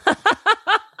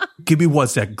 Give me 1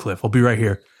 second, Cliff. I'll be right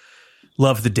here.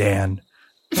 Love the Dan.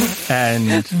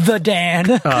 And the Dan.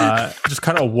 Just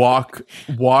kind of walk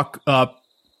up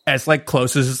as like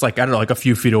close as it's like, I don't know, like a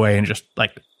few feet away, and just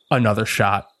like another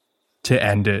shot to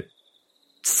end it.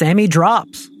 Sammy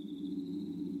drops.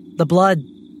 The blood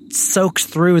soaks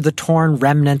through the torn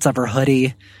remnants of her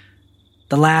hoodie.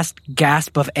 The last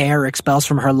gasp of air expels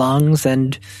from her lungs,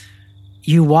 and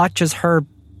you watch as her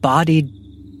body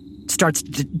starts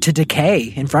to decay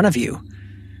in front of you.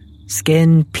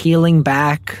 Skin peeling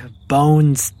back,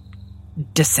 bones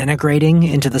disintegrating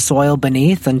into the soil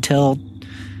beneath, until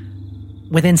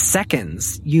within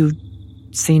seconds you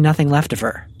see nothing left of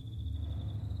her.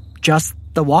 Just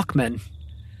the Walkman.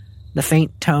 The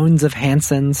faint tones of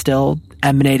Hanson still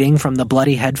emanating from the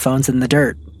bloody headphones in the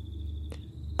dirt.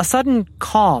 A sudden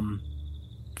calm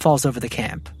falls over the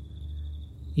camp.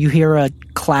 You hear a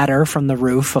clatter from the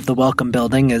roof of the welcome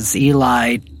building as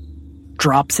Eli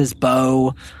drops his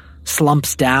bow,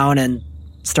 slumps down, and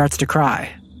starts to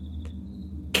cry.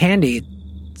 Candy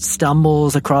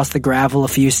stumbles across the gravel a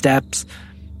few steps,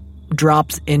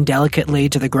 drops indelicately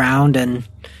to the ground, and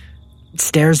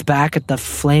stares back at the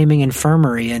flaming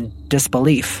infirmary in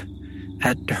disbelief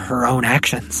at her own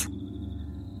actions.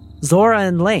 Zora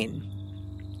and Lane,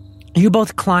 You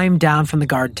both climb down from the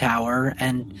guard tower,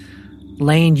 and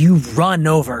Lane, you run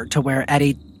over to where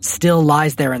Eddie still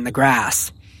lies there in the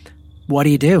grass. What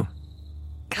do?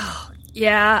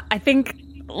 Yeah, I think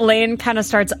Lane kind of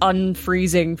starts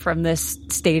unfreezing from this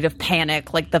state of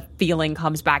panic. Like, the feeling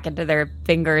comes back into their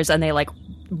fingers, and they, like,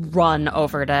 run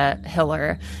over to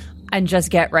Hiller and just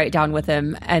get right down with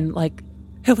him and, like,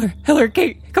 Hiller,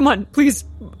 Kate, come on, please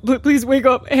wake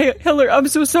up. Hey, Hiller, I'm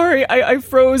so sorry. I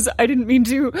froze. I didn't mean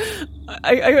to.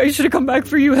 I should have come back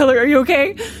for you, Hiller. Are you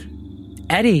okay?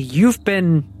 Eddie, you've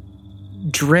been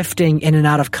drifting in and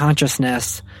out of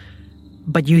consciousness,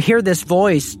 but you hear this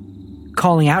voice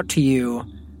calling out to you.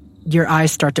 Your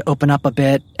eyes start to open up a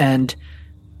bit, and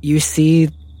you see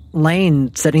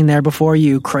Lane sitting there before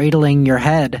you, cradling your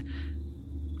head.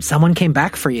 Someone came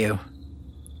back for you.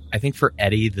 I think for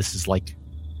Eddie, this is like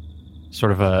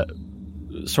sort of a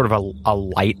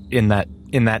light in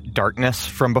that darkness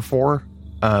from before,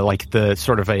 like the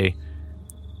sort of a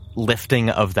lifting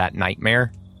of that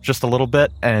nightmare just a little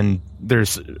bit, and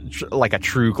there's like a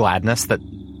true gladness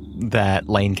that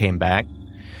Lane came back,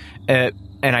 and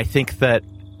I think that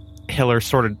Hiller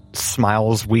sort of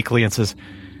smiles weakly and says,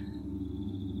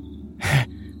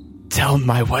 "Tell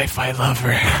my wife I love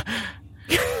her."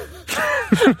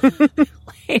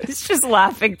 He's just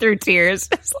laughing through tears.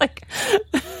 It's like,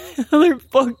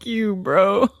 fuck you,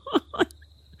 bro.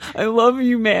 I love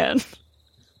you, man.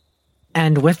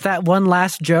 And with that one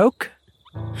last joke,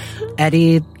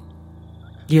 Eddie,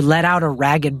 you let out a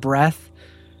ragged breath,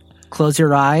 close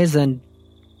your eyes, and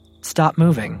stop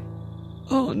moving.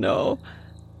 Oh, no.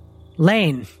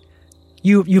 Lane,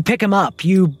 you pick him up.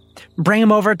 You bring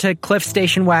him over to Cliff's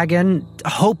station wagon,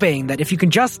 hoping that if you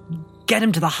can just get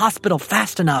him to the hospital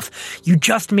fast enough, you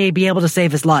just may be able to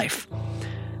save his life.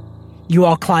 You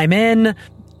all climb in,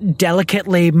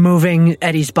 delicately moving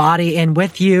Eddie's body in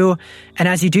with you, and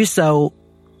as you do so,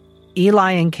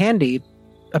 Eli and Candy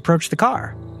approach the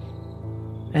car.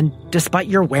 And despite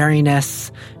your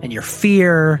wariness and your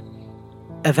fear,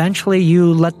 eventually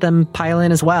you let them pile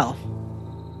in as well.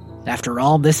 After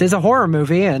all, this is a horror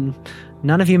movie, and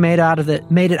none of you made it out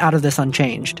of this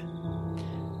unchanged.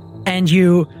 And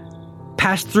you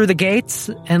pass through the gates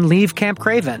and leave Camp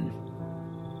Craven.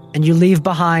 And you leave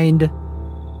behind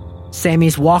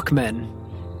Sammy's Walkman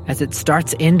as it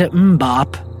starts into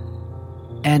Mbop,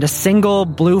 and a single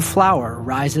blue flower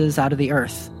rises out of the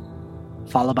earth,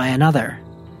 followed by another,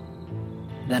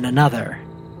 then another,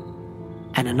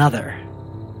 and another.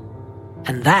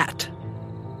 And that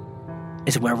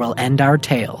is where we'll end our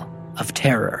tale of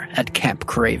terror at Camp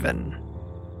Craven.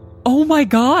 Oh my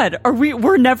god,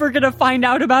 we're never gonna find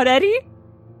out about Eddie?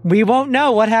 We won't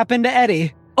know what happened to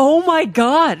Eddie. Oh my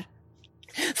god.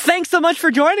 Thanks so much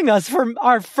for joining us for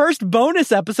our first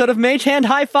bonus episode of Mage Hand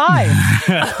High Five.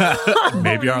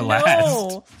 Maybe our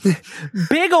last.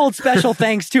 Big old special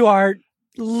thanks to our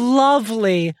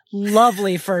lovely,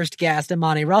 lovely first guest,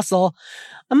 Imani Russell.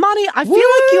 Imani, I feel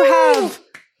like you have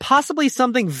possibly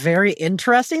something very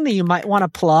interesting that you might want to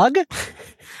plug.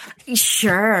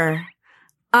 Sure.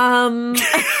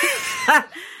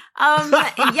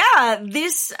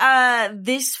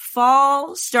 This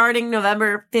fall, starting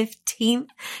November 15th,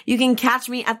 you can catch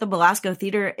me at the Belasco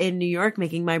Theater in New York,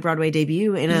 making my Broadway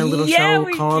debut in a little show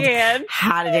called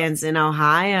How to Dance in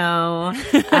Ohio.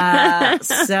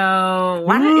 So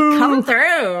why don't you come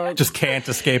through? Just can't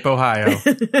escape Ohio.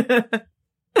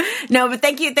 No, but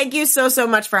thank you so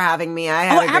much for having me. I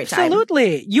had a great time.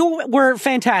 Absolutely. You were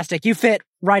fantastic. You fit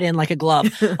right in like a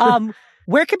glove.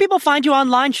 Where can people find you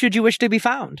online should you wish to be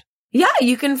found? Yeah,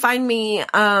 you can find me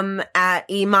at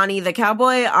Imani the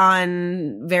Cowboy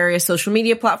on various social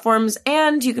media platforms,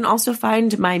 and you can also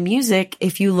find my music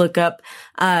if you look up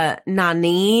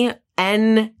Nani,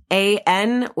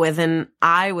 N-A-N, with an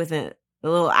I with a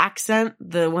little accent,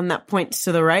 the one that points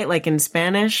to the right, like in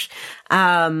Spanish.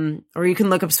 Or you can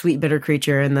look up Sweet Bitter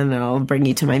Creature, and then it'll bring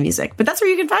you to my music. But that's where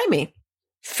you can find me.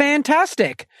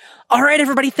 Fantastic. All right,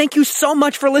 everybody. Thank you so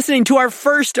much for listening to our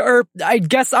first, or I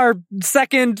guess our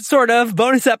second sort of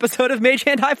bonus episode of Mage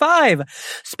Hand High Five.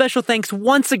 Special thanks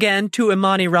once again to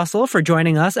Imani Russell for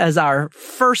joining us as our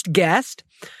first guest.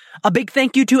 A big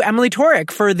thank you to Emily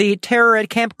Torek for the Terror at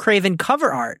Camp Craven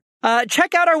cover art.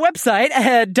 Check out our website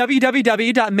at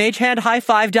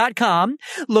www.magehandhighfive.com.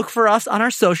 Look for us on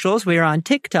our socials. We're on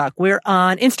TikTok. We're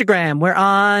on Instagram. We're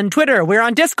on Twitter. We're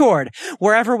on Discord.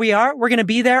 Wherever we are, we're going to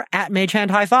be there at Mage Hand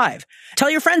High Five.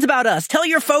 Tell your friends about us. Tell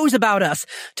your foes about us.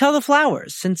 Tell the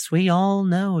flowers, since we all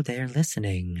know they're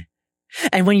listening.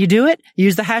 And when you do it,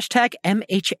 use the hashtag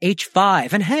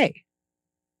MHH5. And hey,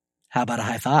 how about a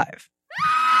high five?